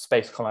sort of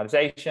space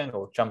colonization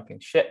or jumping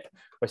ship,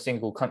 where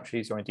single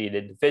countries or indeed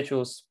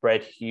individuals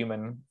spread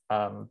human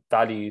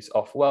values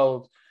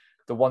off-world,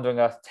 the Wandering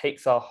Earth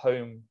takes our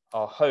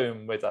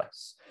home with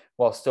us,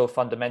 while still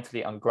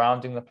fundamentally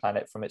ungrounding the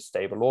planet from its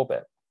stable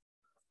orbit.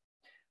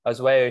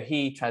 As Wei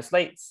He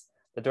translates,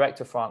 the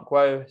director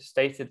Frant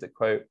stated that,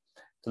 quote,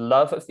 "The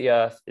love of the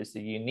Earth is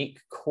the unique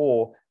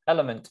core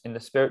element in the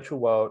spiritual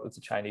world of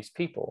the Chinese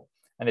people,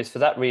 and it's for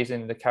that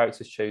reason the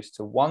characters chose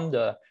to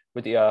wander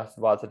with the Earth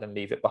rather than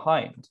leave it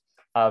behind."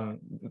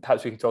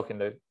 Perhaps we can talk in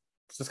the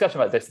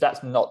discussion about this.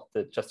 That's not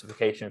the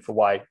justification for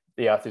why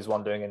the Earth is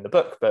wandering in the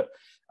book, but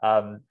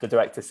the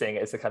director seeing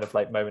it as a kind of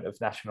like moment of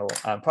national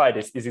pride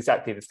is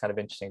exactly this kind of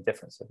interesting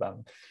difference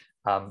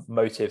of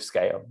motive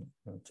scale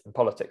and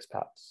politics,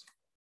 perhaps.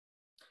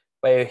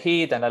 Where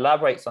he then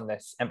elaborates on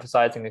this,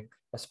 emphasizing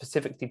a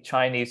specifically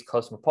Chinese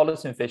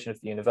cosmopolitan vision of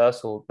the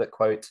universal that,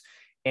 quote,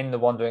 "In the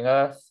Wandering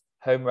Earth,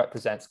 home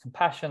represents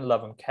compassion,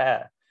 love, and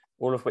care,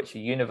 all of which are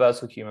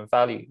universal human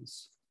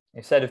values.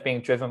 Instead of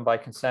being driven by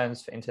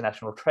concerns for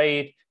international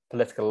trade,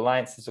 political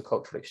alliances, or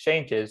cultural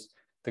exchanges,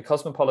 the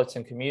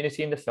cosmopolitan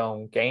community in the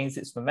film gains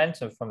its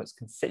momentum from its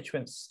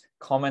constituents'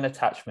 common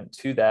attachment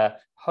to their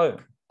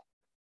home."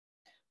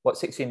 What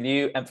Cixin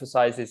Liu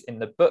emphasizes in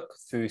the book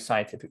through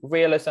scientific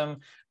realism,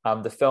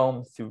 the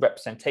film through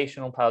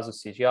representational powers of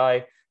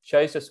CGI,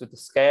 shows us with the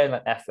scale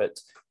and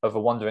effort of a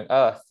wandering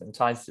Earth and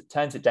turns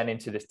it then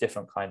into this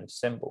different kind of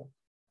symbol.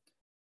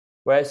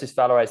 Whereas this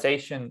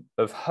valorization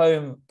of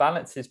home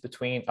balances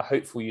between a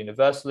hopeful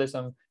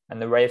universalism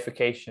and the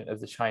reification of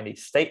the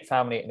Chinese state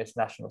family and its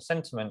national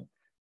sentiment,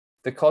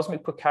 The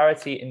cosmic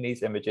precarity in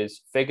these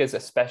images figures a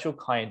special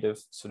kind of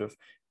sort of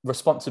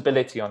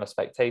responsibility on a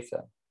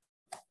spectator.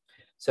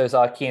 So as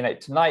our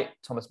keynote tonight,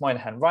 Thomas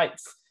Moynihan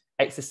writes,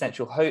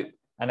 existential hope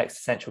and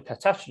existential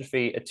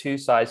catastrophe are two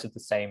sides of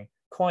the same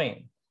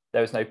coin.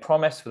 There is no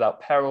promise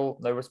without peril,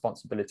 no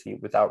responsibility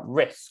without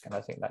risk. And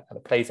I think that kind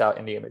of plays out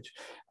in the image.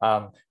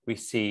 We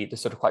see the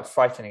sort of quite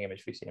frightening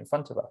image we see in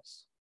front of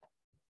us.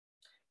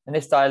 And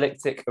this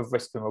dialectic of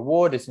risk and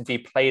reward is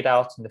indeed played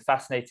out in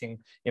fascinating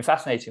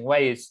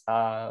ways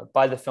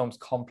by the film's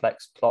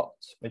complex plot,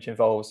 which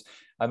involves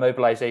a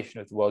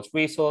mobilization of the world's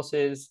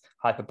resources,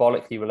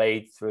 hyperbolically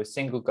relayed through a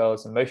single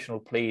girl's emotional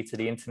plea to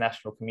the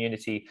international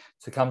community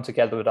to come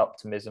together with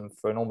optimism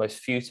for an almost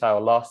futile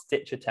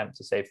last-ditch attempt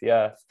to save the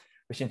Earth,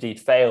 which indeed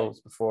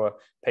fails before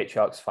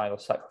patriarch's final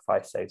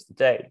sacrifice saves the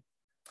day.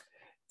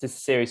 It's a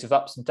series of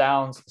ups and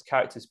downs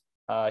as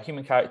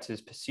human characters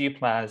pursue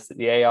plans that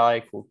the AI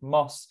called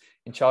Moss,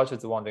 in charge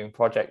of the Wandering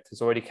Project,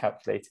 has already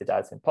calculated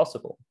as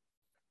impossible.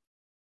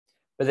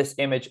 But this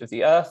image of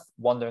the Earth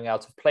wandering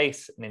out of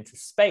place and into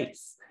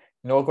space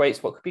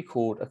inaugurates what could be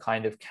called a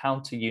kind of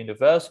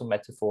counter-universal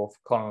metaphor for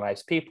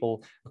colonized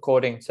people,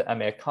 according to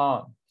Amir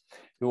Khan,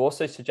 who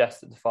also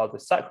suggests that the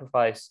father's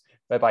sacrifice,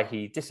 whereby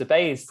he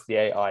disobeys the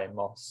AI in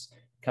Moss,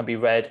 can be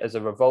read as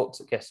a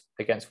revolt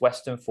against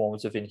Western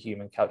forms of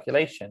inhuman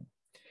calculation.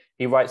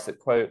 He writes that,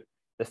 quote,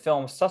 the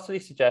film subtly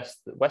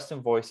suggests that Western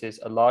voices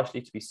are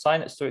largely to be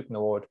silenced or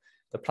ignored.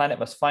 The planet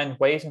must find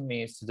ways and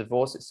means to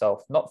divorce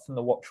itself, not from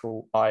the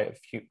watchful eye of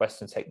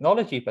Western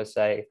technology per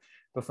se,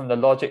 but from the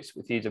logics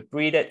which either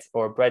breed it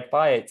or are bred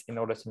by it in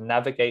order to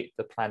navigate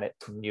the planet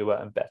to newer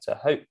and better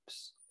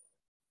hopes.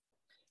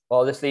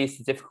 While this leads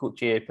to difficult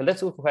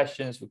geopolitical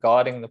questions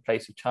regarding the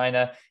place of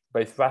China,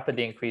 both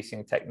rapidly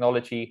increasing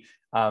technology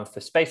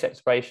for space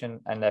exploration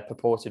and their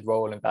purported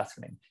role in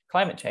battling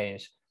climate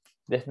change,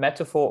 this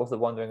metaphor of the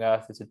wandering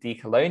Earth as a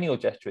decolonial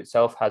gesture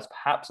itself has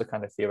perhaps a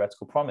kind of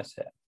theoretical promise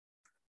here.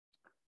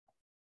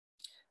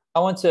 I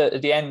want to,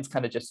 at the end,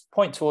 kind of just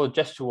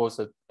gesture towards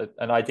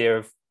an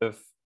idea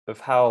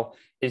of how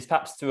it is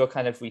perhaps through a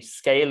kind of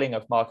rescaling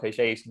of Marc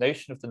Augé's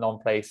notion of the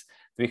non-place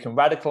that we can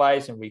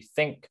radicalize and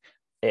rethink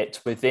it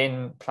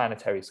within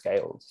planetary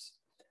scales.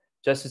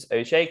 Just as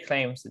Augé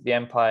claims that the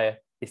empire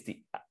is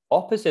the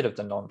opposite of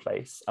the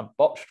non-place and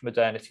botched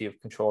modernity of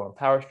control and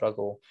power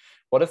struggle,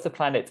 what if the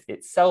planet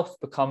itself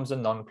becomes a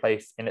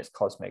non-place in its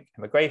cosmic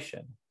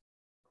immigration?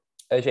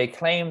 Augé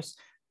claims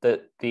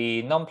that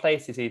the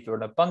non-place is either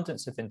an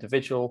abundance of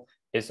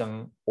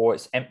individualism or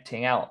it's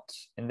emptying out.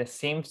 And this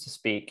seems to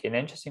speak in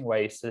interesting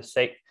ways to the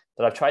sake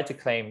that I've tried to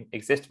claim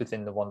exist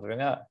within the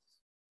Wandering Earth.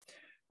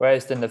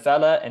 Whereas the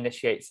novella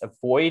initiates a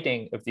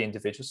voiding of the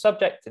individual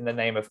subject in the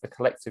name of a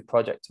collective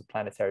project of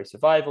planetary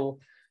survival,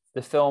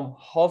 the film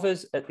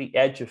hovers at the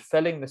edge of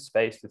filling the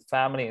space with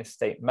family and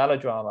state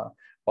melodrama,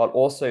 while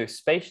also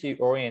spatially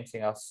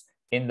orienting us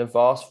in the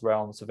vast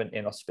realms of an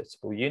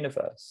inhospitable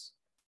universe.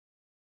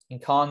 In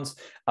Khan's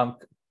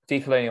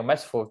decolonial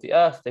metaphor of the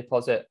Earth, they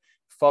posit,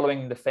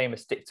 following the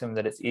famous dictum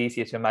that it's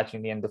easier to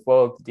imagine the end of the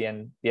world, the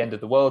end of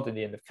the world than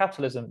the end of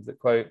capitalism, that,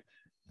 quote,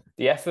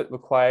 the effort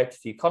required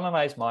to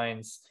decolonize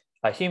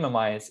human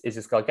minds is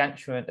as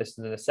gargantuan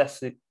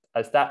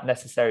as that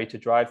necessary to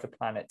drive the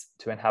planet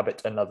to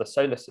inhabit another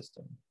solar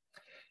system.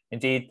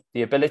 Indeed,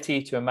 the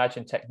ability to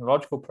imagine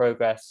technological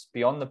progress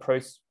beyond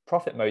the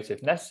profit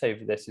motive necessary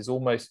for this is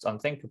almost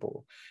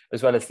unthinkable,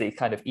 as well as the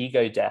kind of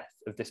ego death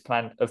of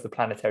the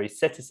planetary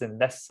citizen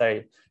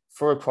necessary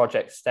for a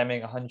project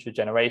stemming 100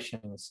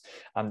 generations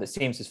that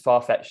seems as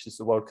far-fetched as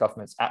the world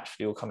governments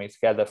actually all coming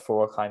together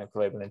for a kind of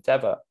global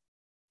endeavor.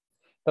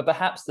 But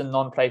perhaps the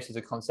non-place as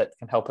a concept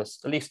can help us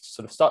at least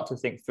sort of start to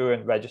think through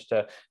and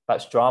register,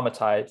 perhaps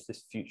dramatize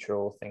this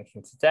futural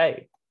thinking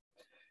today.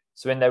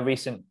 So in their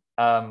recent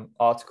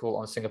article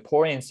on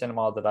Singaporean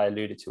cinema that I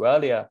alluded to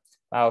earlier,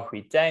 Mao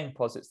Hui Deng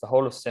posits the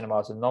whole of cinema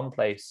as a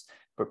non-place,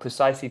 but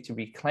precisely to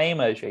reclaim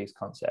Augé's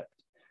concept,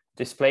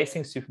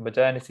 displacing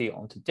supermodernity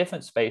onto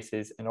different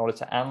spaces in order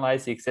to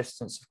analyze the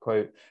existence of,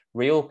 quote,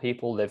 real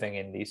people living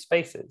in these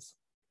spaces.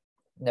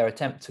 In their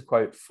attempt to,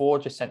 quote,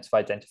 forge a sense of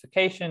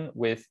identification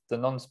with the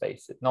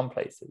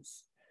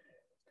non-places.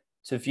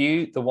 To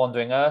view the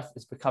Wandering Earth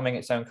as becoming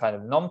its own kind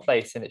of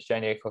non-place in its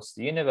journey across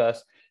the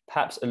universe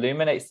perhaps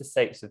illuminates the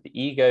stakes of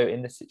the ego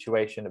in the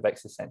situation of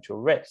existential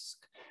risk,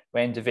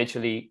 where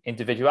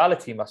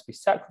individuality must be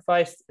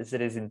sacrificed, as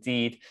it is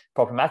indeed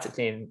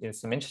problematically in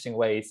some interesting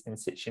ways in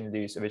Cixin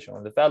Liu's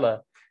original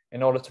novella,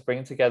 in order to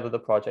bring together the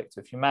project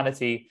of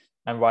humanity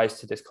and rise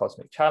to this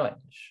cosmic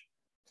challenge.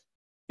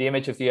 The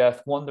image of the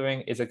Earth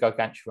wandering is a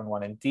gargantuan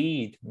one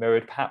indeed,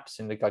 mirrored perhaps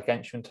in the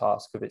gargantuan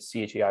task of its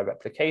CGI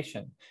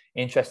replication.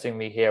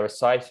 Interestingly here, a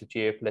site of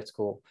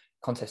geopolitical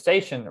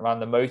contestation around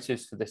the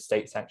motives for this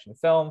state-sanctioned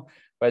film,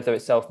 whether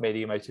itself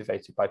merely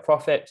motivated by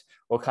profit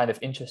or kind of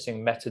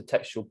interesting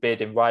meta-textual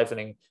bid in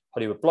rivaling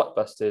Hollywood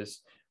blockbusters,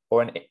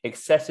 or an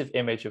excessive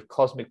image of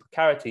cosmic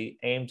precarity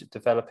aimed at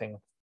developing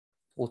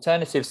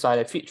alternative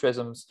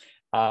sino-futurisms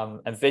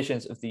and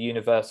visions of the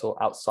universal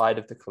outside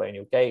of the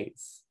colonial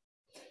gaze.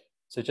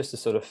 So just to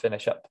sort of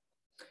finish up,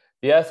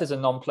 The Earth as a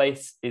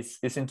non-place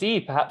is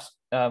indeed perhaps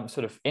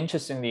sort of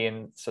interestingly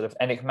and sort of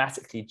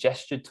enigmatically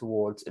gestured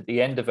towards at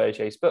the end of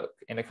Auger's book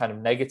in a kind of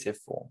negative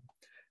form.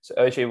 So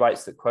Auger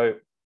writes that,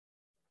 quote,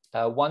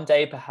 one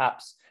day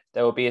perhaps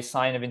there will be a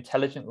sign of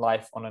intelligent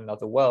life on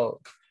another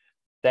world.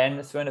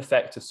 Then, through an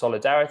effect of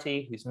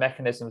solidarity, whose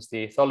mechanisms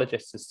the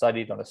ethologist has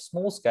studied on a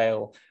small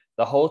scale,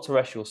 the whole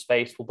terrestrial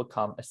space will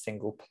become a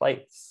single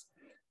place.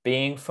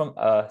 Being from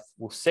Earth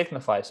will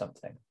signify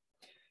something.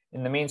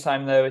 In the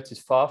meantime, though, it is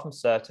far from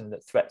certain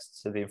that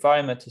threats to the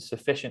environment are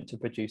sufficient to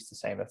produce the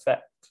same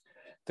effect.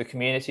 The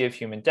community of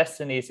human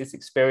destinies is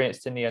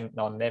experienced in the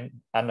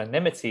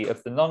anonymity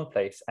of the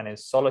non-place and in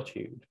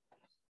solitude.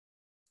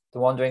 The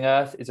wandering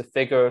Earth is a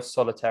figure of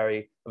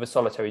a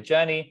solitary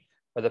journey,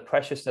 where the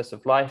preciousness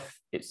of life,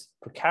 its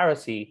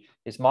precarity,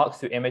 is marked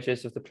through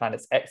images of the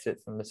planet's exit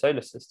from the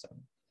solar system.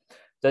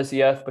 Does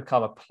the Earth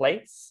become a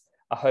place,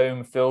 a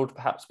home filled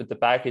perhaps with the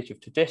baggage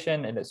of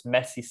tradition and its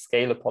messy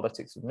scalar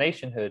politics of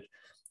nationhood?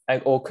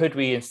 Or could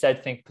we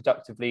instead think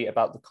productively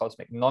about the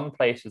cosmic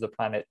non-place of the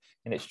planet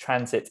in its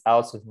transit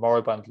out of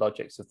moribund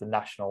logics of the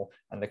national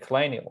and the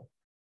colonial?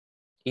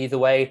 Either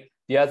way,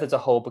 the Earth as a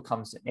whole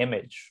becomes an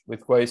image,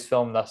 with Gro's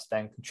film thus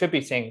then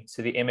contributing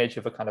to the image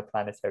of a kind of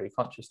planetary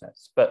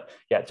consciousness. But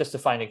yeah, just to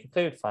finally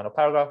conclude, final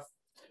paragraph.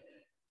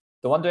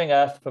 The wandering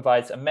Earth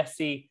provides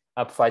messy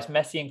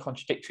and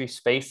contradictory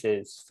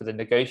spaces for the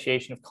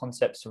negotiation of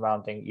concepts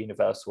surrounding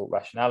universal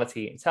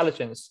rationality,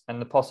 intelligence,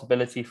 and the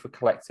possibility for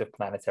collective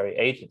planetary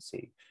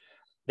agency.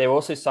 There are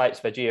also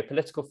sites where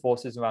geopolitical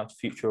forces around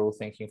futural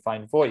thinking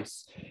find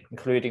voice,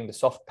 including the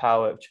soft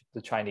power of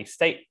the Chinese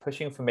state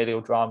pushing familial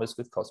dramas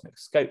with cosmic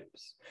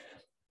scopes.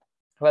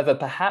 However,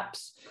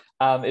 perhaps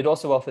it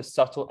also offers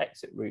subtle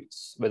exit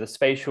routes, where the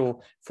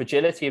spatial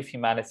fragility of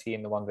humanity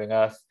in the wandering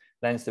Earth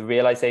lends the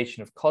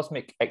realization of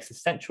cosmic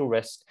existential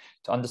risk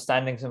to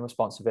understandings and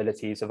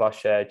responsibilities of our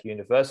shared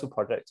universal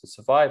project of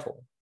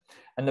survival.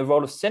 And the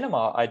role of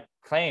cinema, I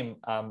claim,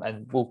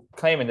 and will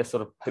claim in this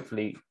sort of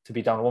hopefully to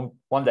be done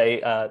one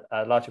day,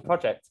 a larger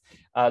project,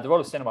 the role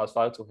of cinema is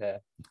vital here.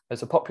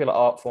 As a popular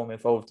art form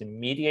involved in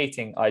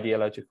mediating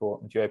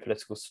ideological and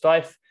geopolitical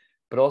strife,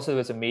 but also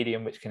as a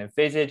medium which can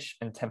envisage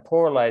and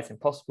temporalize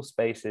impossible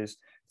spaces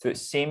through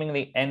its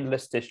seemingly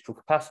endless digital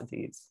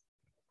capacities.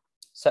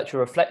 Such a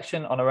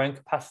reflection on our own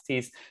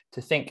capacities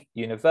to think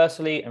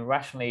universally and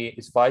rationally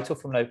is vital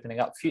from opening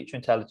up future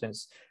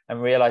intelligence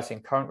and realizing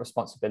current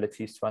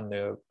responsibilities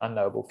to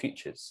unknowable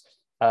futures.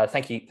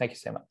 Thank you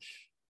so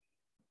much.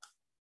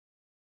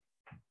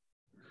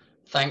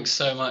 Thanks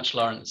so much,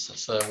 Laurence.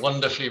 That's a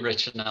wonderfully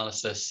rich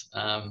analysis.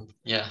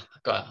 Yeah,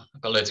 I've got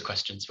loads of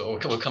questions, but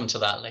we'll come to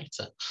that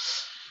later.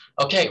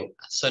 Okay,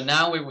 so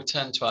now we will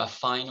turn to our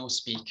final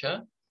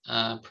speaker.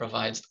 I'll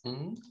just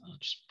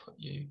put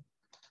you.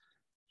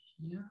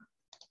 Yeah.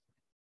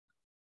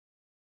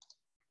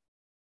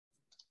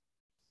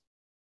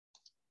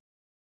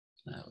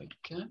 There we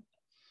go.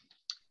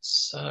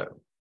 So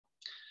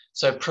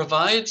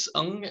Provides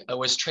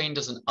was trained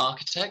as an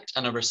architect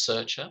and a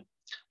researcher.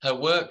 Her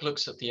work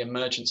looks at the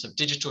emergence of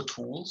digital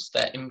tools,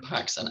 their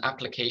impacts and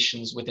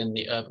applications within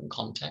the urban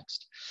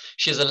context.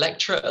 She is a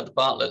lecturer at the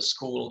Bartlett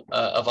School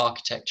of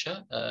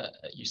Architecture at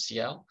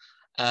UCL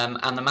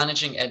and the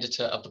managing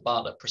editor of the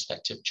Bartlett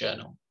Perspective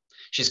Journal.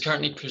 She's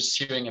currently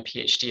pursuing a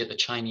PhD at the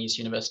Chinese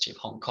University of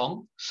Hong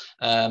Kong,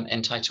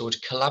 entitled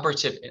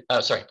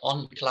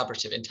on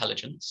Collaborative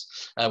Intelligence,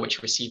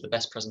 which received the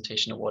Best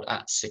Presentation Award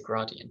at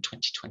SIGRADI in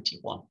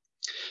 2021.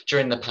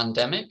 During the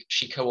pandemic,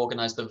 she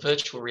co-organized the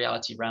virtual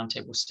reality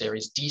roundtable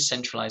series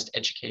Decentralized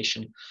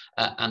Education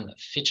and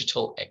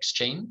Phygital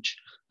Exchange,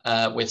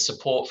 with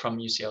support from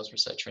UCL's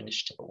Researcher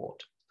Initiative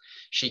Award.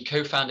 She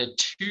co-founded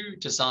 2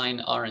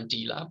 design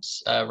R&D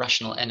labs,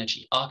 Rational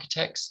Energy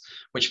Architects,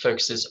 which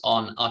focuses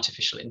on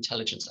artificial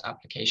intelligence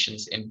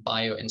applications in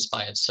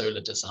bio-inspired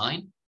solar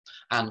design,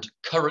 and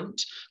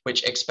Current,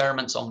 which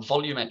experiments on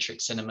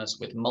volumetric cinemas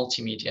with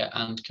multimedia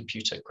and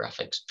computer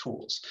graphics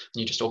tools. And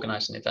you just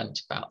organized an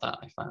event about that,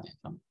 if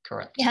I'm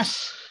correct.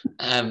 Yes.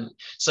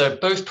 So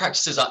both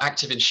practices are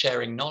active in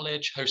sharing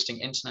knowledge,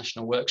 hosting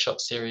international workshop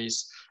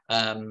series,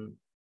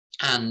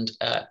 and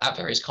at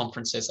various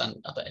conferences and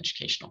other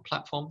educational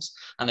platforms.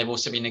 And they've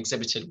also been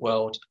exhibited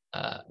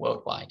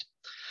worldwide.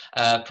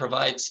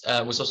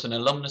 Was also an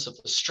alumnus of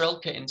the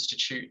Strelka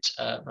Institute,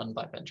 run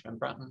by Benjamin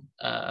Bratton,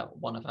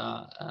 one of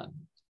our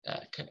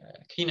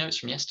keynotes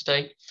from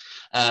yesterday,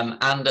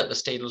 and at the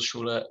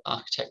Stadelschule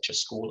Architecture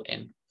School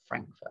in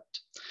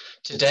Frankfurt.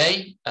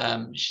 Today,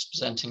 she's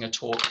presenting a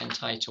talk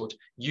entitled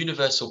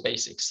Universal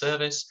Basic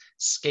Service,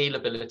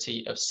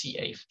 Scalability of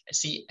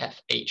CFHT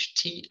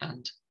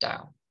and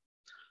DAO.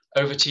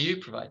 Over to you,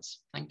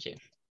 Provides. Thank you.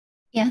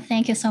 Yeah,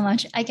 thank you so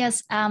much. I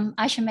guess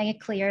I should make it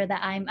clear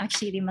that I'm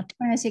actually the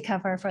maternity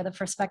cover for the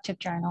Perspective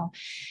Journal.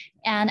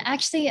 And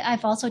actually,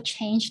 I've also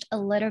changed a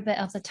little bit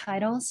of the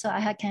title so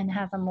I can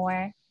have a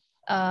more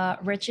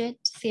rigid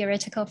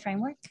theoretical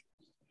framework.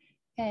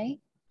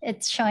 Okay,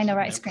 it's showing the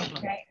right screen,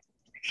 right?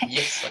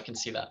 Yes, I can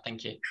see that.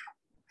 Thank you.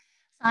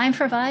 time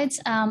provides.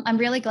 I'm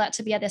really glad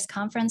to be at this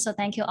conference. So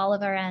thank you,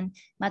 Oliver and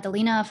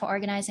Magdalena, for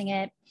organizing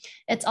it.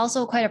 It's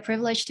also quite a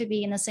privilege to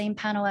be in the same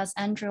panel as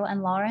Andrew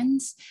and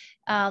Laurence.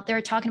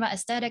 They're talking about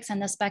aesthetics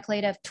and the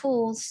speculative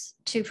tools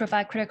to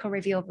provide critical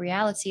review of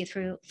reality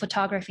through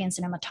photography and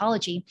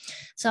cinematology.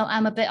 So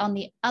I'm a bit on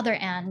the other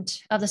end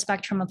of the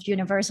spectrum of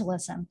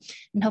universalism,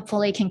 and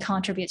hopefully can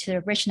contribute to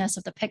the richness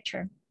of the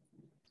picture.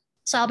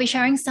 So I'll be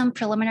sharing some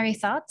preliminary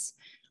thoughts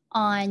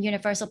on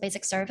universal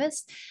basic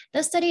service.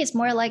 This study is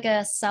more like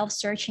a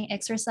self-searching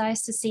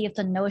exercise to see if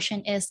the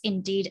notion is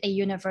indeed a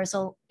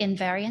universal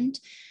invariant,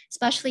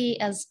 especially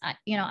as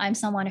I'm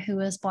someone who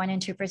was born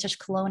into British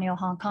colonial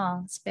Hong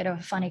Kong. It's a bit of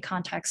a funny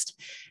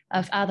context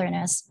of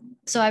otherness.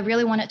 So I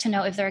really wanted to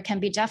know if there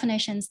can be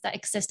definitions that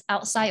exist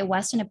outside of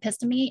Western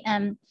episteme,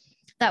 and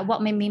that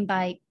what we mean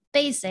by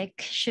basic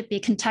should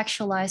be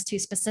contextualized to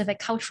specific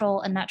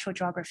cultural and natural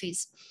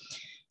geographies.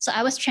 So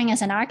I was trained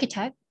as an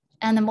architect,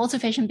 and the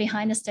motivation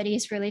behind the study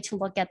is really to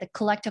look at the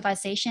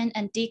collectivization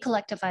and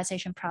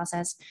decollectivization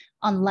process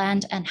on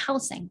land and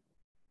housing.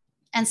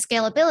 And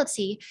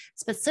scalability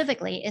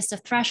specifically is the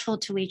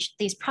threshold to which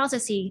these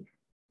processes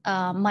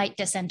might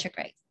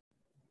disintegrate.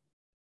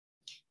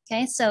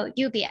 Okay, so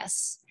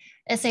UBS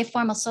is a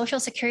form of social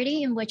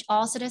security in which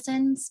all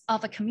citizens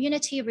of a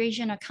community,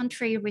 region, or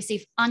country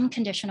receive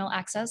unconditional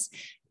access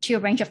to a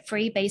range of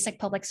free basic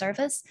public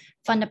service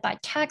funded by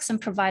tax and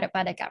provided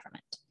by the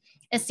government.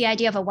 It's the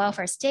idea of a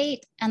welfare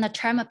state, and the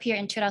term appeared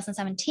in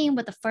 2017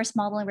 with the first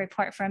modeling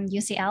report from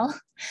UCL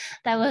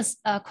that was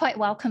quite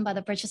welcomed by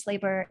the British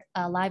Labour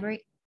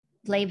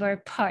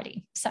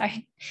Party,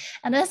 sorry.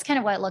 And that's kind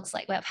of what it looks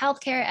like. We have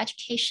healthcare,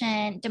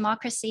 education,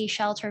 democracy,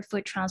 shelter,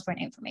 food, transport,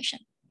 and information.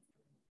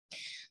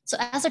 So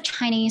as a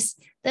Chinese,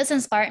 this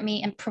inspired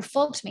me and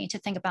provoked me to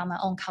think about my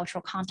own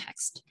cultural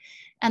context,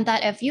 and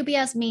that if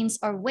UBS means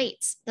or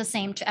weights the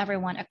same to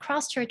everyone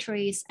across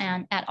territories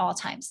and at all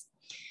times.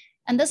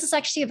 And this is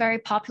actually a very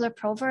popular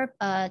proverb,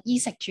 衣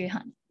食住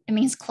行. It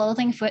means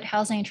clothing, food,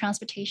 housing, and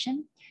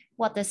transportation,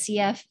 what the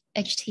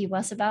CFHT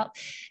was about.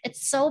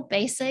 It's so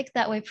basic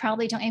that we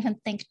probably don't even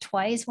think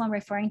twice when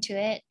referring to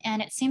it.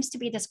 And it seems to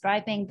be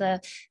describing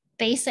the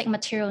basic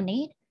material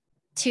need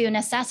to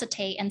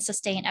necessitate and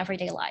sustain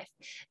everyday life.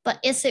 But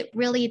is it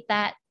really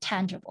that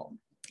tangible?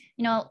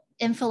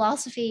 In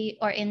philosophy,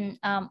 or in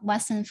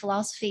Western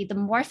philosophy, the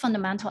more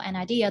fundamental an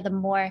idea, the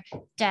more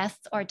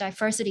depth or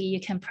diversity you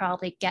can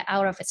probably get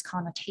out of its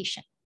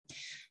connotation.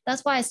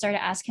 That's why I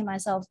started asking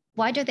myself,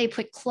 why do they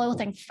put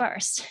clothing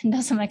first? It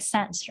doesn't make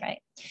sense,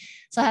 right?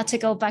 So I had to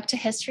go back to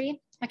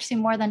history, actually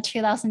more than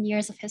 2,000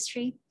 years of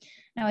history.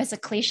 Now it's a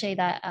cliche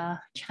that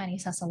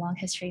Chinese has a long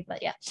history,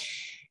 but yeah.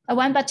 I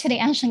went back to the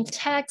ancient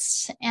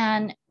texts,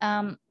 and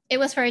it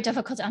was very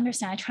difficult to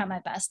understand. I tried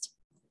my best.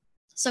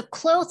 So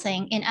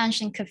clothing in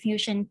ancient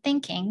Confucian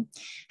thinking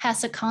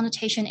has a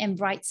connotation in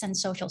rites and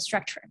social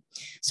structure.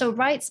 So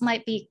rites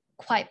might be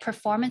quite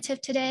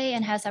performative today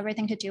and has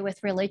everything to do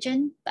with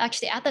religion. But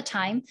actually at the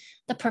time,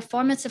 the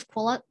performative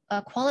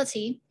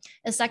quality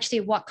is actually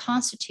what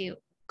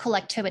constitutes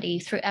collectivity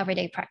through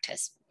everyday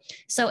practice.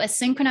 So a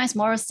synchronized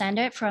moral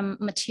standard from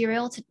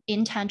material to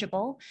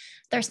intangible.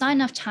 There's not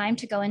enough time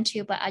to go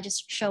into, but I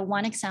just show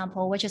one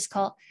example, which is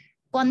called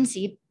官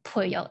子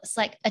配友. It's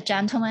like a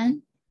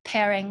gentleman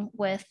pairing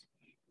with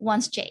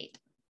one's jade.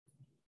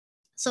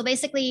 So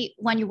basically,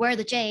 when you wear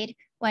the jade,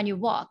 when you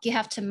walk, you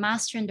have to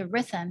master the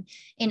rhythm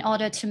in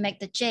order to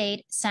make the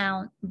jade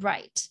sound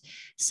right.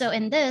 So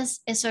in this,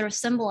 it sort of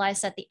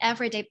symbolizes that the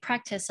everyday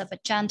practice of a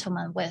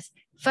gentleman with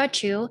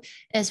virtue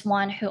is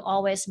one who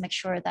always makes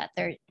sure that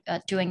they're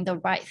doing the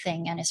right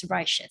thing and is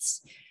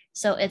righteous.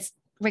 So it's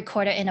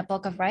recorded in a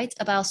book of rites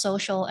about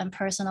social and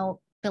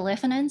personal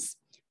benevolence,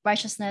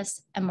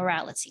 righteousness, and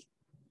morality.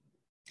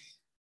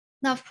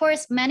 Now, of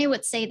course, many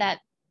would say that,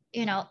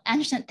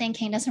 ancient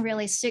thinking doesn't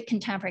really suit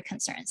contemporary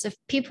concerns. If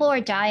people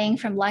are dying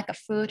from lack of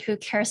food, who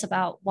cares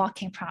about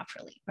walking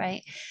properly,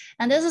 right?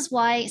 And this is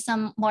why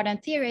some modern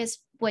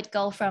theorists would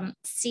go from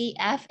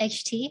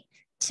CFHT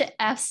to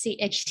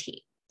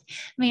FCHT,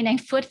 meaning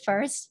food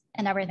first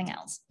and everything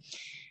else.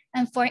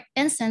 And for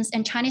instance,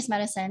 in Chinese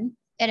medicine,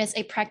 it is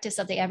a practice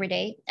of the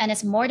everyday, and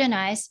it's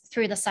modernized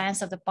through the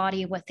science of the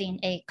body within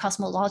a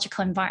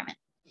cosmological environment.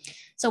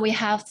 So we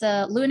have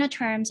the lunar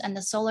terms and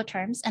the solar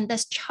terms, and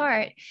this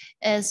chart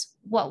is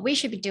what we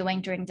should be doing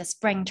during the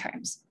spring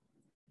terms.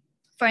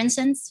 For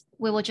instance,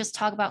 we will just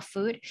talk about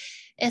food.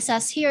 It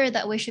says here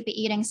that we should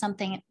be eating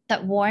something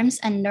that warms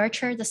and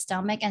nurtures the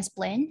stomach and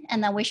spleen,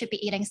 and that we should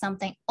be eating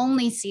something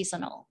only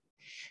seasonal.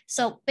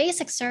 So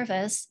basic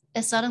service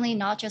is suddenly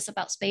not just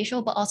about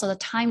spatial, but also the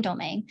time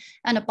domain.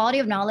 And the body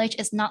of knowledge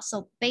is not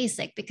so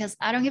basic because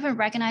I don't even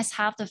recognize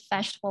half the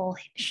vegetable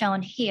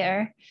shown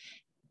here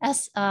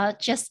as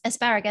just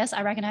asparagus.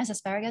 I recognize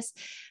asparagus.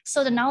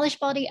 So the knowledge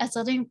body, I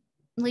suddenly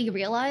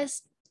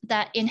realized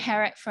that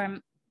inherit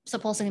from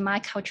supposedly my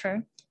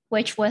culture,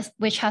 which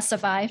has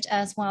survived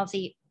as one of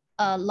the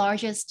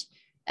largest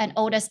and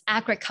oldest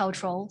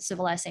agricultural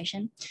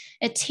civilization.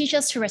 It teaches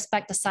us to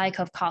respect the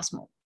cycle of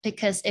cosmos,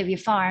 because if you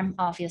farm,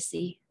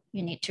 obviously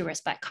you need to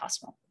respect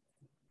cosmos.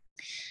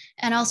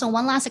 And also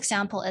one last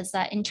example is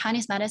that in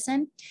Chinese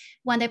medicine,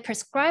 when they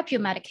prescribe you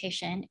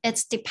medication,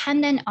 it's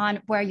dependent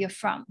on where you're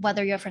from,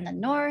 whether you're from the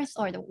north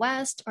or the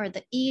west or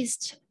the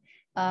east,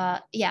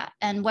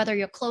 and whether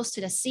you're close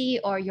to the sea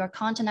or you're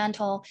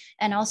continental,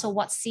 and also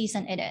what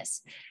season it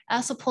is,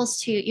 as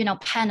opposed to,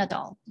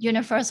 Panadol,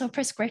 universal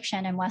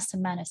prescription in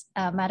Western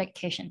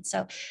medication.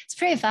 So it's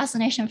pretty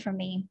fascinating for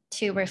me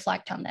to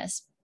reflect on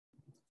this.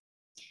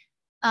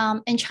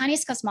 In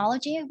Chinese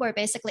cosmology, we're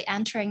basically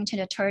entering into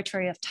the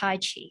territory of Tai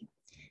Chi.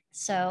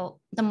 So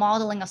the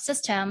modeling of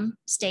system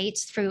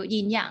states through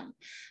yin yang.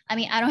 I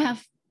mean, I don't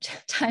have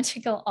time to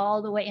go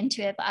all the way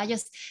into it, but I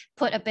just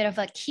put a bit of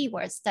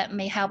keywords that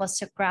may help us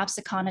to grasp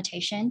the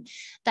connotation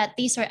that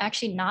these are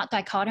actually not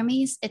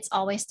dichotomies, it's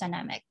always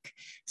dynamic.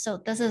 So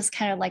this is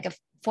kind of like a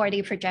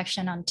 4D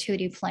projection on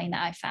 2D plane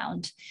that I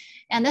found.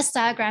 And this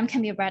diagram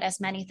can be read as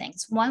many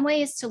things. One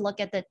way is to look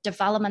at the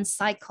development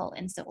cycle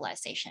in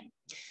civilization.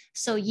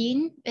 So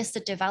yin is the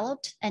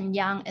developed and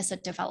yang is the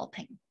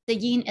developing. The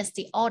yin is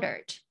the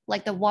ordered,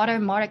 like the water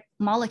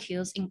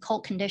molecules in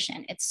cold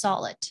condition, it's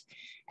solid.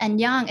 And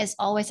yang is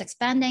always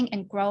expanding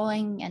and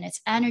growing, and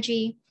its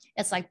energy,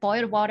 it's like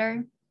boiled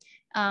water.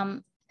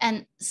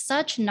 And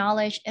such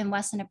knowledge in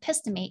Western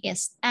episteme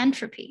is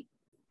entropy,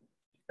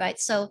 right?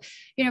 So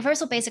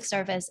universal basic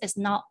service is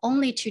not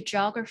only to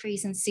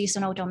geographies and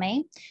seasonal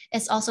domain,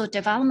 it's also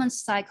development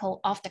cycle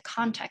of the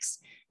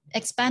context,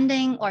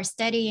 expanding or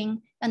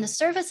steadying, and the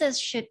services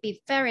should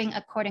be varying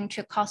according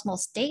to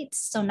cosmos states,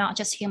 so not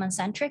just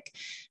human-centric.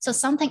 So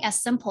something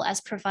as simple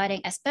as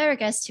providing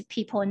asparagus to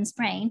people in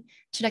Spain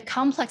to the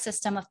complex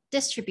system of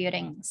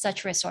distributing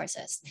such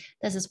resources.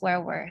 This is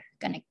where we're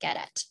gonna get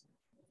at.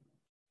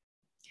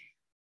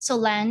 So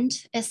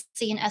land is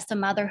seen as the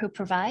mother who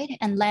provides,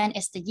 and land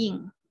is the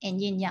yin in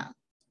yin-yang,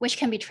 which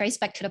can be traced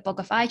back to the Book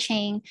of I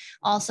Ching,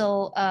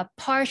 also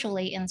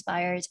partially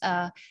inspired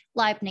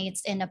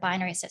Leibniz in the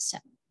binary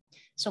system.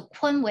 So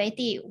坤为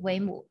地为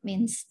母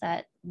means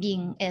that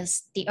yin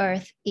is the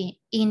earth,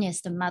 yin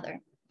is the mother.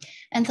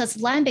 And thus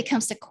land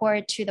becomes the core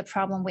to the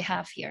problem we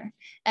have here,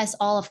 as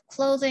all of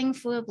clothing,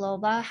 food, blah,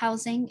 blah,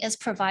 housing is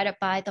provided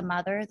by the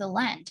mother, the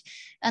land.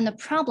 And the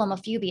problem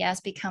of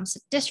UBS becomes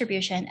the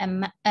distribution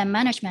and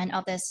management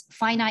of this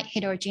finite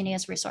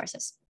heterogeneous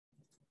resources.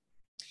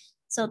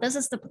 So this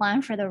is the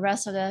plan for the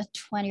rest of the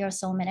 20 or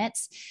so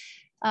minutes.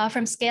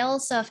 From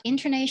scales of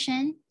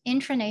intranation,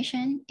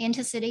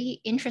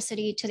 intercity,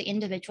 intracity to the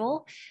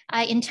individual,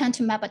 I intend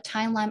to map a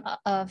timeline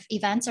of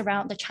events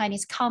around the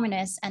Chinese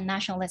communist and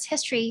nationalist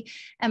history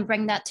and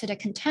bring that to the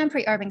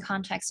contemporary urban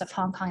context of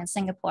Hong Kong and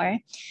Singapore,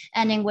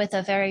 ending with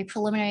a very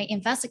preliminary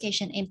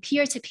investigation in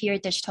peer-to-peer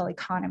digital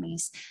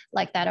economies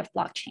like that of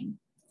blockchain.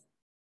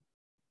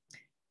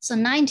 So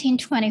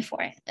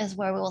 1924 is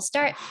where we will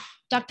start.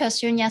 Dr.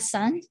 Sun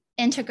Yat-sen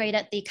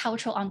integrated the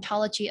cultural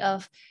ontology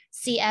of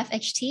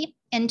CFHT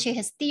into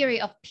his theory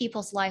of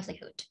people's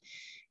livelihood.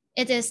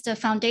 It is the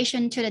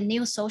foundation to the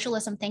new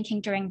socialism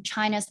thinking during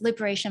China's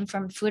liberation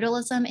from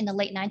feudalism in the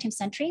late 19th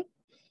century.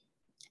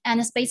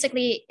 And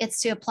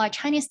it's to apply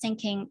Chinese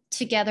thinking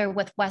together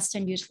with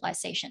Western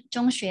utilization,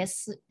 中学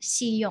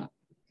西用.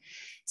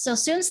 So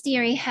Sun's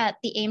theory had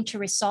the aim to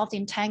resolve the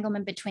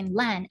entanglement between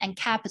land and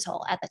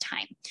capital at the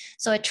time.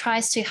 So it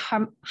tries to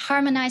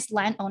harmonize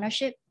land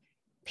ownership,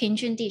 平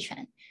均地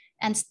权,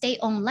 and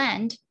state-owned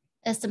land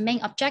is the main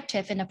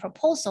objective in the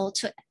proposal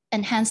to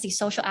enhance the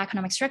social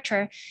economic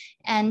structure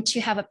and to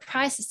have a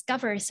price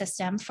discovery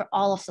system for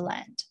all of the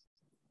land.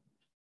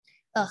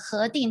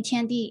 核定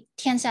天地,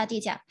 天下地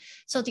价.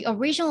 So the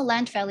original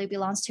land value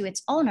belongs to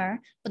its owner,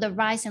 but the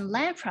rise in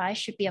land price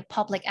should be a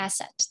public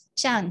asset,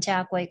 降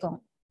价归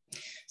公.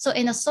 So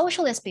in a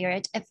socialist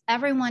spirit, if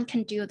everyone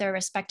can do their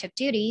respective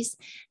duties,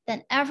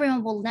 then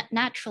everyone will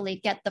naturally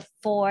get the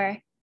 4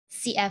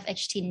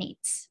 CFHT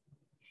needs.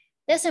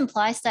 This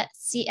implies that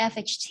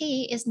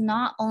CFHT is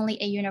not only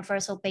a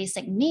universal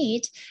basic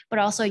need, but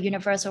also a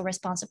universal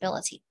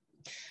responsibility.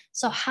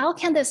 So how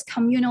can this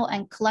communal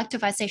and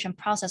collectivization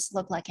process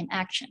look like in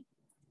action?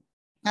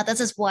 Now, this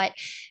is what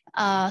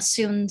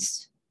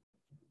Sun's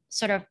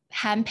sort of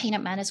hand-painted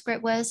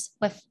manuscript was,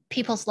 with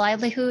people's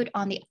livelihood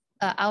on the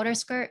outer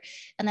skirt,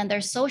 and then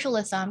there's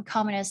socialism,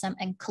 communism,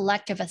 and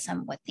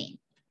collectivism within.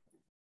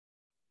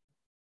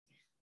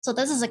 So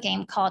this is a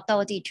game called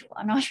斗地主.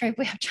 I'm not sure if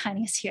we have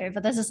Chinese here,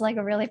 but this is like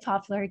a really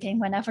popular game.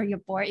 Whenever you're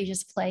bored, you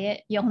just play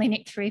it. You only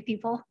need 3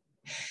 people.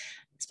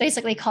 It's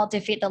basically called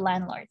Defeat the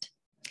Landlord.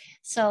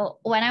 So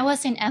when I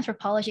was in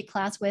anthropology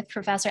class with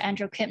Professor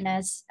Andrew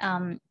Kipnis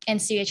in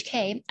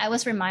CHK, I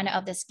was reminded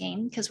of this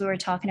game because we were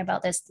talking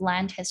about this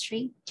land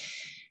history.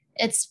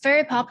 It's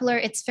very popular.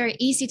 It's very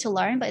easy to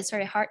learn, but it's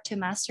very hard to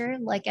master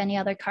like any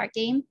other card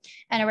game.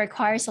 And it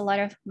requires a lot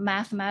of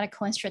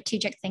mathematical and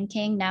strategic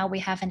thinking. Now we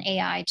have an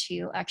AI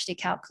to actually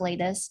calculate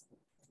this.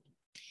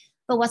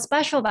 But what's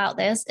special about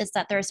this is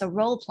that there's a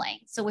role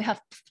playing. So we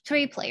have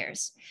 3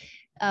 players.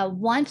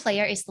 1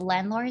 player is the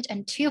landlord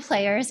and 2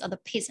 players are the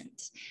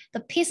peasants.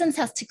 The peasants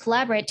has to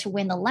collaborate to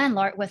win the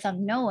landlord without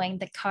knowing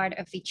the card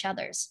of each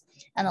other's.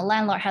 And the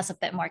landlord has a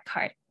bit more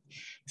card.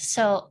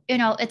 So,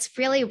 it's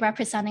really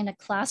representing the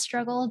class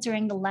struggle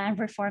during the land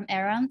reform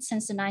era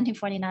since the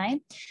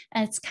 1949.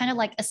 And it's kind of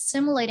like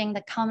assimilating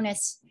the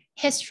communist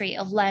history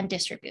of land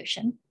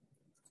distribution.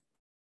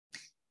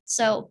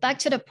 So back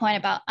to the point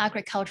about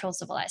agricultural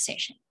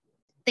civilization,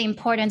 the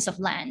importance of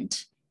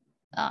land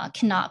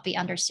cannot be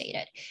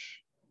understated.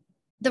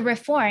 The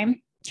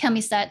reform can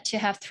be said to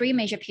have three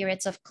major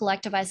periods of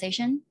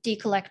collectivization,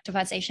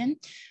 decollectivization,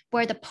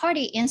 where the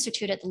party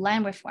instituted the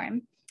land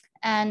reform,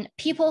 and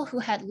people who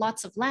had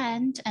lots of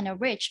land and are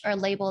rich are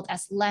labeled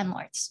as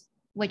landlords,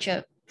 which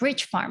are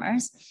rich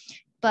farmers,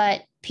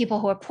 but people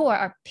who are poor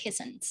are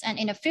peasants. And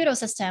in a feudal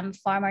system,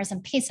 farmers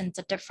and peasants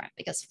are different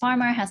because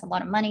farmer has a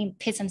lot of money,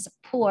 peasants are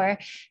poor,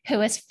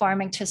 who is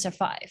farming to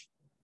survive.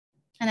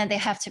 And then they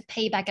have to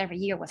pay back every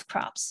year with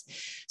crops.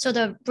 So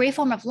the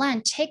reform of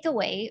land take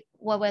away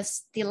what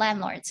was the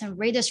landlords and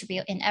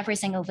redistribute in every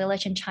single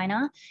village in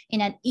China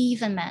in an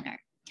even manner.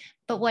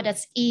 But what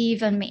does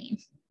even mean?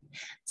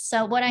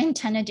 So what I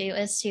intend to do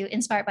is to,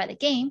 inspired by the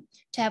game,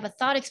 to have a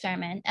thought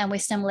experiment, and we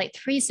simulate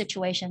three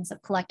situations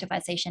of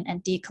collectivization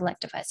and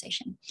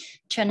decollectivization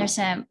to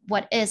understand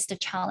what is the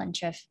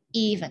challenge of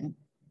even.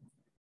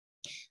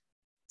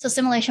 So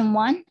simulation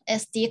one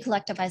is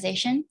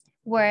decollectivization,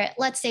 where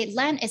let's say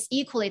land is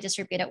equally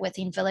distributed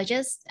within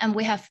villages, and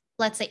we have,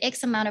 let's say,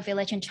 X amount of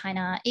village in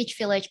China, each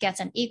village gets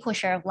an equal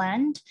share of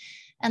land,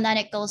 and then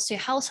it goes to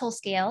household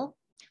scale.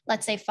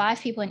 Let's say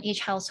 5 people in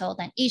each household,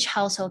 and each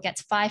household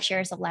gets 5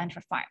 shares of land for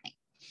farming.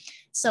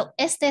 So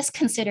is this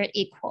considered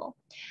equal?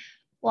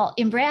 Well,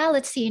 in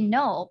reality,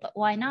 no, but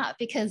why not?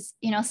 Because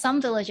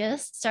some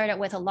villages started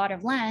with a lot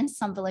of land,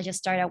 some villages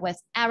started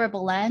with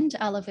arable land,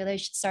 other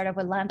villages started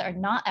with land that are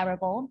not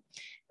arable.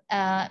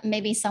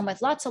 Maybe some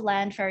with lots of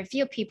land, very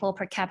few people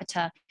per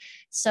capita.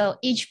 So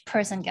each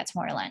person gets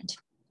more land.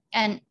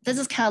 And this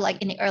is kind of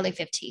like in the early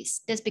 50s.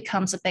 This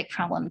becomes a big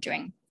problem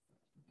during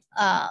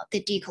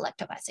the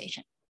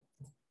decollectivization.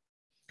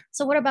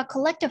 So what about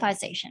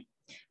collectivization,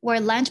 where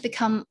land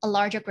become a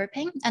larger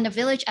grouping and the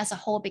village as a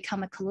whole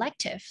become a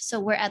collective? So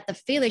where at the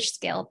village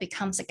scale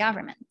becomes a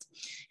government.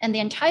 And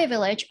the entire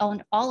village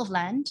owned all of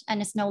land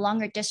and is no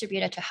longer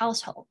distributed to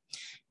household,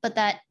 but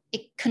that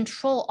it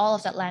control all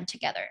of that land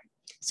together.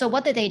 So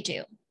what did they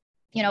do?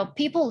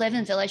 People live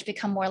in village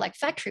become more like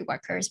factory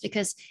workers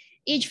because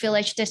each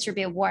village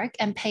distribute work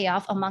and pay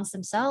off amongst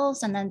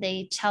themselves. And then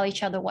they tell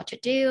each other what to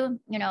do.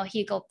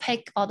 He go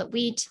pick all the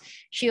wheat,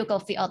 she'll go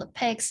feed all the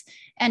pigs.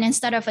 And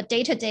instead of a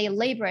day-to-day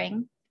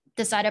laboring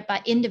decided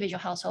by individual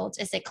households,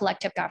 it's a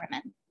collective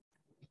government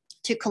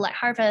to collect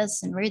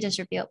harvests and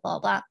redistribute, blah,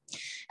 blah.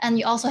 And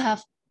you also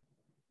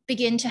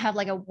begin to have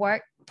like a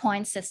work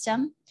point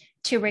system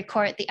to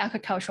record the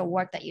agricultural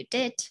work that you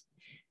did.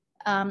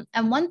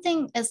 And one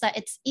thing is that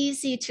it's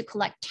easy to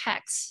collect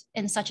tax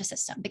in such a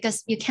system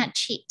because you can't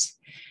cheat.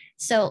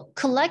 So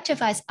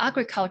collectivized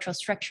agricultural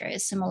structure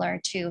is similar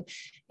to,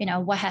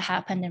 what had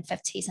happened in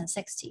 50s and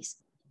 60s.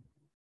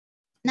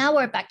 Now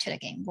we're back to the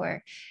game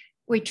where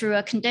we drew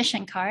a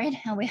condition card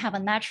and we have a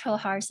natural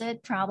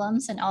hazard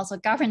problems and also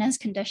governance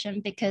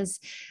condition because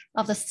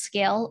of the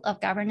scale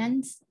of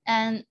governance.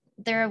 And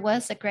there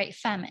was a great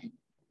famine.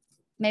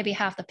 Maybe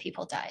half the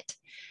people died.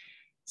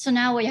 So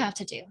now what you have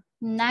to do?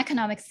 In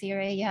economic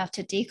theory, you have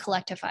to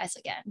decollectivize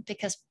again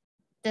because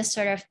this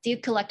sort of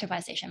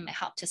decollectivization may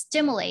help to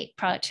stimulate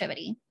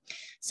productivity.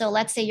 So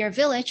let's say your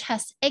village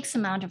has X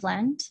amount of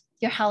land,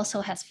 your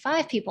household has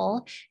 5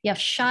 people, you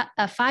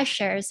have 5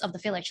 shares of the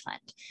village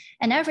land.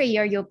 And every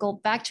year you'll go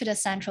back to the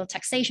Central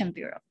Taxation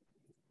Bureau.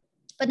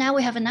 But now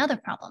we have another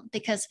problem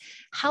because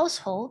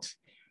household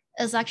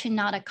is actually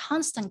not a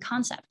constant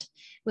concept.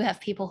 We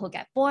have people who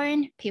get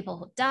born, people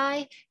who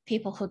die,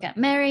 people who get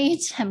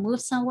married and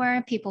move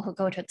somewhere, people who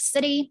go to the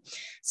city.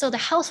 So the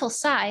household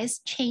size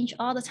change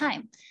all the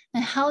time.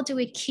 And how do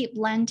we keep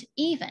land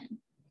even?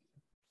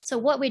 So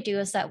what we do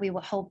is that we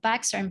will hold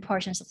back certain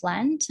portions of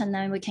land and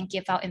then we can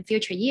give out in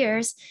future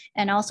years.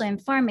 And also in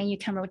farming, you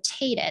can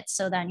rotate it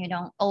so that you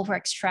don't over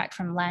extract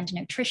from land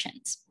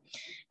nutritions.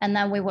 And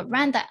then we would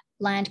rent that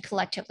land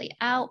collectively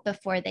out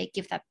before they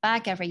give that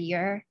back every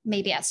year,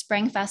 maybe at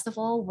Spring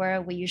Festival,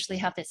 where we usually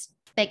have this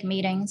big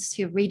meetings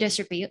to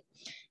redistribute,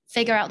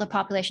 figure out the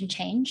population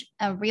change,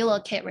 and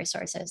relocate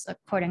resources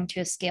according to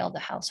the scale of the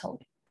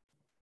household.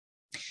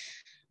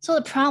 So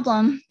the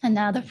problem,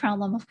 another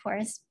problem, of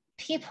course,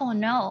 people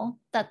know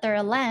that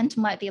their land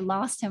might be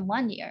lost in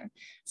 1 year,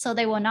 so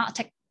they will not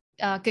take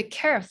good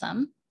care of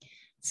them.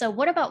 So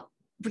what about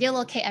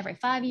relocate every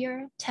 5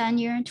 year, 10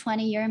 year,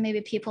 20 year?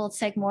 Maybe people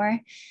take more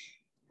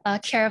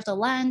care of the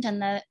land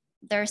and that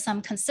there's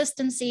some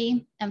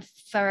consistency and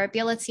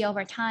variability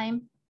over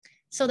time.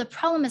 So the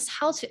problem is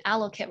how to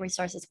allocate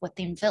resources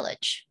within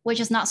village, which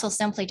is not so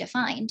simply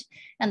defined.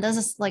 And this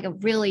is like a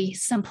really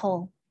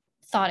simple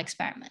thought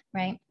experiment,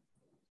 right?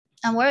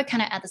 And we're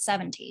kind of at the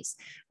 70s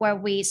where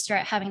we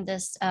start having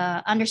this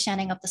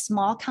understanding of the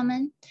small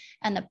common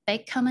and the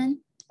big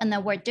common, and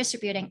then we're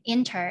distributing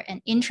inter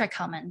and intra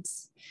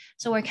commons.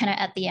 So we're kind of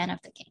at the end of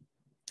the game.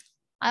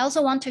 I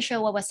also want to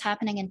show what was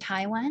happening in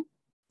Taiwan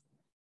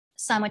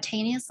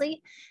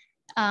simultaneously.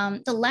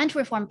 the land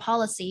reform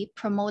policy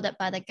promoted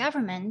by the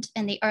government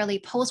in the early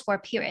post-war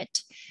period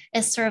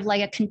is sort of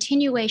like a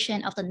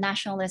continuation of the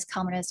nationalist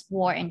communist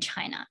war in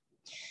China.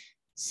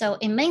 So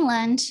in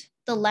mainland,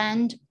 the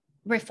land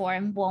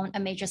reform won a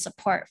major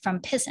support from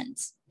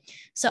peasants.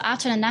 So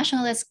after the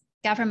nationalist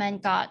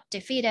government got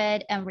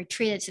defeated and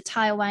retreated to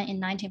Taiwan in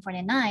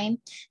 1949,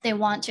 they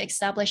want to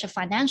establish a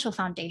financial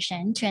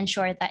foundation to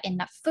ensure that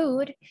enough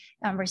food,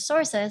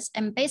 resources,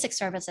 and basic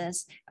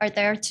services are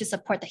there to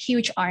support the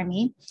huge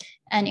army.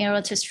 And in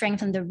order to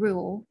strengthen the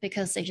rule,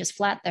 because they just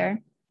fled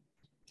there,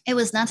 it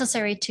was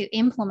necessary to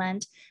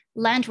implement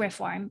land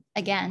reform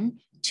again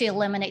to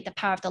eliminate the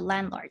power of the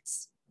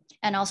landlords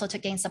and also to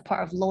gain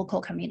support of local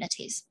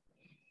communities.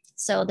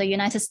 So the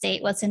United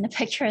States was in the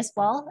picture as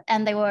well,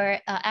 and they were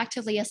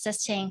actively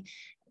assisting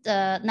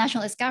the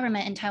nationalist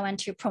government in Taiwan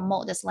to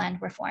promote this land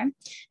reform.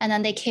 And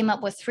then they came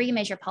up with three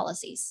major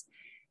policies.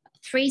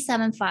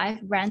 375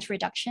 rent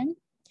reduction,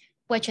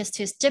 which is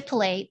to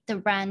stipulate the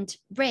rent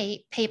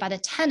rate paid by the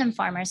tenant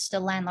farmers to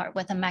the landlord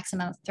with a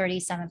maximum of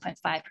 37.5%.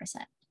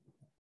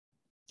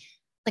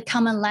 The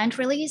common land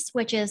release,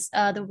 which is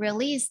the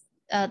release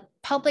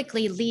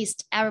publicly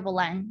leased arable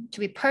land to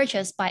be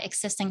purchased by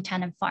existing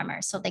tenant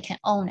farmers so they can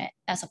own it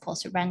as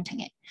opposed to renting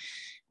it.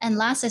 And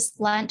last is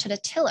land to the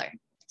tiller.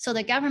 So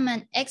the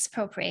government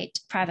expropriate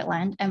private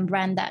land and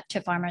rent that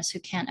to farmers who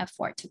can't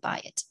afford to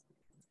buy it.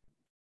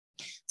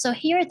 So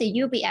here the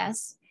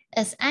UBS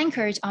is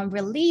anchored on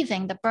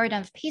relieving the burden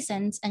of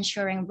peasants,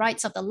 ensuring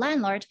rights of the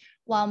landlord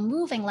while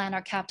moving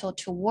landlord capital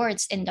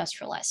towards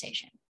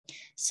industrialization.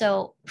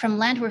 So from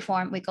land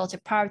reform, we go to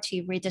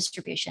priority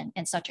redistribution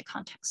in such a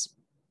context.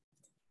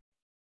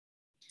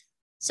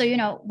 So, you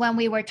know, when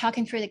we were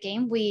talking through the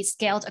game, we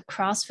scaled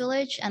across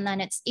village and then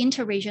it's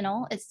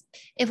interregional.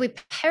 If we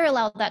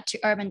parallel that to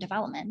urban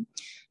development,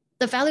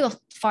 the value of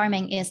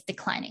farming is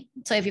declining.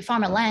 So if you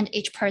farm a land,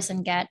 each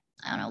person get,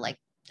 I don't know, like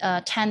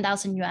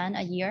 10,000 yuan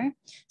a year.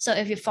 So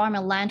if you farm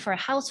a land for a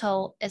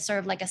household, it's sort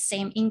of like the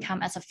same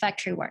income as a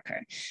factory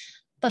worker.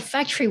 But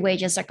factory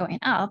wages are going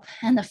up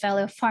and the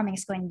value of farming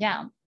is going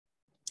down.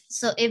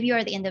 So if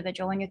you're the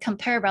individual, when you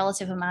compare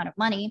relative amount of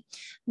money,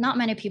 not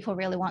many people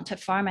really want to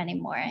farm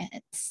anymore.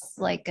 It's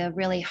like a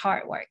really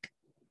hard work.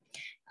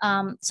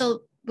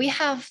 So we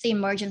have the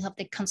emergence of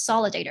the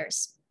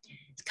consolidators.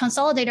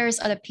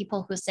 Consolidators are the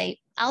people who say,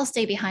 I'll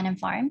stay behind and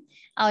farm.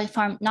 I'll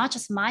farm not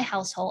just my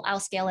household, I'll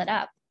scale it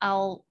up.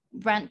 I'll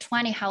rent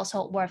 20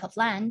 household worth of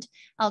land.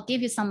 I'll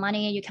give you some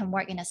money. You can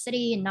work in a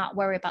city and not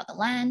worry about the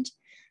land.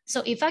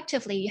 So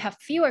effectively, you have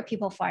fewer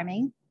people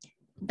farming,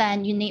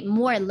 then you need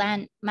more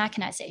land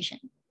mechanization.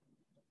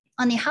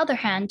 On the other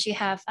hand, you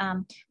have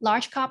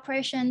large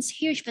corporations,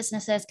 huge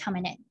businesses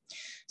coming in.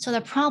 So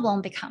the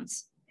problem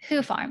becomes,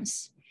 who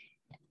farms?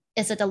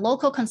 Is it the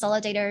local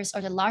consolidators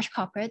or the large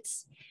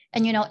corporates?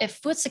 And you know, if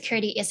food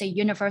security is a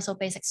universal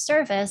basic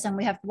service and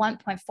we have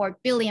 1.4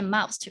 billion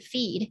mouths to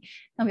feed,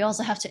 and we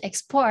also have to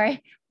export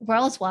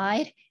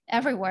worldwide,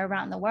 everywhere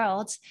around the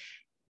world,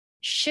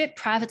 should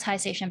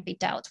privatization be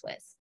dealt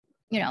with?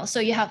 You know, so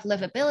you have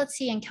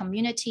livability and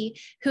community.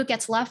 Who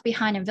gets left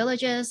behind in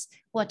villages?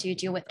 What do you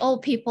do with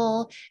old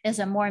people? Is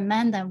it more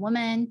men than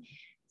women?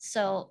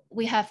 So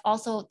we have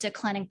also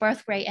declining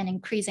birth rate and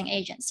increasing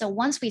aging. So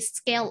once we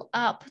scale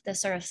up the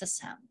service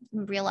system,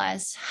 we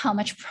realize how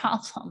much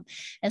problem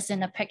is in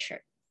the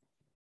picture.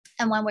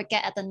 And when we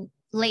get at the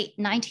late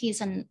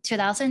 90s and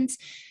 2000s,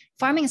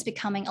 farming is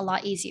becoming a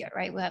lot easier,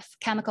 right? We have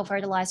chemical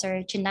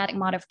fertilizer, genetic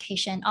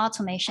modification,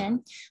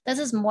 automation. This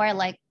is more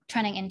like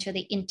turning into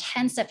the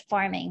intensive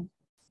farming,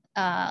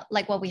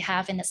 like what we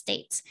have in the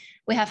States.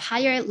 We have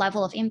higher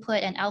level of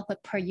input and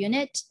output per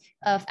unit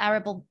of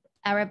arable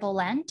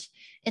land.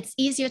 It's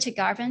easier to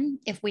govern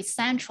if we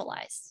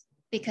centralize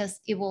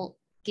because it will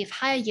give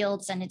higher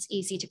yields and it's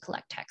easy to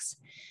collect tax.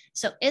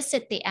 So is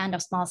it the end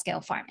of small scale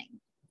farming?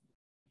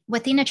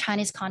 Within a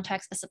Chinese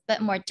context, it's a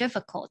bit more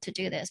difficult to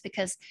do this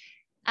because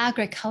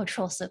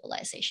agricultural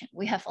civilization.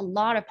 We have a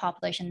lot of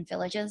population in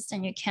villages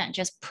and you can't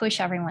just push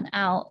everyone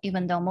out,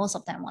 even though most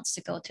of them wants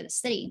to go to the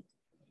city.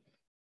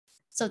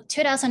 So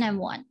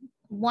 2001,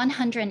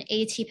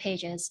 180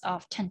 pages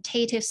of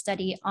tentative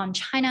study on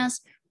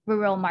China's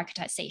rural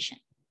marketization.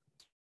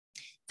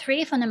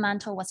 Three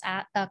fundamental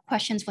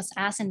questions was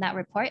asked in that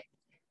report.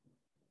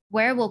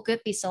 Where will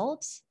goods be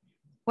sold?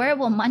 Where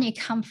will money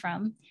come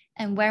from?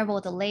 And where will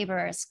the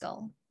laborers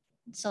go?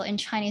 So in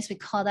Chinese, we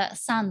call that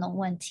三农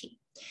问题.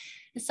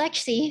 It's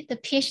actually the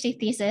PhD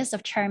thesis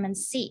of Chairman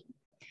Xi.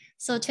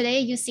 So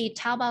today you see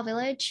Taobao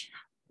Village,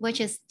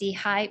 which is the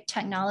high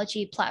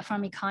technology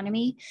platform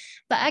economy,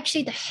 but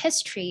actually the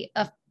history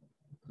of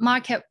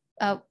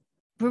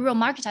rural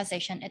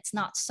marketization, it's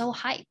not so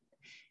hype.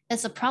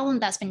 It's a problem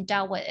that's been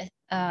dealt with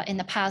in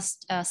the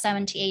past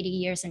 70, 80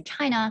 years in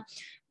China,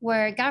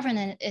 where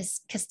governance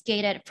is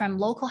cascaded from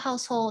local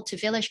household to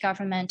village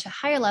government to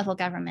higher level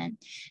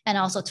government, and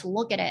also to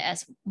look at it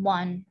as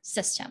one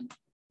system.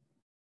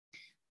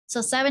 So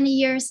 70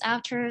 years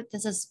after,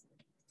 this is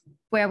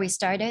where we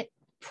started.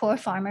 Poor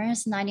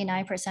farmers,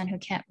 99% who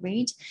can't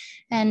read.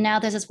 And now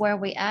this is where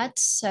we at.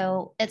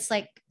 So it's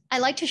like I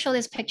like to show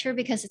this picture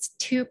because it's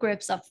two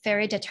groups of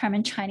very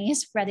determined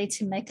Chinese ready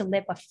to make a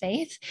leap of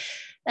faith.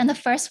 And the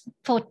first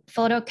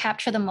photo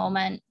captured the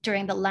moment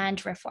during the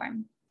land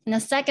reform. And the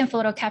second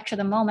photo captured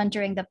the moment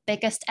during the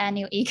biggest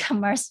annual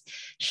e-commerce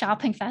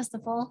shopping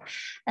festival.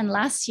 And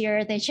last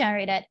year, they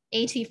generated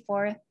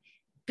 84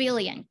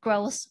 billion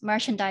gross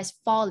merchandise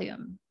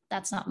volume.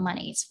 That's not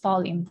money, it's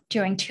volume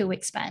during 2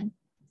 weeks span.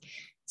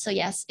 So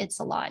yes, it's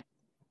a lot.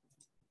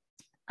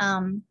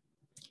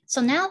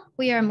 So now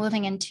we are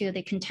moving into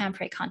the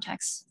contemporary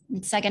context,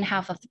 in the second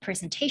half of the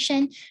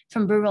presentation,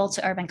 from rural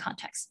to urban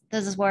context.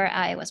 This is where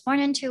I was born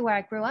into, where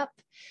I grew up.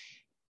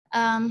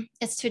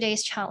 It's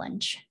today's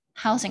challenge,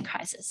 housing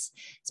crisis,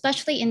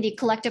 especially in the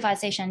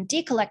collectivization,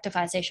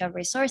 decollectivization of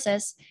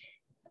resources.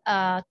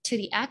 To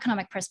the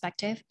economic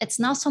perspective, it's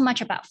not so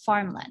much about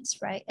farmlands,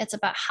 right? It's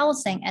about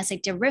housing as a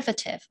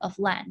derivative of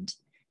land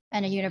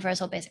and a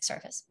universal basic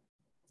service.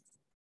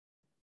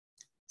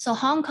 So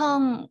Hong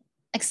Kong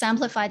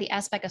exemplify the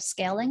aspect of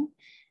scaling.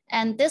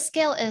 And this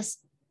scale is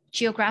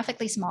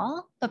geographically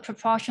small, but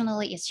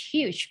proportionally is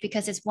huge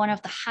because it's one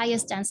of the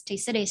highest density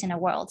cities in the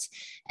world.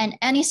 And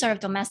any sort of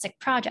domestic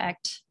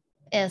project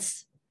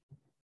is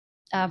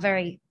a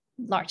very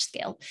large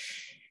scale.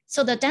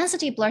 So the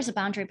density blurs the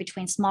boundary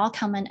between small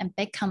common and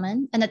big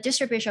common, and the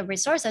distribution of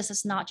resources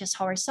is not just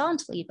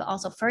horizontally, but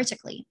also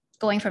vertically,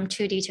 going from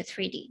 2D to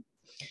 3D.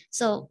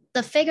 So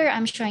the figure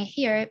I'm showing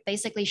here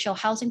basically show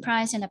housing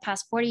price in the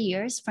past 40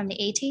 years from the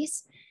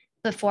 80s,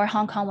 before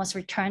Hong Kong was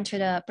returned to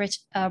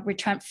the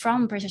returned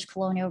from British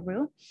colonial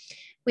rule.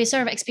 We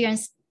sort of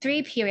experienced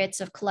 3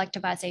 periods of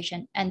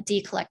collectivization and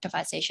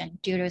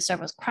decollectivization due to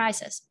several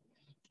crises.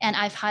 And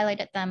I've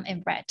highlighted them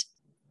in red.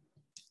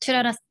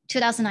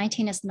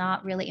 2019 is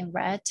not really in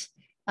red,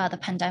 the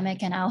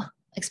pandemic, and I'll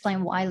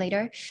explain why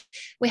later.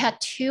 We had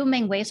 2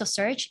 main waves of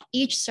surge.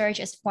 Each surge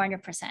is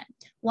 400%.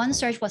 One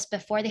surge was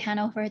before the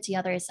handover, the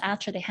other is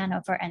after the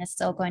handover, and it's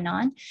still going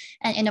on.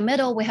 And in the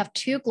middle, we have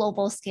 2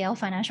 global scale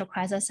financial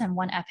crises and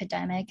 1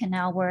 epidemic, and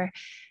now we're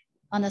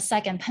on the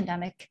second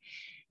pandemic.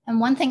 And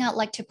one thing I'd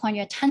like to point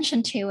your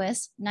attention to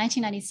is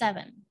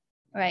 1997,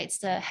 right? It's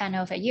the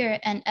handover year.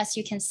 And as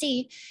you can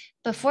see,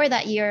 before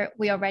that year,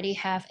 we already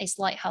have a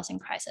slight housing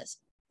crisis.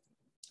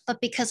 But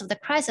because of the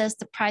crisis,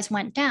 the price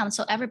went down.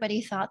 So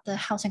everybody thought the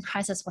housing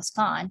crisis was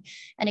gone.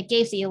 And it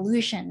gave the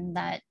illusion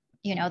that,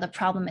 you know, the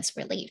problem is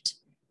relieved.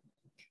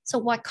 So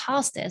what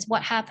caused this?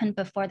 What happened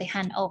before the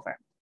handover?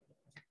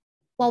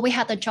 Well, we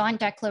had the joint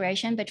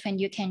declaration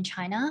between UK and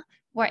China,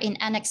 where in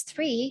Annex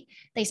 3,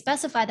 they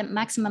specify the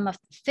maximum of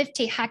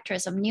 50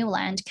 hectares of new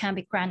land can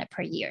be granted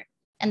per year.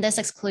 And this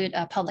excludes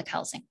public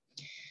housing.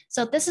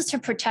 So this is to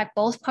protect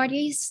both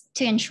parties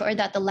to ensure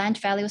that the land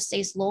value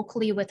stays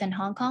locally within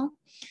Hong Kong.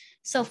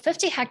 So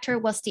 50 hectare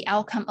was the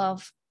outcome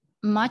of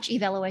much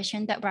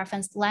evaluation that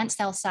referenced land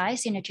sale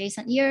size in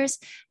adjacent years,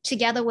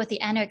 together with the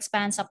annual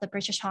expense of the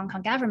British Hong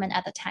Kong government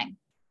at the time.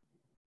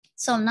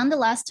 So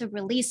nonetheless, the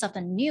release of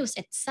the news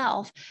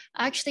itself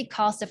actually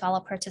caused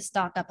developers to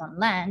stock up on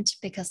land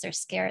because they're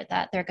scared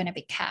that they're going to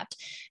be capped,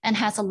 and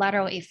has a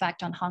lateral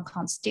effect on Hong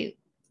Kong's due.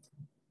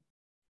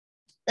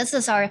 This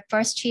is our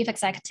first chief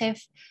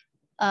executive,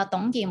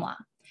 Dong Yinhua.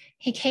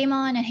 He came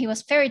on and he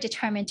was very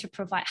determined to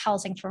provide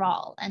housing for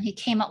all. And he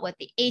came up with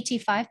the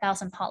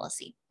 85,000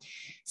 policy.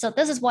 So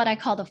this is what I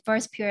call the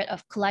first period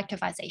of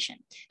collectivization.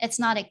 It's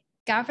not a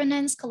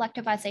governance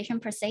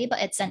collectivization per se,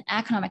 but it's an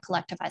economic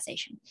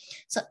collectivization.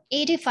 So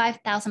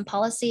 85,000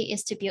 policy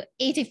is to build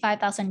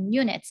 85,000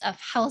 units of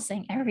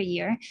housing every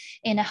year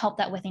in the hope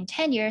that within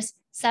 10 years,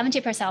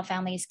 70% of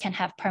families can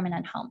have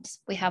permanent homes.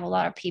 We have a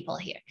lot of people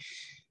here.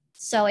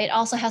 So it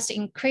also has to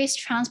increase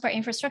transport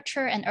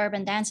infrastructure and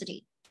urban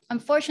density.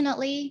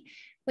 Unfortunately,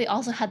 we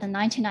also had the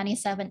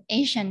 1997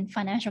 Asian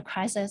financial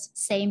crisis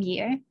same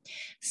year.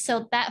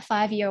 So that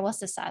 5-year was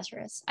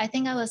disastrous. I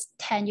think I was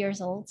 10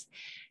 years old.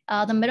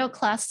 The middle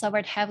class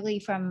suffered heavily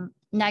from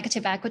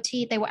negative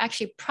equity. They were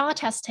actually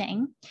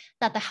protesting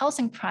that the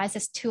housing price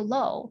is too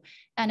low.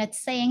 And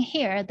it's saying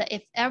here that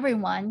if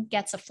everyone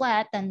gets a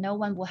flat, then no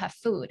one will have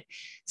food.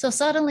 So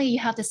suddenly you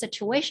have the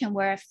situation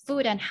where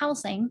food and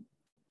housing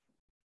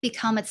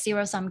become a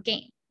zero-sum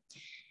game.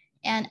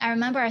 And I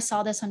remember I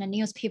saw this on the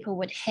news, people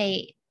would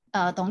hate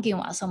Dong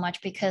Yinhua so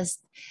much because,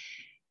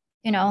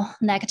 you know,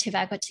 negative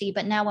equity.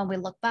 But now when we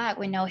look back,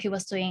 we know he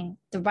was doing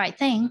the right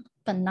thing,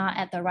 but not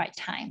at the right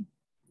time.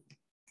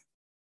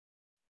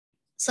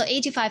 So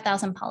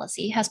 85,000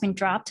 policy has been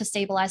dropped to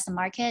stabilize the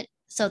market.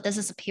 So this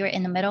is a period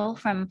in the middle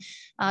from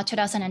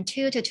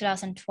 2002 to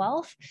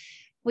 2012.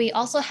 We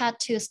also had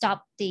to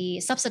stop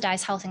the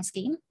subsidized housing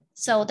scheme.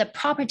 So the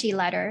property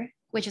ladder,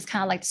 which is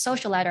kind of like the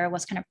social ladder,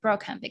 was kind of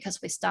broken because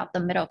we stopped the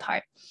middle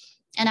part.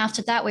 And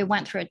after that, we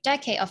went through a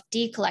decade of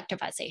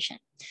decollectivization.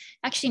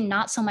 Actually,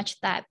 not so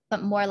much that,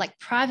 but more like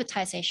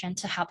privatization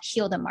to help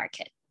heal the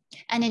market.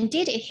 And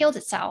indeed, it healed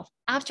itself.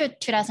 After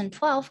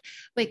 2012,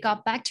 we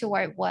got back to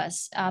where it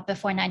was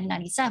before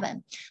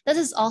 1997. This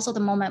is also the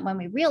moment when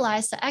we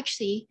realized that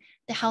actually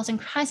the housing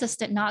crisis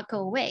did not go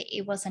away.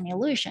 It was an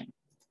illusion.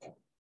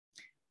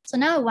 So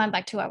now we went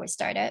back to where we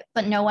started,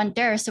 but no one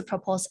dares to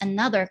propose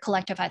another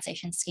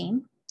collectivization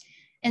scheme.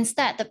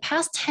 Instead, the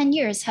past 10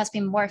 years has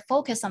been more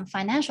focused on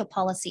financial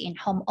policy in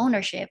home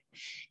ownership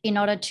in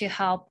order to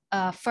help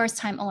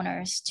first-time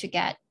owners to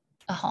get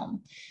a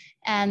home.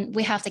 And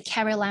we have the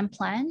Carry Land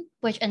Plan,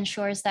 which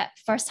ensures that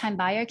first-time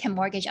buyer can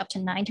mortgage up to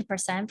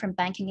 90% from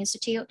banking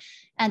institute,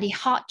 and the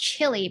Hot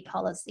Chili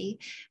policy,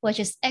 which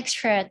is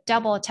extra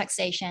double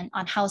taxation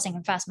on housing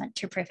investment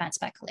to prevent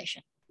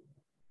speculation.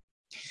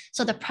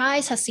 So the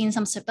price has seen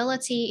some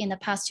stability in the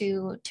past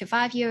 2 to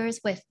 5 years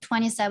with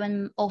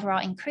 27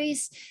 overall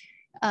increase,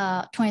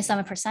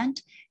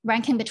 27%,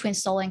 ranking between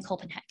Seoul and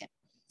Copenhagen.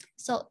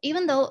 So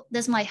even though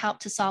this might help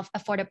to solve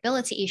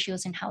affordability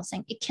issues in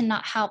housing, it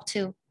cannot help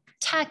to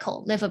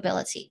tackle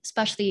livability,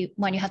 especially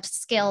when you have to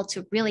scale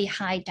to really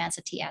high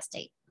density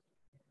estate.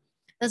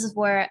 This is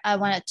where I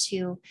wanted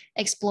to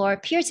explore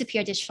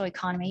peer-to-peer digital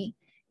economy,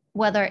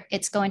 whether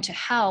it's going to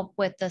help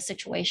with the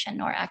situation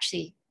or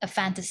actually a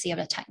fantasy of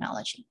the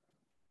technology.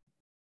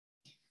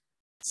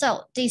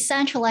 So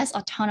decentralized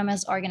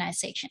autonomous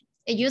organization.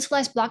 It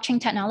utilized blockchain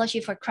technology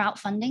for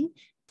crowdfunding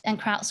and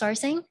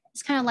crowdsourcing.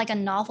 It's kind of like a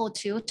novel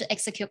tool to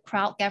execute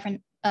crowd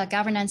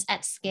governance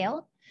at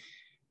scale.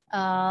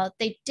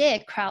 They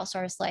did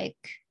crowdsource like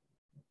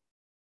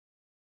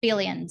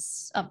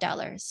billions of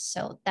dollars.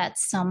 So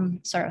that's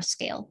some sort of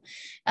scale.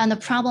 And the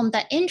problem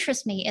that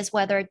interests me is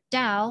whether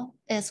DAO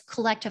is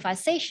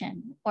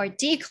collectivization or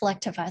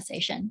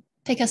decollectivization,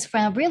 because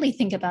when I really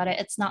think about it,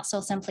 it's not so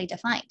simply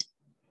defined.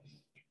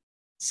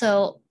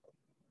 So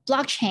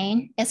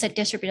blockchain is a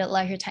distributed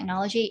ledger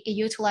technology. It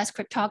utilizes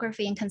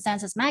cryptography and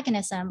consensus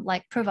mechanism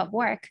like proof of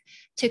work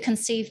to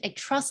conceive a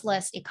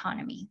trustless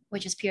economy,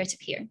 which is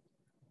peer-to-peer.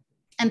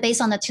 And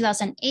based on the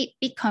 2008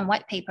 Bitcoin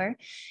white paper,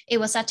 it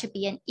was said to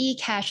be an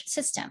e-cash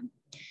system.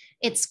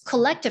 It's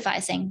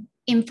collectivizing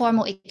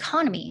informal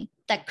economy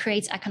that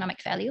creates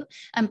economic value,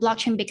 and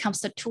blockchain becomes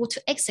the tool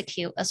to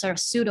execute a sort of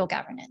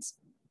pseudo-governance.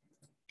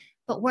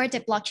 But where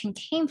did blockchain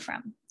came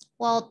from?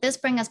 Well, this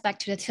brings us back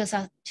to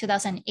the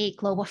 2008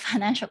 global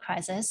financial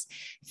crisis,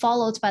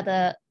 followed by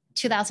the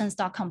 2000s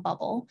dot-com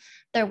bubble.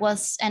 There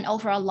was an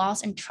overall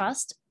loss in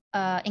trust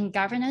in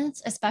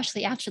governance,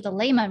 especially after the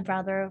Lehman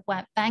Brothers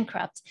went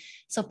bankrupt.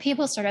 So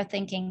people started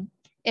thinking,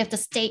 if the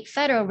state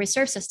Federal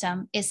Reserve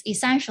System is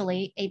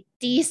essentially a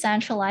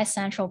decentralized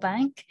central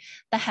bank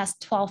that has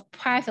 12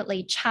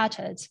 privately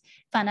chartered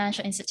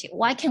financial institutes,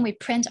 why can't we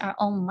print our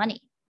own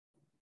money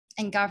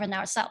and govern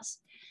ourselves?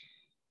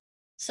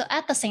 So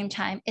at the same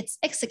time, its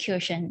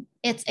execution,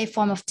 it's a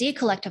form of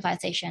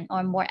decollectivization,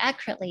 or more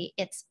accurately,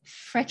 it's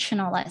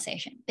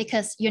frictionalization,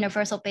 because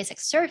universal basic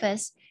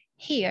service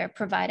here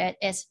provided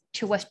is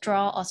to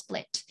withdraw or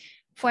split.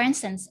 For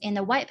instance, in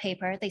the white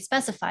paper, they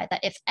specify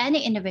that if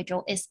any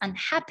individual is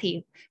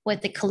unhappy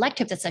with the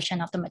collective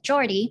decision of the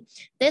majority,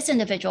 this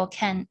individual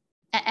can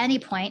at any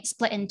point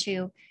split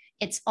into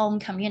its own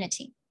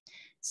community.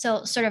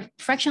 So sort of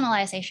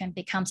fractionalization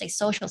becomes a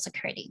social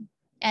security,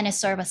 and is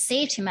sort of a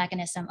safety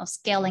mechanism of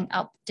scaling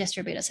up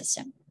distributed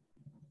system.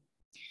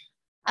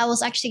 I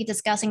was actually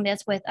discussing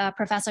this with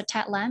Professor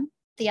Ted Lam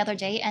the other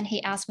day, and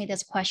he asked me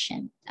this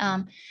question.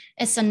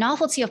 Is the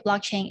novelty of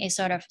blockchain a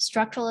sort of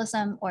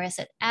structuralism, or is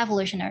it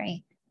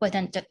evolutionary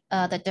within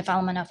the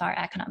development of our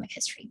economic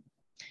history?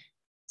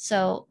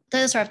 So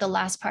this is sort of the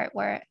last part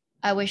where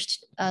I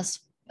wished us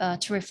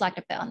to reflect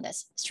a bit on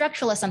this.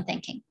 Structuralism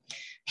thinking.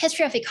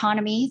 History of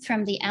economy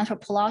from the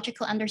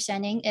anthropological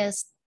understanding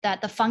is that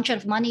the function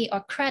of money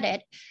or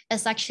credit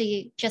is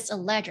actually just a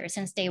ledger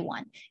since day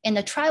one. In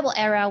the tribal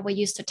era, we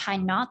used to tie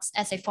knots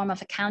as a form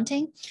of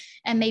accounting,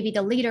 and maybe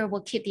the leader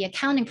will keep the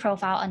accounting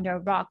profile under a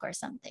rock or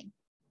something.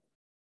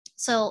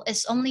 So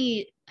it's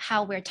only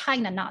how we're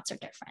tying the knots are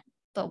different,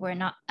 but we're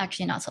not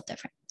so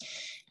different.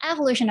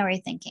 Evolutionary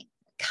thinking,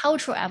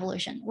 cultural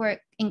evolution, we're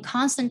in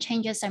constant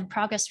changes and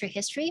progress through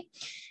history,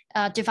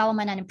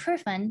 development and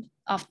improvement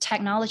of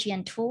technology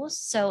and tools.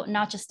 So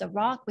not just the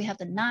rock, we have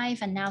the knife,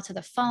 and now to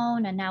the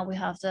phone, and now we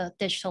have the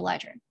digital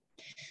ledger.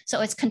 So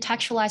it's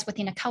contextualized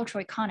within a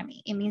cultural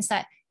economy. It means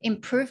that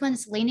improvement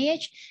is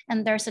lineage,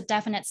 and there's a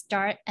definite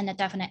start and a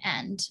definite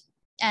end.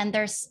 And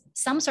there's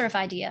some sort of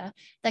idea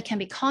that can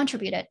be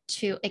contributed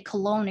to a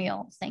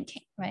colonial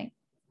thinking, right?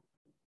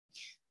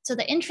 So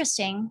the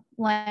interesting,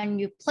 when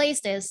you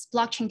place this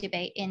blockchain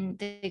debate in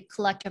the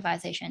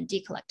collectivization and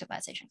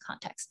decollectivization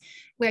context,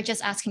 we're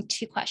just asking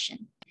two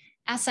questions: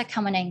 asset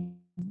commoning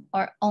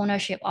or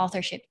ownership,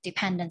 authorship,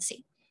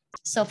 dependency.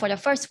 So for the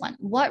first one,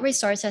 what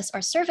resources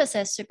or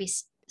services should be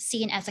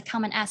seen as a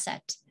common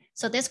asset?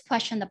 So this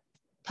question, the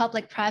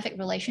public-private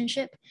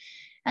relationship.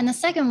 And the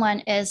second one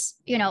is,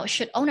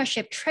 should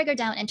ownership trigger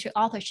down into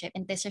authorship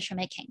in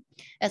decision-making?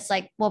 It's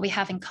like what we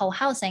have in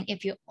co-housing.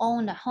 If you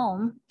own a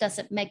home, does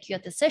it make you a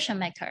decision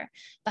maker?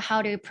 But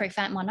how do you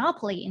prevent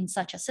monopoly in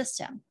such a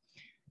system?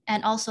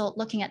 And also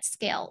looking at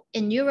scale.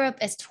 In Europe,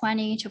 it's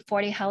 20 to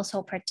 40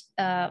 household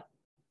per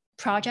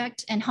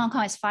project. In Hong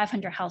Kong, it's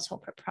 500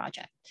 household per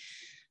project.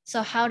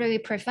 So how do we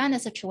prevent a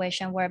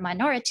situation where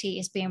minority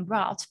is being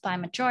robbed by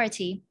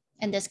majority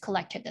in this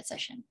collective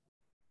decision?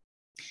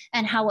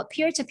 and how a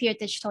peer-to-peer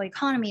digital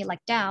economy like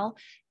DAO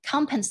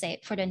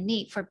compensate for the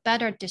need for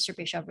better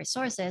distribution of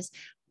resources,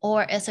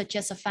 or is it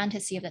just a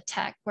fantasy of the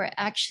tech where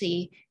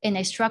actually in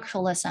a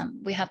structuralism,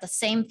 we have the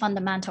same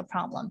fundamental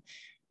problem.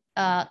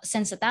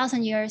 Since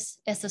 1,000 years,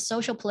 is the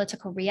social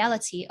political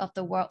reality of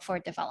the world for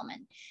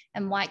development,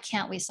 and why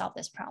can't we solve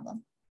this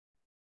problem?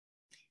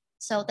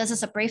 So this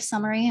is a brief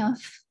summary of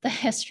the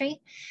history.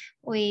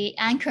 We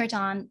anchored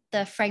on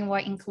the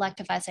framework in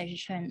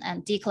collectivization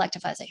and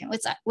decollectivization,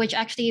 which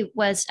actually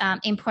was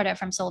imported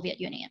from Soviet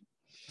Union.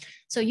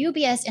 So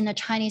UBS in the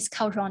Chinese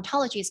cultural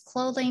ontology is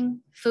clothing,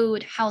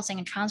 food, housing,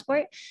 and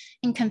transport.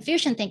 In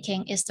Confucian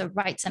thinking is the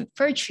rights and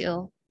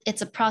virtue.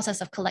 It's a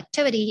process of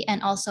collectivity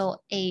and also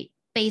a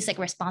basic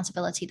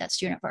responsibility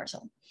that's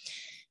universal.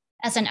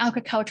 As an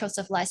agricultural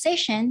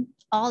civilization,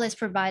 all is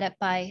provided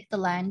by the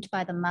land,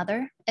 by the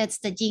mother. It's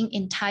the yin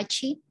in Tai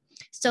Chi.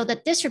 So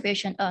the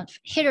distribution of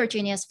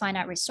heterogeneous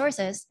finite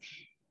resources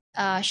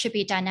should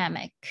be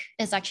dynamic.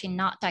 It's actually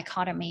not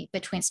dichotomy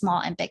between small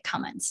and big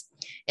commons.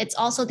 It's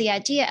also the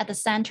idea at the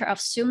center of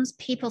Sun's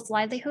people's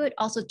livelihood,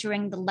 also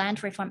during the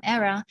land reform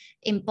era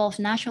in both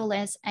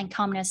nationalist and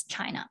communist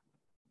China.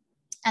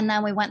 And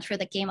then we went through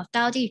the game of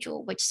Dao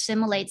Dizhu, which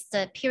simulates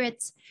the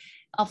periods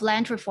of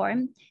land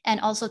reform, and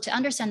also to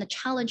understand the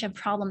challenge and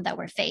problem that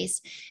we're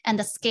faced and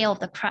the scale of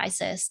the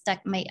crisis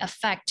that may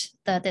affect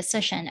the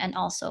decision and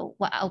also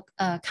what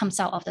comes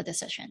out of the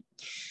decision.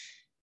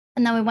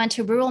 And then we went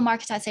to rural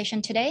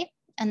marketization today.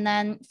 And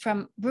then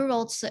from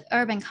rural to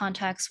urban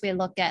context, we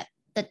look at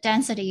the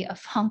density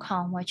of Hong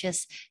Kong, which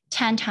is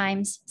 10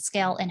 times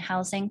scale in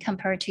housing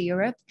compared to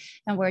Europe.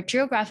 And we're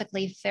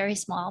geographically very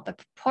small, but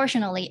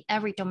proportionally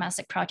every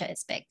domestic project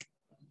is big.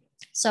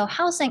 So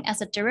housing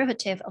as a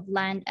derivative of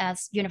land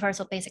as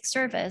universal basic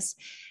service,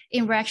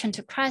 in reaction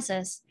to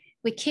crisis,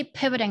 we keep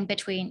pivoting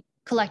between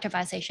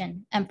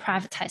collectivization and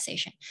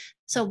privatization.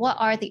 So what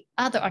are the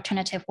other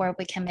alternatives where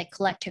we can make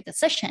collective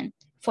decision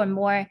for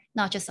more,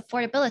 not just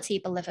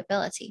affordability, but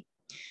livability?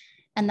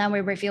 And then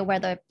we review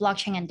whether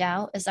blockchain and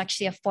DAO is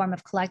actually a form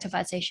of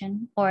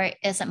collectivization, or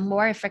is it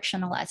more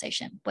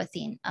frictionalization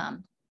within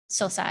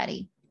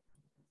society?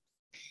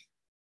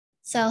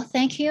 So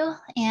thank you.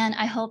 And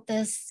I hope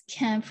this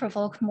can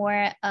provoke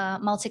more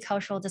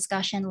multicultural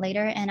discussion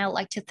later. And I would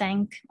like to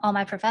thank all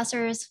my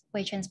professors,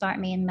 which inspired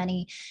me in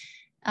many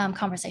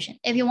conversations.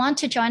 If you want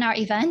to join our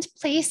event,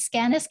 please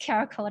scan this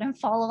QR code and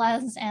follow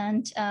us.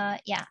 And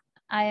yeah,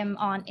 I am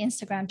on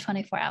Instagram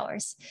 24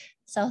 hours.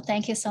 So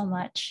thank you so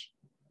much.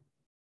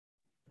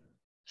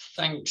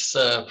 Thanks,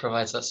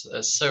 Provides.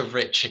 That's so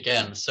rich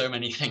again. So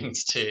many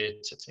things to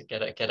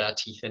get our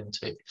teeth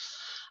into.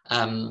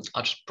 I'll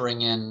just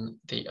bring in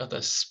the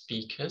other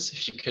speakers.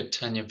 If you could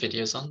turn your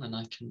videos on, then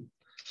I can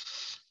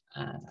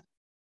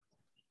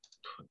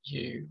put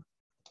you.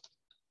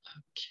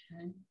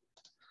 Okay.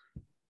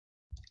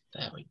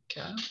 There we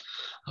go.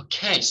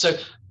 Okay, so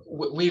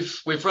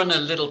we've run a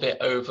little bit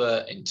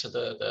over into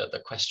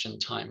the question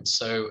time.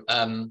 So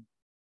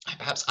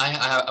perhaps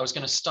I was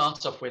going to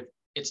start off with,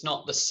 it's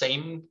not the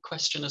same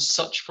question as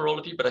such for all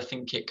of you, but I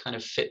think it kind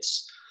of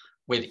fits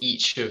with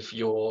each of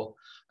your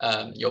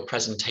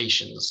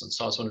presentations. And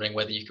so I was wondering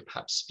whether you could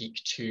perhaps speak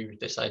to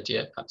this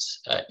idea,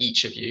 perhaps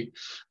each of you.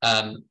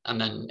 And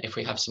then if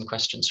we have some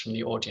questions from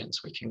the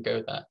audience, we can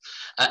go there.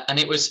 And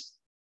it was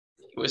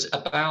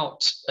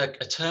about a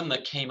term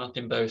that came up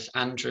in both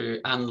Andrew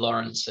and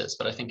Laurence's,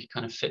 but I think it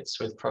kind of fits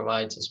with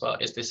Provides as well,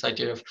 is this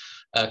idea of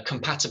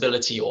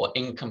compatibility or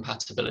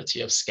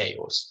incompatibility of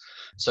scales.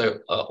 So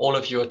all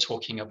of you are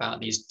talking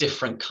about these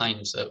different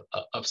kinds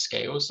of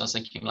scales. I was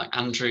thinking, like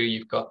Andrew,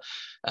 you've got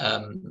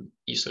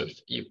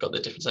you've got the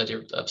different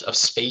idea of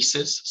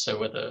spaces. So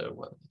whether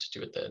to do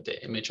with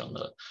the image on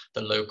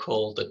the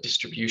local, the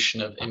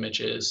distribution of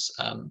images.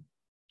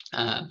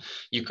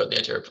 You've got the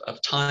idea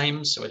of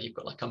time, so whether you've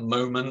got like a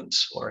moment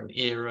or an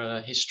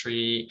era,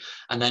 history,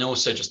 and then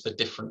also just the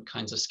different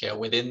kinds of scale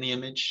within the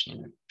image. You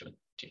know,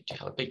 do you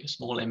have a big or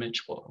small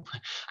image?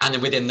 And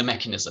then within the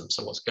mechanism,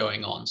 so what's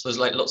going on? So there's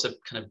like lots of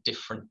kind of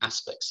different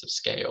aspects of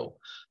scale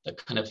that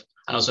kind of,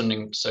 and I was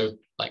wondering, so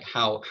like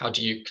how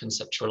do you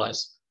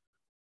conceptualize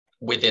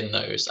within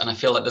those? And I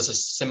feel like there's a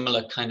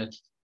similar kind of,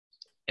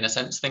 in a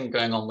sense, thing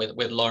going on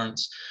with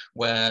Laurence,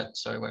 where,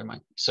 sorry, where am I?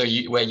 So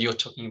where you're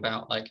talking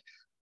about like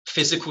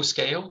physical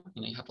scale,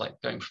 you know, you have like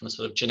going from the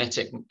sort of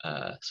genetic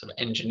sort of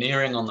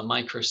engineering on the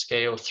micro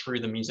scale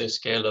through the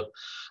mesoscale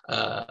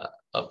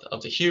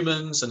of the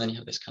humans, and then you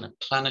have this kind of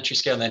planetary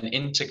scale, and then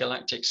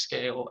intergalactic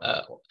scale,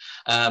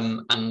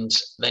 and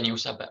then you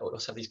also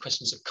have these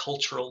questions of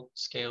cultural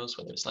scales,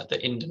 whether it's like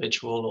the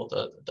individual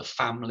or the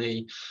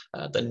family,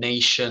 the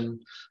nation,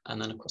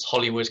 and then of course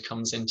Hollywood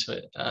comes into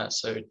it.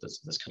 So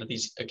there's kind of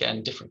these,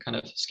 again, different kind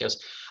of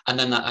scales, and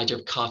then that idea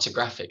of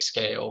cartographic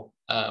scale,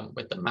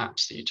 with the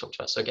maps that you talked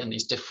about. So again,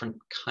 these different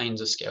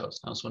kinds of scales.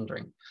 I was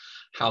wondering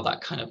how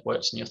that kind of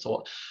works in your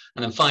thought.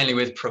 And then finally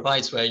with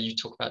provides, where you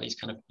talk about these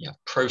kind of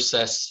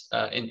process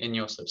in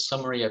your sort of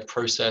summary of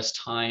process,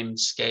 time,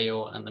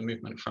 scale, and the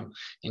movement from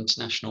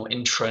international,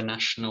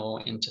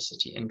 intranational,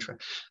 intercity,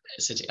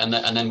 intra-city. And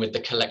then with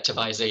the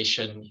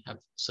collectivization, you have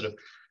sort of,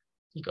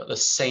 you've got the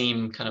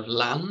same kind of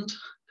land,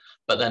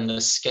 but then the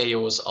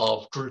scales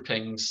of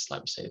groupings,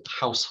 like we say, the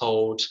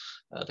household,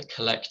 the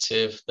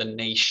collective, the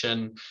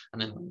nation,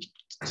 and then when you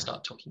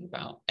start talking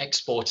about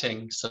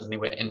exporting, suddenly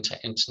we're into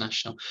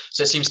international.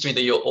 So it seems to me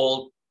that you're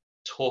all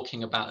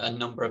talking about a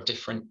number of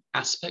different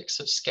aspects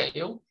of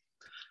scale.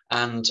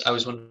 And I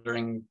was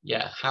wondering,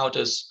 how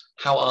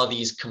are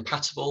these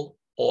compatible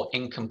or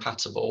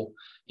incompatible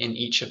in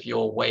each of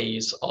your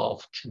ways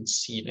of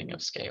conceiving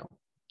of scale?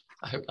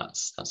 I hope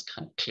that's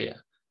kind of clear.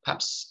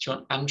 Perhaps,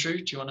 Andrew,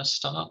 do you want to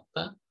start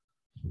there?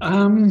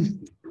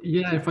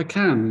 Yeah, if I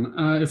can,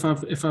 if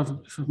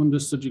I've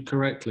understood you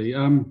correctly,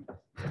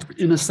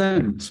 in a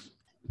sense,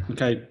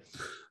 okay.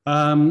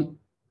 My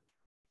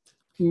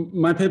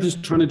paper is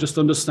trying to just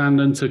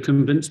understand and to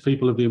convince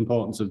people of the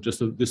importance of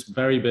just this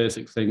very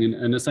basic thing.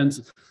 In a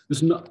sense,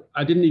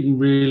 I didn't even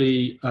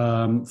really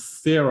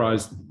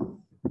theorize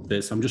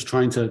this. I'm just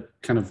trying to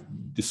kind of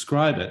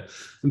describe it.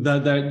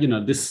 That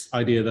this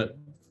idea that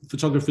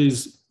photography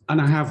is,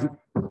 and I have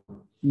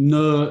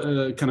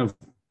no kind of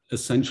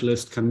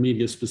essentialist, kind of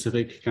media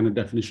specific kind of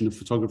definition of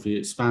photography.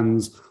 It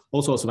spans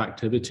all sorts of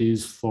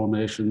activities,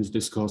 formations,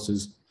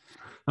 discourses,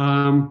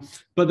 but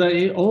that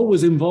it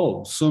always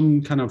involves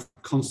some kind of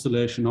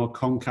constellation or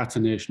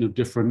concatenation of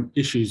different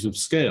issues of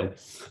scale.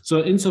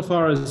 So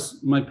insofar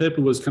as my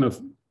paper was kind of,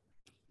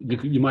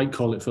 you might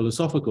call it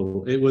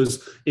philosophical, it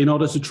was in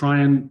order to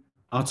try and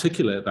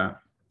articulate that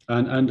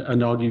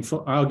and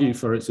argue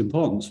for its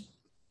importance.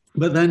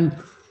 But then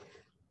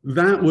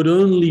that would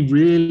only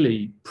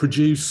really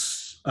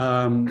produce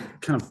kind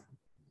of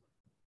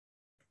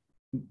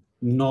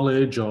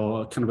knowledge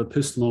or kind of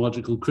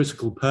epistemological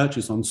critical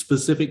purchase on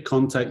specific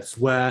contexts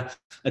where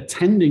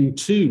attending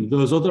to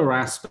those other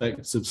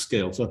aspects of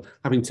scale, so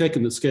having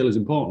taken that scale is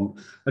important,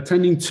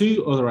 attending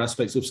to other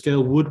aspects of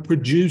scale would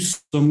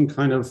produce some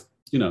kind of,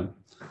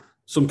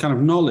 some kind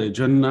of knowledge.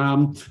 And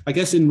I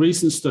guess in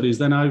recent studies,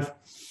 then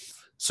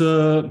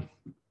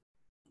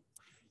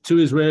two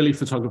Israeli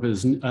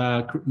photographers,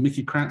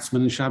 Mickey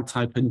Kratzman and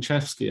Shabtai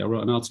Penchevsky, I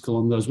wrote an article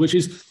on those, which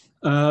is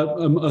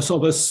a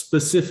sort of a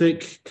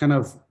specific kind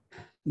of,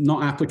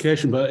 not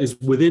application, but is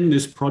within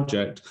this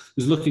project,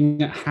 is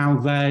looking at how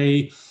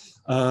they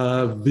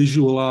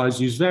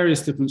use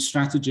various different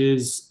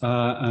strategies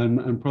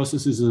and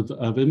processes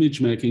of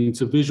image making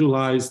to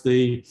visualize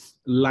the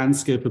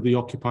landscape of the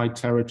occupied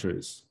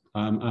territories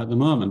at the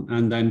moment,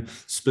 and then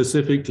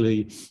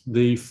specifically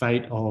the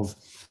fate of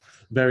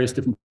various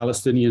different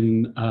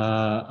Palestinian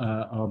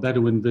or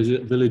Bedouin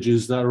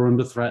villages that are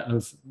under threat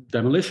of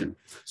demolition.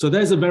 So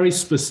there's a very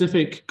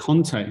specific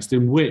context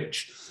in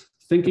which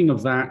thinking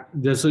of that,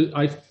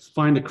 I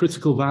find a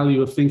critical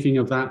value of thinking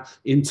of that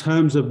in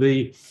terms of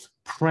the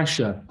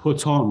pressure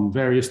put on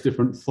various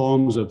different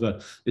forms of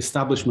the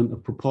establishment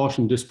of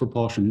proportion,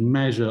 disproportion,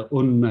 measure,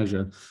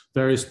 unmeasure,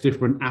 various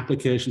different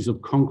applications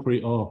of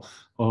concrete or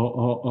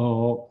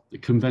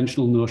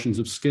conventional notions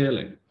of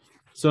scaling.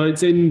 So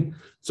it's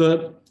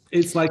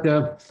like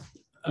what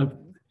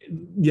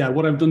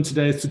I've done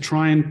today is to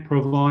try and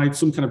provide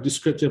some kind of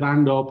descriptive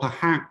and/or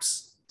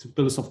perhaps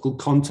philosophical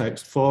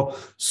context for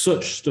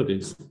such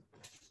studies.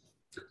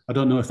 I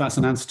don't know if that's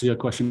an answer to your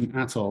question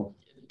at all.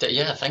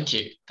 Yeah, thank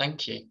you.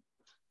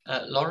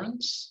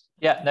 Laurence?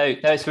 Yeah, no,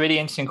 it's a really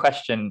interesting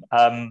question.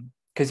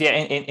 Because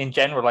in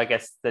general, I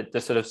guess the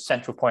sort of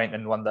central point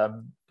and one that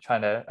I'm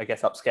trying to, I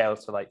guess, upscale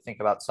to like think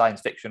about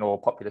science fiction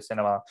or popular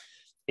cinema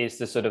is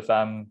the sort of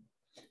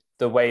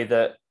the way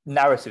that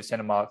narrative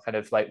cinema kind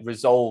of like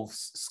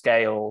resolves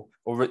scale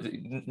or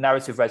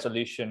narrative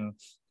resolution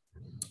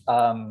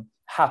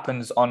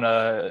happens on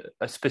a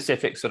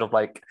specific sort of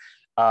like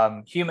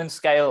human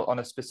scale, on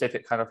a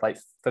specific kind of like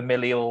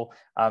familial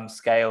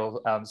scale.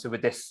 So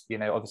with this,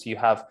 obviously you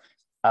have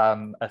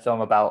a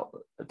film about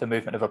the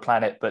movement of a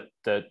planet, but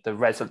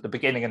the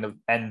beginning and the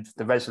end,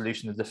 the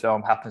resolution of the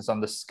film happens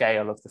on the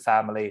scale of the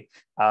family.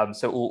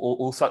 So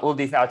all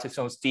these narrative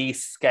films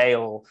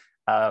descale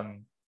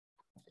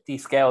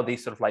these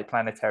sort of like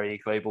planetary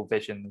global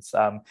visions.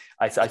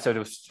 I sort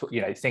of,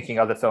 thinking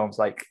other films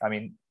like, I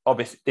mean,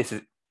 obviously this is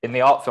in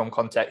the art film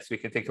context, we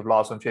can think of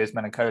Lars von Trier's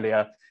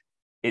Melancholia.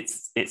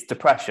 It's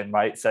depression,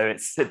 right? So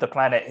it's the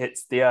planet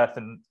hits the earth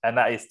and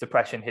that is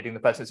depression hitting the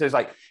person. So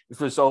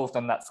it's resolved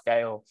on that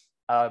scale.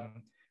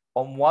 On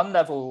one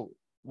level,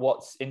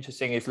 what's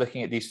interesting is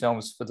looking at these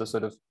films for the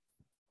sort of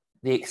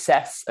the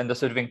excess and the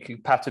sort of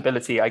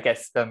incompatibility, I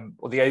guess,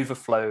 or the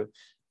overflow,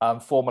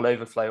 formal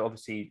overflow.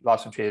 Obviously,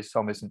 Lars von Trier's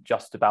film isn't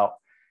just about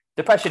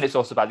depression, it's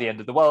also about the end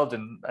of the world.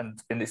 And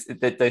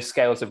those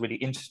scales are really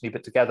interestingly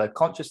put together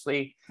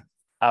consciously.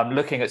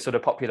 looking at sort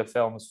of popular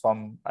films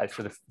from, I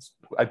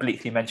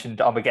obliquely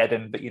mentioned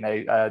Armageddon, but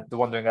The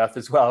Wandering Earth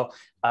as well,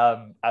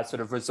 as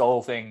sort of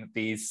resolving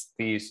these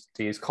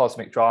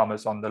cosmic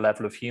dramas on the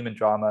level of human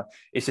drama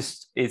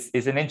is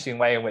an interesting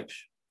way in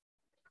which,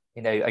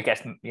 I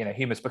guess,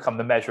 humans become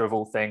the measure of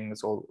all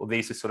things, or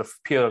these are sort of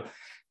pure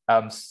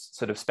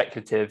sort of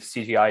speculative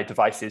CGI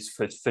devices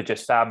for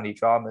just family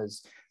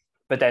dramas.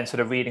 But then sort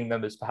of reading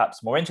them as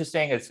perhaps more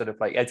interesting, as sort of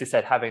like, as you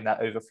said, having that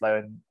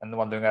overflow, and The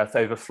Wandering Earth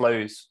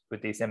overflows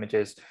with these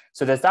images.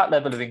 So there's that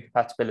level of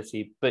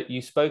incompatibility. But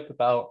you spoke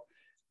about,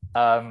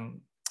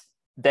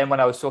 then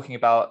when I was talking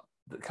about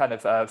the kind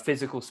of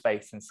physical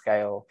space and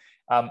scale,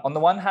 on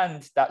the one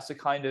hand, that's a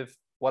kind of,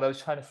 what I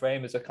was trying to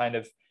frame as a kind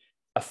of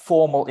a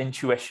formal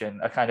intuition,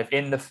 a kind of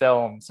in the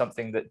film,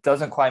 something that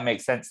doesn't quite make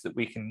sense, that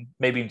we can,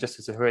 maybe just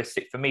as a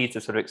heuristic for me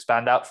to sort of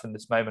expand out from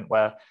this moment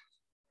where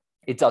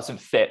it doesn't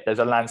fit. There's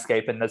a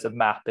landscape and there's a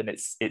map, and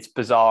it's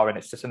bizarre, and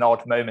it's just an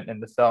odd moment in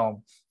the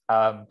film,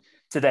 to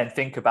then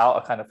think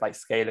about a kind of like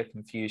scalar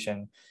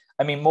confusion.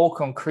 I mean, more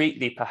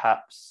concretely,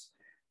 perhaps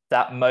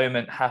that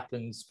moment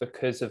happens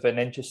because of an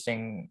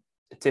interesting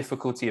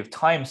difficulty of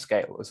time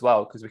scale as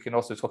well, because we can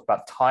also talk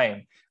about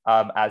time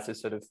as a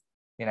sort of,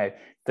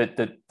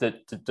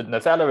 the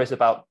novella is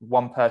about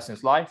one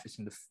person's life. It's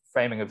in the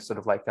framing of sort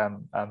of like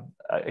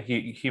a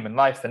human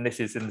life, and this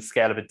is in the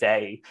scale of a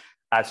day.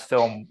 As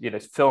film,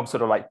 film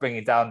sort of like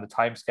bringing down the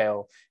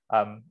timescale,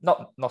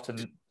 not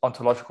an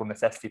ontological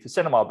necessity for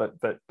cinema,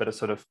 but a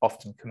sort of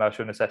often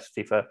commercial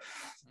necessity for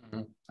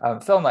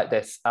film like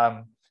this.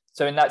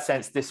 So in that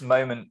sense, this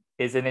moment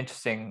is an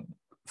interesting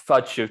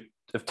fudge of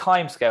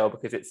timescale,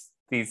 because it's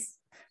these.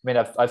 I mean,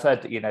 I've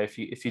heard that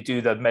if you do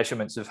the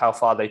measurements of how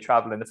far they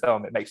travel in the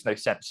film, it makes no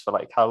sense for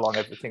like how long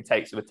everything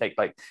takes. It would take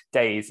like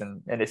days,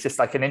 and it's just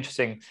like an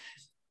interesting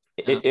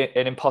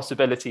an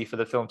impossibility for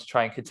the film to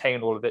try and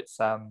contain all of its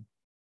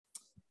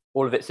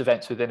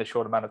events within a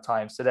short amount of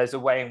time. So there's a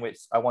way in which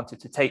I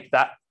wanted to take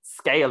that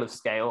scale of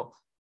scale,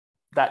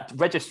 that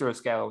register of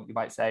scale, you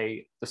might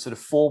say, the sort of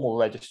formal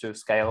register of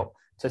scale,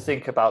 to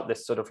think about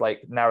this sort of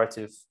like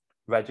narrative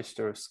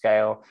register of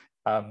scale.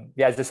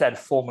 As I said,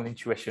 formal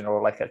intuition,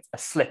 or like a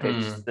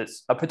slippage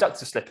that's a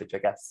productive slippage, I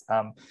guess.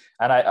 And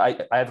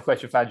I have a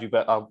question for Andrew,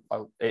 but I'll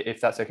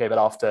if that's okay, but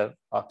after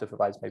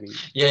provides maybe.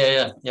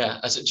 Yeah.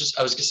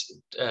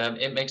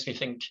 It makes me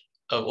think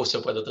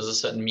also whether there's a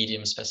certain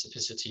medium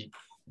specificity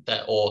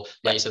there, or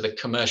like you said, the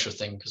commercial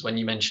thing, because when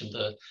you mentioned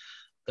the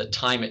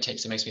time it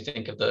takes, it makes me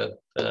think of the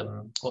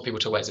what people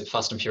talk about, is it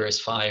Fast and Furious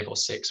 5 or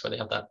 6, where they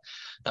have that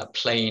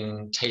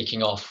plane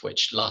taking off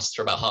which lasts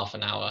for about half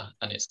an hour,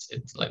 and it's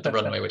like the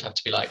runway would have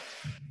to be like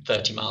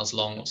 30 miles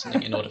long or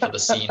something in order for the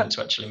scene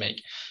to actually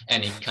make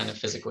any kind of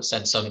physical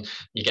sense. So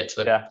you get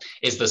to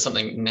is there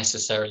something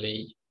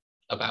necessarily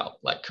about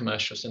like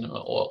commercial cinema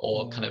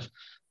or kind of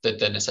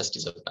the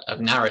necessities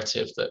of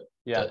narrative that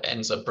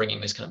ends up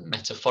bringing this kind of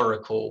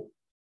metaphorical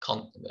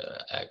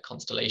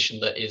constellation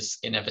that is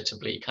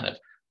inevitably kind of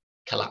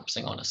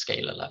collapsing on a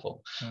scalar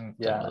level. And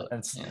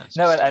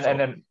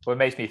then what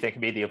makes me think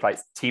immediately of like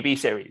TV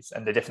series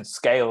and the different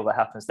scale that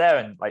happens there,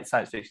 and like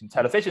science fiction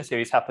television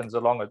series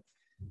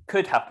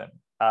could happen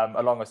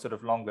along a sort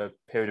of longer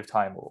period of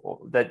time, or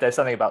there's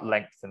something about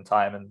length and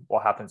time and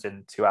what happens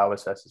in 2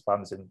 hours versus what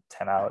happens in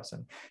 10 hours.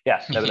 And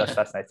that's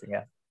fascinating.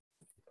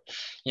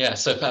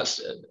 So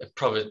perhaps it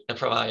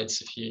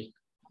provides, if you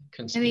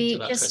can speak maybe to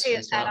that just to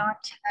add on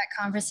to that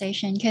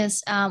conversation,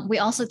 because we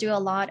also do a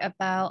lot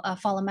about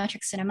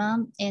volumetric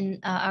cinema in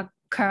our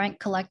current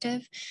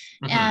collective.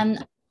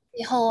 And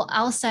the whole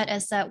outset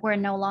is that we're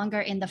no longer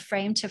in the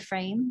frame to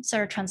frame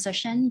sort of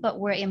transition, but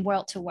we're in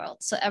world to world.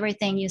 So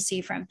everything you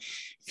see from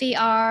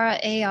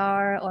VR,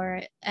 AR,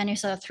 or any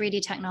sort of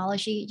 3D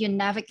technology, you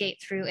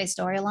navigate through a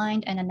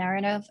storyline and a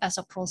narrative, as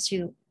opposed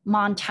to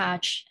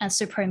montage and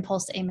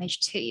superimpose the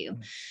image to you.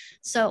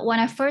 So when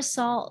I first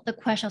saw the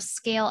question of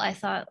scale, I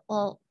thought,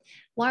 well,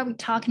 why are we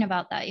talking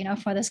about that,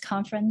 for this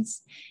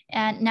conference?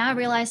 And now I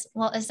realize,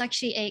 well, it's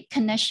actually a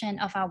condition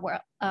of our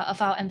world,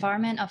 of our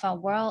environment, of our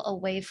world, a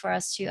way for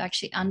us to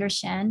actually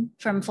understand,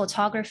 from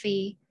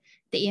photography,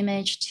 the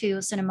image, to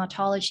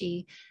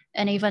cinematology,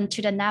 and even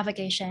to the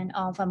navigation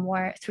of a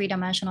more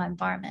three-dimensional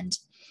environment.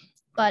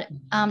 But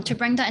to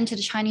bring that into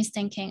the Chinese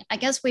thinking, I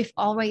guess we've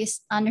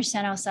always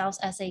understand ourselves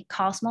as a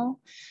cosmos.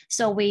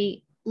 So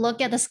we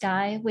look at the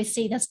sky, we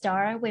see the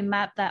star, we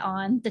map that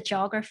on the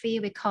geography,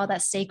 we call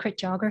that sacred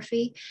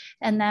geography.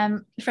 And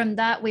then from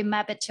that, we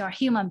map it to our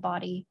human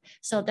body.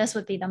 So this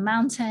would be the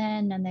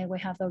mountain, and then we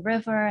have the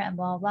river and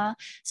blah, blah.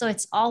 So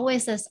it's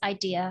always this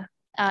idea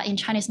in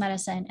Chinese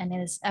medicine, and it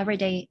is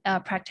everyday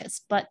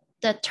practice, but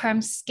the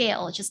term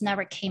scale just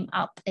never came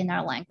up in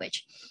our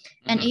language.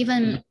 And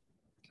even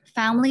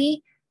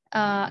family,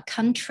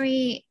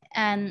 country,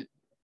 and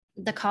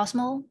the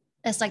cosmos,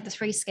 it's like the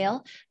 3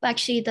 scale, but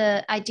actually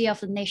the idea of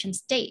the nation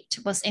state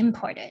was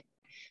imported.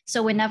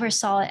 So we never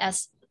saw it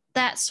as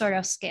that sort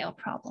of scale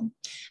problem.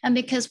 And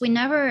because we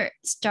never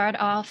start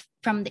off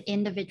from the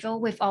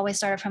individual, we've always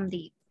started from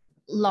the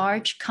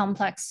large,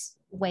 complex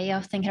way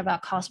of thinking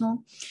about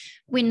Cosmo.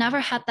 We never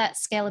had that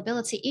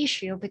scalability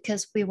issue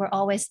because we were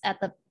always at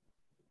the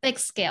big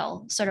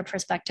scale sort of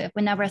perspective.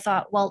 We never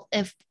thought, well,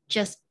 if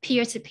just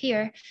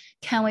peer-to-peer,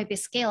 can we be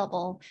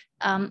scalable?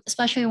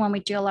 Especially when we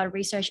do a lot of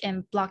research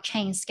in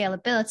blockchain,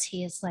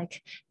 scalability is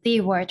like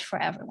the word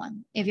for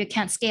everyone. If you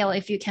can't scale,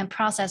 if you can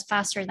process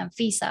faster than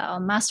Visa or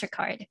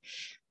MasterCard,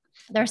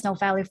 there's no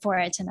value for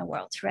it in the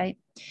world, right?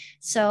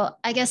 So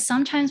I guess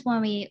sometimes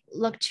when we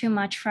look too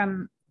much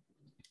from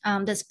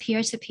this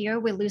peer-to-peer,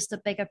 we lose the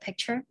bigger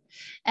picture.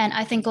 And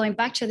I think going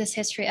back to this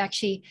history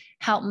actually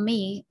helped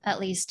me, at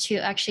least, to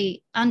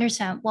actually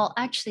understand, well,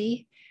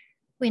 actually,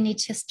 we need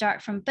to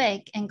start from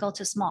big and go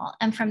to small.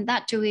 And from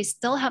that, do we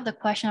still have the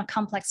question of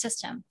complex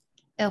system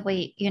if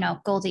we,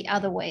 go the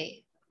other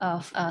way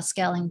of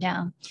scaling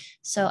down?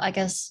 So I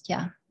guess,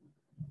 yeah.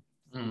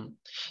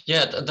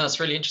 Yeah, that's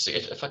really interesting.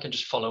 If I can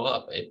just follow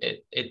up,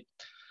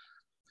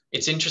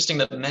 it's interesting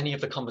that many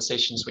of the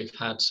conversations we've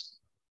had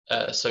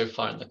so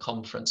far in the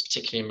conference,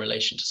 particularly in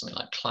relation to something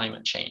like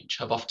climate change,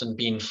 have often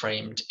been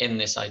framed in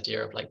this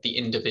idea of like the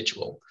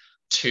individual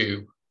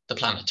to the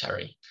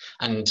planetary.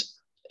 And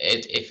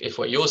if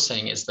what you're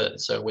saying is that,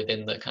 so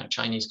within the kind of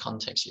Chinese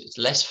context, it's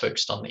less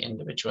focused on the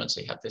individual, and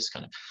so you have this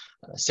kind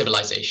of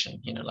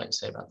civilization, like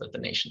say about the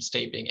nation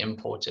state being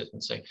imported.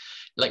 And so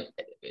like,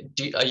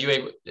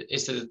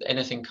 is there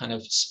anything kind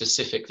of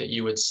specific that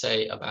you would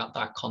say about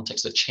that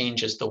context that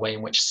changes the way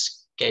in which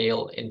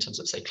scale in terms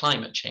of, say,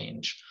 climate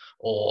change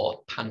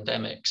or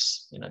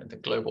pandemics, the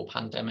global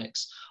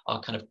pandemics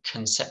are kind of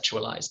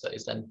conceptualized, that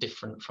is then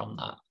different from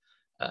that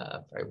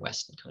very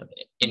Western kind of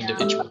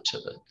individual to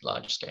the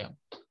large scale?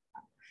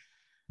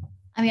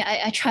 I mean,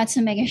 I tried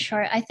to make it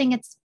short. I think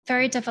it's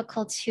very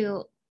difficult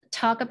to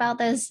talk about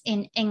this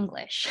in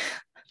English.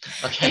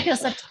 Okay.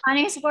 Because the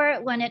Chinese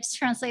word, when it's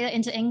translated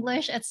into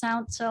English, it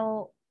sounds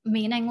so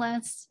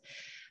meaningless.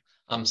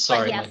 I'm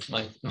sorry, yes.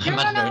 my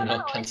Mandarin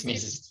or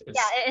Cantonese is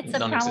it's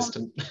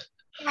non-existent.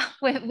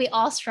 We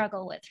all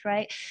struggle with,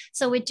 right?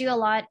 So we do a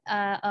lot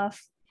of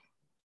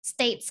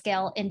state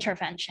scale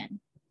intervention.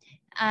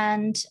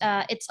 And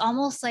it's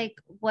almost like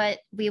what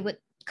we would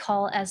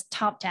call as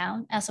top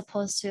down as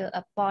opposed to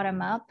a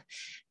bottom up.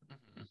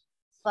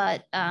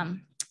 But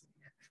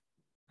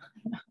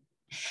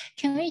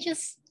can we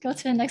just go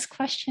to the next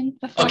question?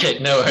 Okay,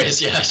 no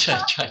worries. Yeah,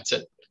 I tried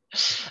to.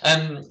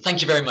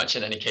 Thank you very much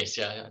in any case.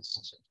 Yeah, I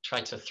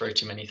tried to throw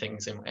too many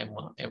things in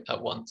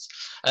at once.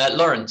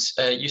 Laurence,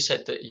 you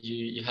said that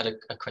you had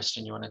a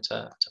question you wanted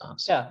to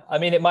ask. Yeah, I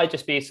mean, it might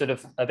just be sort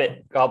of a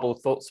bit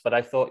garbled thoughts, but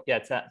I thought, yeah,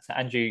 to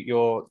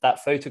Andrew,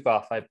 that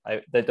photograph,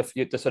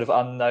 the sort of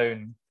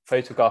unknown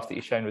photograph that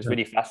you've shown was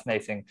really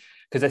fascinating,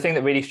 because the thing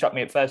that really struck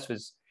me at first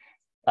was,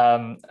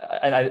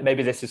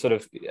 maybe this is sort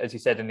of, as you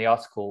said in the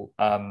article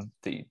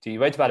that you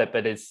wrote about it,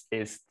 but is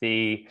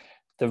the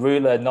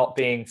ruler not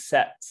being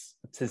set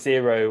to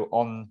 0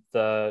 on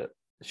the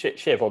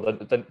shiv or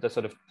the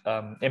sort of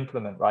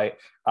implement, right?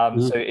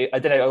 So I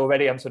don't know.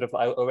 Already I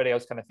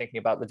was kind of thinking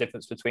about the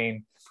difference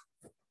between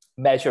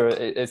measure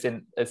as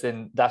in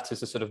that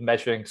as a sort of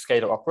measuring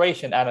scale of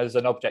operation and as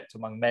an object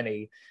among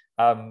many.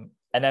 And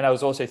then I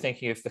was also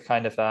thinking of the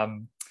kind of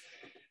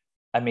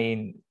I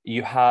mean,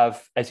 you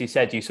have, as you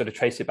said, you sort of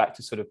trace it back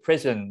to sort of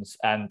prisons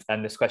and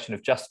this question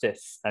of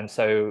justice, and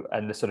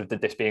the sort of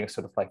this being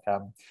sort of like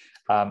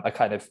a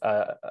kind of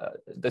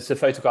the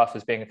photograph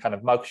as being a kind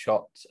of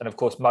mugshot, and of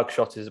course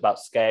mugshot is about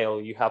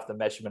scale. You have the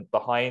measurement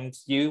behind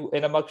you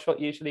in a mugshot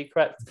usually,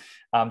 correct,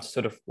 to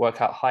sort of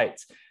work out height,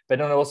 but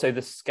then also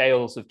the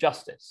scales of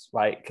justice,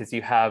 right? Because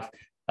you have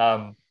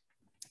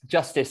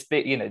justice,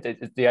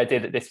 the idea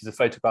that this is a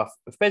photograph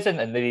of prison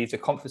and these are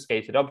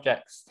confiscated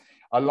objects,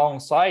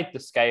 alongside the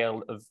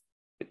scale of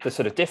the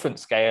sort of different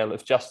scale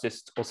of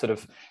justice or sort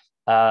of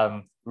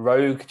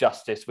rogue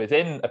justice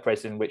within a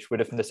prison, which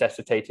would have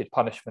necessitated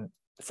punishment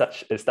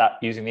such as that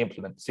using the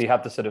implement. So you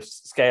have the sort of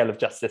scale of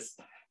justice,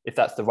 if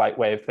that's the right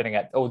way of putting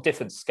it, or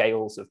different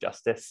scales of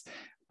justice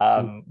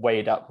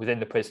weighed up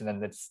within the prison,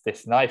 and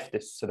this knife,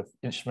 this sort of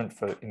instrument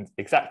for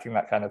exacting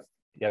that kind of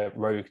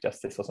rogue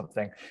justice or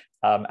something,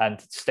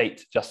 and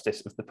state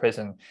justice of the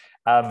prison.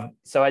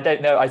 So I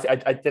don't know. I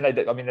don't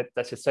know. I mean,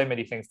 there's just so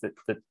many things that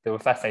were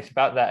fascinating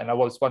about that, and I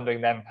was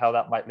wondering then how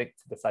that might link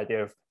to this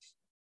idea of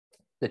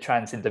the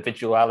trans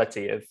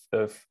individuality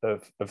of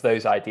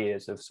those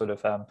ideas of sort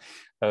of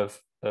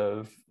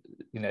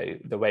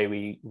the way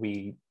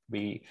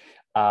we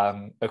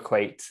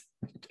equate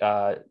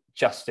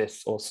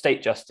justice or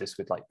state justice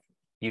with like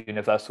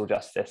universal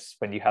justice,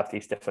 when you have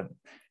these different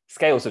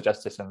scales of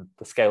justice and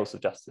the scales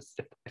of justice,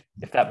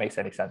 if that makes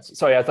any sense.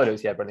 Sorry, I thought it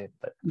was brilliant.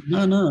 But.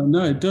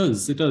 No, it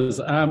does. So is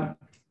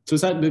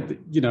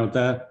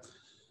that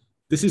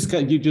this is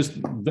you just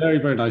very,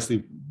 very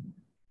nicely,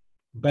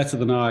 better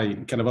than I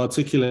kind of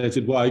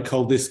articulated what I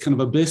call this kind of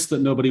abyss that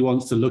nobody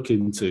wants to look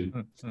into.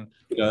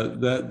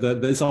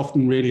 That's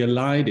often really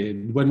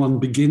elided when one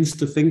begins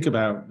to think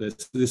about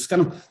this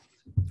kind of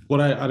what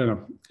I don't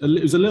know.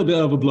 It was a little bit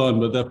overblown,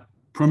 but the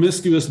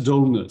promiscuous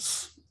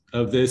dullness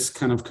this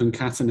kind of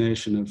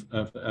concatenation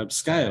of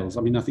scales.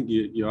 I mean, I think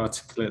you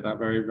articulate that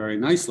very, very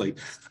nicely.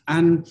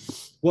 And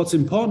what's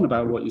important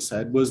about what you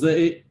said was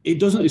that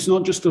it's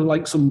not just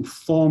like some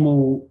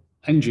formal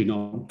engine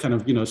or kind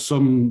of, you know,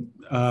 some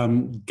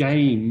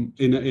game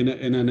in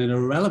an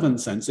irrelevant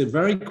sense. It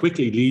very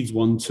quickly leads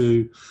one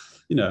to,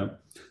 you know,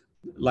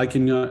 like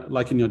in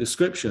your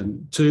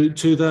description, to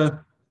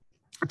the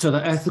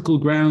ethical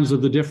grounds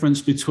of the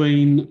difference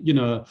between, you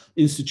know,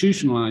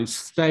 institutionalized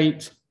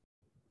state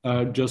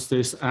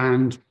justice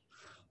and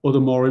other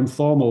more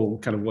informal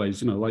kind of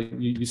ways, you know, like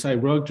you say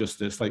rogue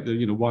justice, like the,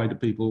 you know, what do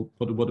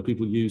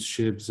people use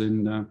shivs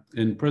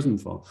in prison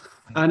for?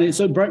 And it's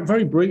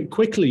very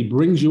quickly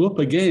brings you up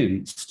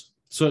against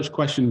such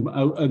questions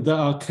that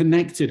are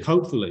connected,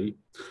 hopefully,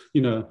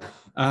 you know,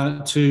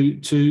 to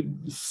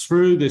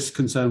through this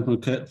concern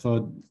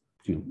for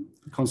you know,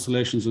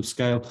 constellations of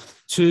scale,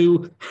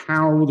 to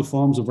how the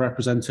forms of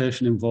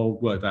representation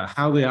involved work out,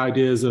 how the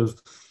ideas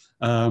of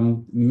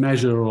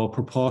measure or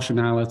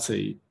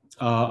proportionality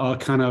are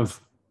kind of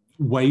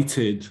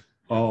weighted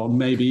or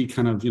maybe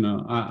kind of, you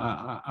know,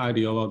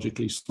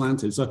 ideologically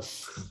slanted. So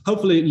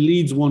hopefully it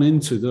leads one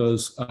into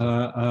those,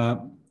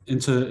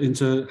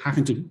 into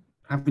having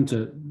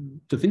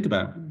to think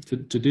about, to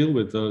deal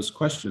with those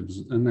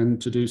questions, and then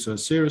to do so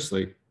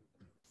seriously.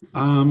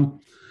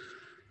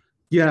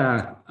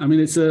 Yeah, I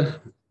mean,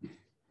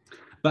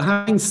 but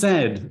having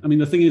said, I mean,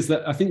 the thing is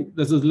that I think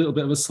there's a little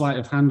bit of a sleight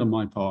of hand on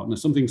my part, and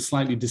there's something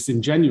slightly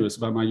disingenuous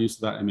about my use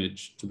of that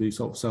image, to be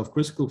sort of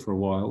self-critical for a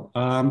while,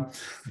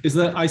 is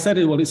that I said,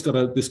 well, it's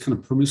got this kind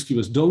of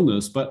promiscuous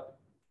dullness, but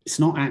it's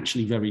not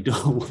actually very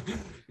dull.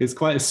 It's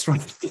quite a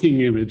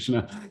striking image.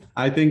 Now,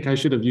 I think I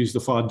should have used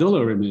a far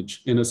duller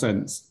image in a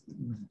sense,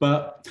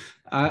 but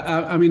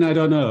I mean, I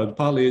don't know.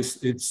 Partly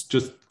it's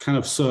just kind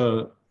of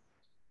so,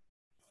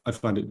 I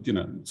find it, you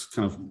know, it's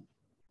kind of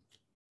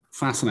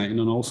fascinating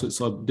on all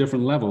sorts of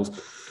different levels.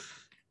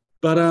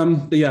 But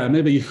yeah,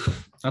 maybe,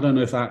 I don't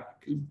know if that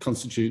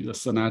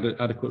constitutes an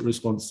adequate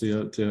response to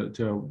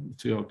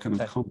your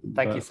kind of comment.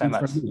 Thank you so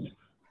much.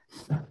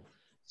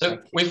 So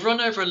we've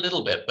run over a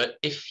little bit, but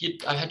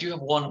I do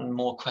have one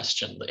more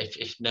question.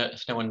 If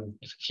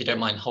you don't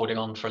mind holding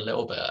on for a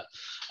little bit.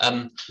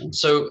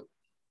 So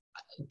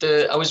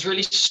I was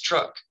really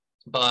struck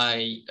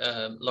by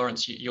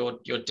Laurence, your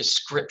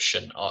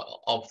description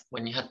of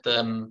when you had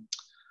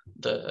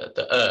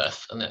the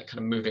Earth and that kind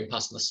of moving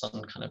past, and the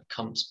sun kind of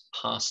comes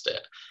past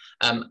it,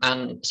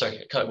 and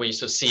sorry, where you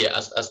sort of see it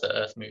as the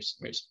Earth moves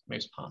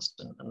past,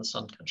 and the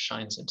sun kind of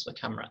shines into the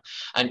camera,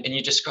 and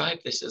you describe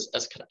this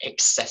as kind of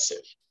excessive.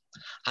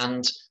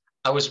 And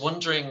I was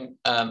wondering,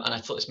 and I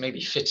thought this may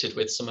be fitted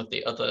with some of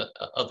the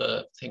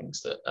other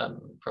things that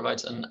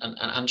provides, and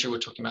Andrew were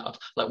talking about,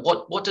 like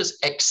what does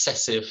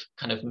excessive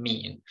kind of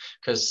mean?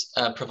 Because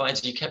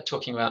provides, you kept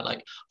talking about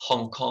like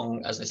Hong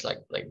Kong as this like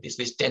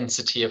this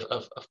density of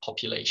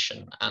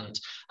population, and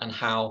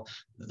how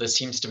there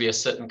seems to be a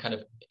certain kind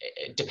of,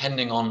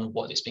 depending on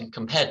what it's being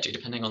compared to,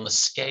 depending on the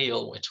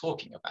scale we're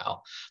talking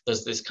about,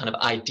 there's this kind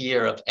of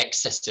idea of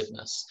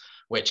excessiveness,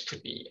 which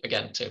could be,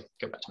 again, to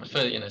go back to my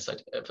first, you know, so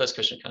first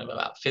question kind of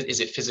about,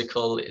 is it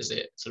physical? Is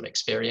it sort of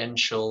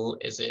experiential?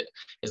 Is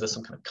there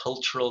some kind of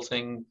cultural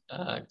thing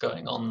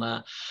going on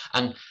there?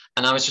 And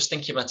I was just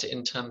thinking about it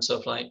in terms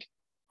of like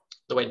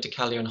the way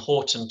DeCalio and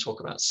Horton talk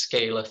about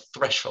scalar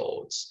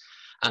thresholds,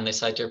 and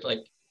this idea of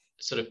like,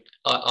 sort of,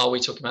 are we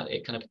talking about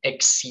it kind of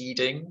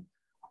exceeding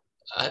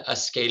a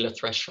scalar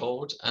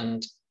threshold,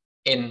 and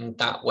in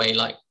that way,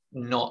 like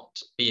not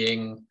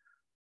being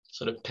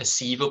sort of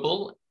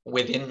perceivable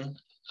within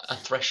a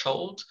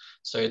threshold?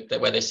 So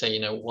that where they say, you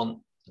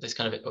know, this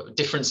kind of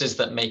differences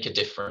that make a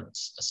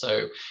difference.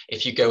 So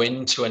if you go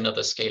into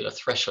another scalar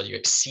threshold, you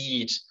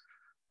exceed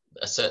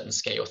a certain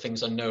scale,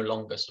 things are no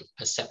longer sort of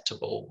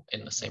perceptible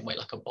in the same way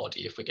like a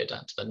body. If we go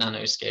down to the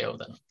nanoscale,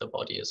 then the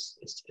body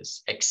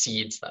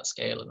exceeds that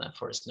scale, and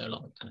therefore it's no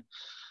longer kind of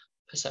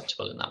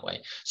perceptible in that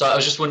way. So I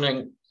was just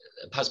wondering,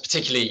 perhaps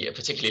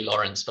particularly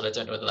Laurence, but I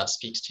don't know whether that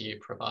speaks to you,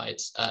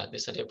 provides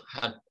this idea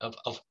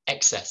of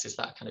excess. Is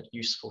that a kind of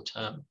useful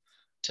term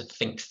to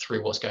think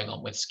through what's going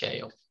on with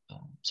scale?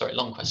 Sorry,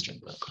 long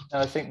question. But no,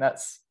 I think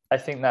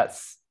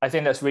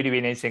that's really, really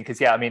interesting,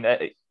 because yeah, I mean,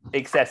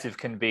 excessive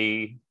can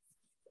be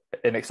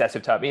an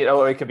excessive term, you know,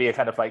 or it can be a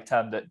kind of like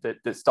term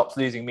that stops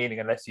losing meaning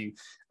unless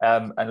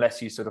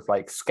you sort of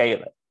like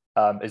scale it.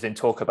 As in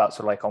talk about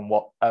sort of like on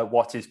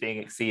what is being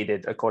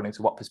exceeded according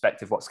to what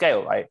perspective, what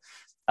scale, right?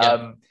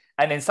 Yeah.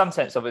 And in some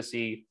sense,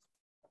 obviously,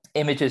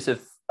 images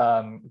of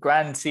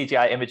grand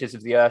CGI images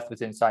of the Earth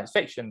within science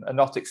fiction are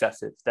not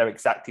excessive. They're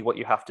exactly what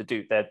you have to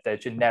do. They're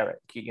generic.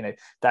 You know,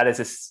 that is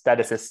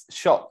a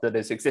shot that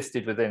has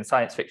existed within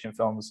science fiction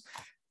films,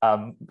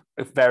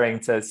 varying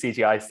to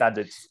CGI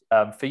standards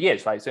for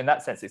years, right? So in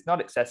that sense, it's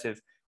not excessive,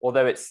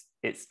 although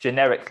it's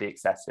generically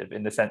excessive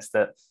in the sense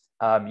that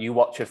you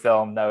watch a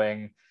film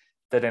knowing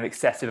that an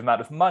excessive amount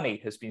of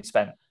money has been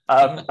spent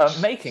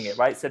making it,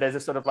 right? So there's a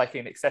sort of like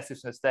an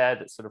excessiveness there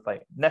that's sort of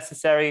like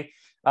necessary.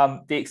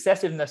 The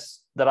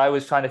excessiveness that I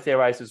was trying to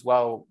theorize as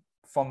well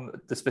from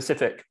the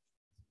specific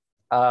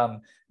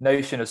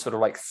notion of sort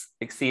of like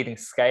exceeding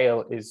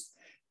scale is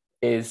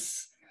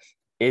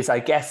I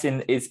guess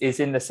is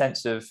in the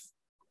sense of,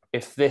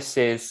 if this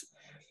is,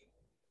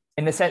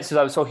 in the sense that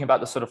I was talking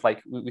about, the sort of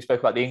like, we spoke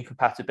about the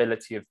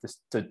incompatibility of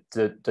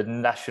the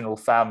national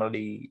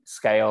family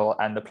scale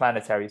and the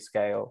planetary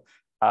scale.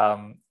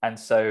 And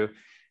so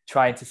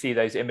trying to see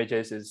those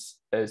images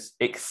as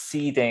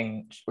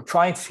exceeding, or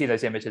trying to see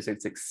those images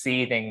as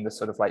exceeding the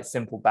sort of like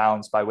simple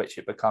bounds by which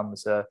it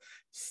becomes a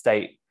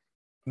state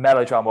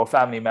melodrama or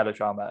family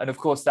melodrama. And of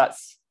course,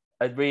 that's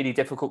a really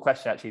difficult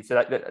question, actually.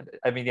 So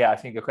I mean, yeah, I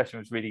think your question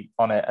was really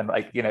on it, and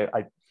like, you know,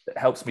 it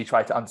helps me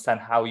try to understand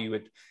how you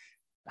would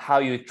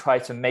try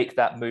to make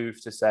that move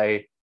to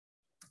say,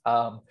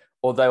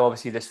 although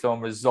obviously this film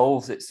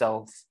resolves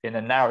itself in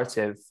a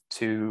narrative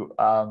to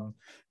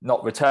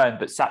not return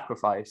but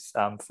sacrifice,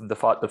 from the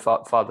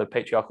father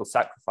patriarchal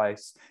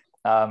sacrifice,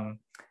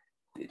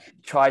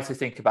 try to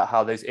think about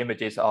how those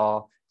images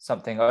are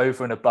something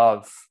over and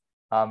above,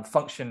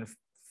 function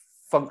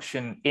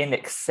in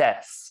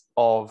excess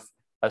of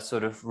a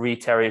sort of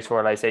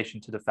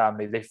reterritorialization to the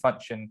family. They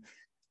function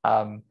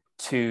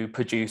to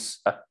produce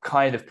a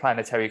kind of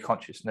planetary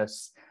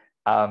consciousness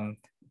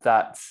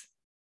that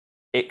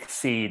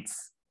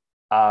exceeds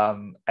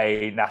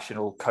a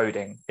national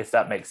coding, if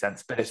that makes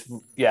sense. But it's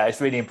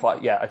really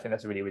important. Yeah, I think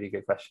that's a really, really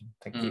good question.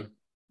 Thank you.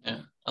 Yeah,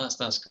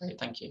 that's great.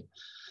 Thank you.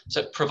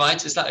 So it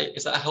provides, is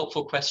that a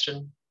helpful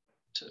question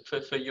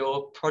for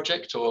your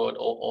project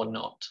or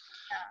not?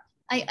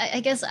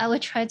 I guess I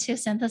would try to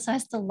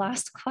synthesize the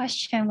last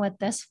question with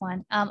this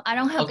one. I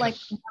don't have like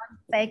one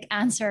big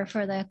answer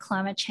for the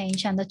climate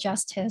change and the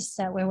justice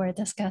that we were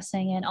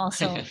discussing, and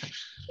also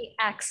the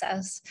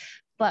access.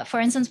 But for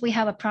instance, we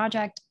have a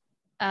project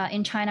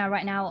in China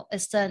right now.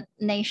 It's the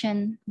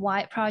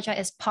nationwide project.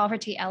 It's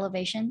poverty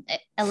alleviation.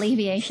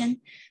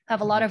 We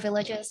have a lot of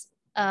villages,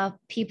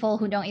 people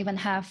who don't even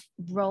have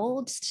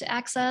roads to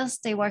access.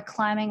 They were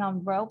climbing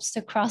on ropes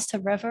to cross the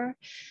river.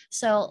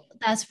 So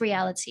that's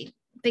reality.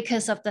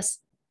 Because of this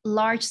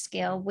large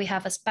scale, we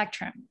have a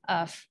spectrum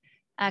of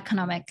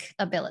economic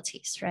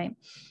abilities, right?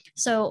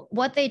 So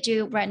what they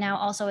do right now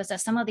also is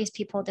that some of these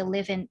people, they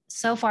live in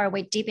so far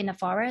away, deep in the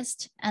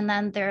forest, and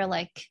then they're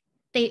like,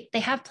 they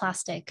have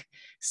plastic,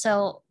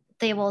 so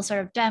they will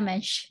sort of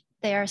damage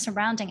their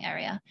surrounding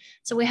area.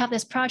 So we have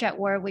this project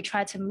where we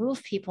try to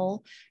move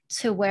people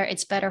to where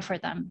it's better for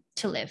them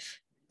to live.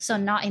 So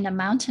not in the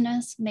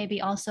mountainous, maybe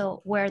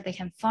also where they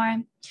can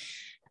farm.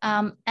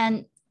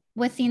 And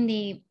within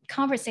the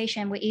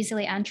conversation, we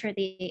easily enter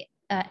the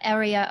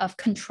area of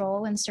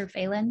control and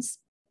surveillance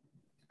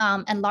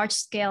and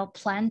large-scale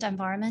planned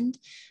environment.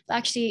 But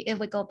actually, if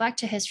we go back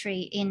to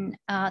history, in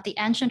the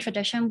ancient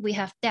tradition, we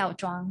have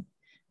Diaozhuang.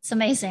 It's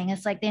amazing.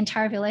 It's like the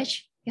entire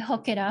village, you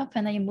hook it up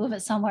and then you move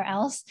it somewhere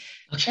else.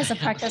 Okay. It's a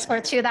practice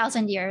for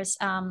 2,000 years.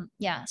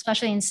 Yeah,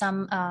 especially in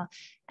some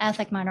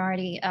ethnic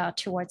minority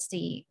towards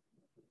the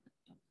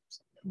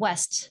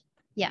West.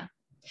 Yeah.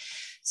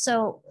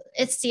 So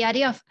it's the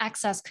idea of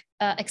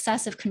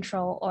excessive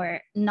control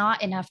or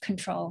not enough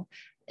control,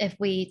 if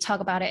we talk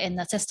about it in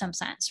the system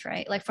sense,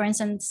 right? Like for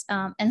instance,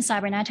 in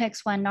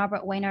cybernetics, when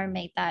Norbert Wiener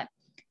made that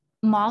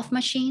moth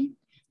machine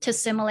to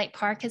simulate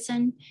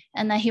Parkinson,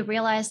 and then he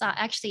realized that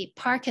actually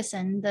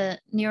Parkinson, the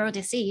neural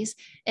disease,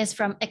 is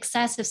from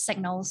excessive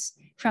signals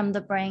from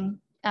the brain,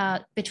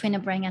 between the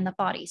brain and the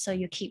body. So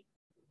you keep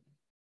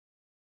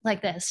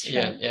like this.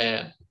 Right?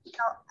 Yeah. So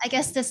I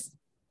guess this,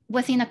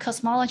 within a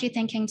cosmology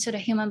thinking to the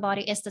human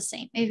body, is the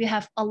same. If you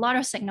have a lot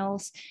of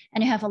signals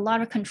and you have a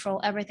lot of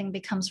control, everything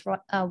becomes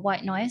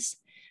white noise.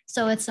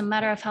 So it's a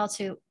matter of how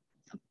to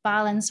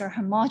balance or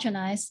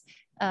homogenize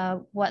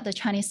what the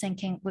Chinese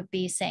thinking would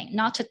be saying,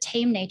 not to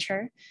tame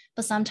nature,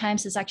 but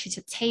sometimes it's actually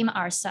to tame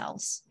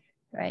ourselves,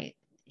 right?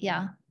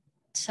 Yeah.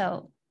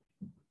 So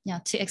yeah,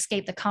 to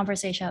escape the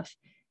conversation of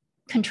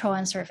control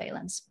and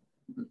surveillance,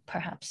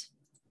 perhaps.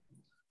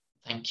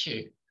 Thank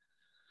you.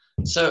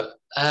 So,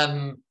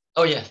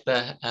 oh yeah,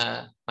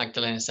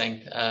 Magdalena is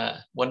saying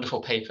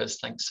wonderful papers.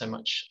 Thanks so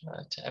much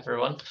to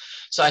everyone.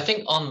 So I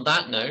think on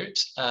that note,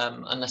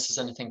 unless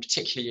there's anything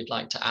particularly you'd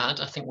like to add,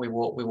 I think we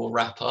will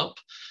wrap up.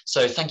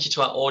 So thank you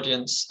to our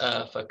audience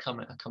for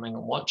coming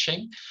and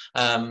watching.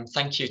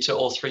 Thank you to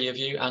all three of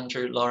you,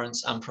 Andrew,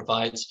 Laurence, and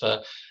Provides,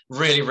 for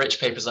really rich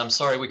papers. I'm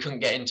sorry we couldn't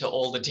get into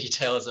all the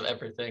details of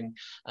everything.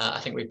 I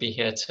think we'd be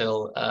here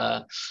till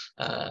the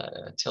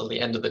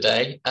end of the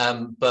day.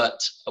 But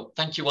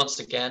thank you once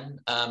again.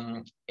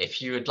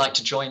 If you would like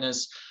to join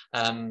us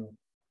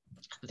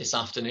this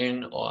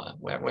afternoon, or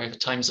wherever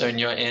time zone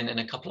you're in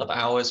a couple of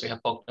hours, we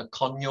have Bogna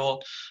Konyor,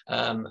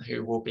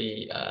 who will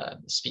be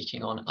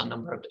speaking on a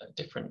number of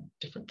different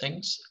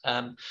things.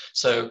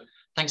 So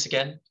thanks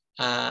again.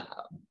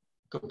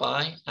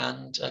 Goodbye,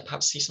 and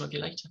perhaps see some of you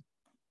later.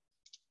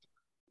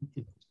 Thank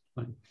you.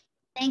 Bye.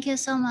 Thank you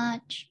so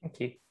much. Thank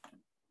you.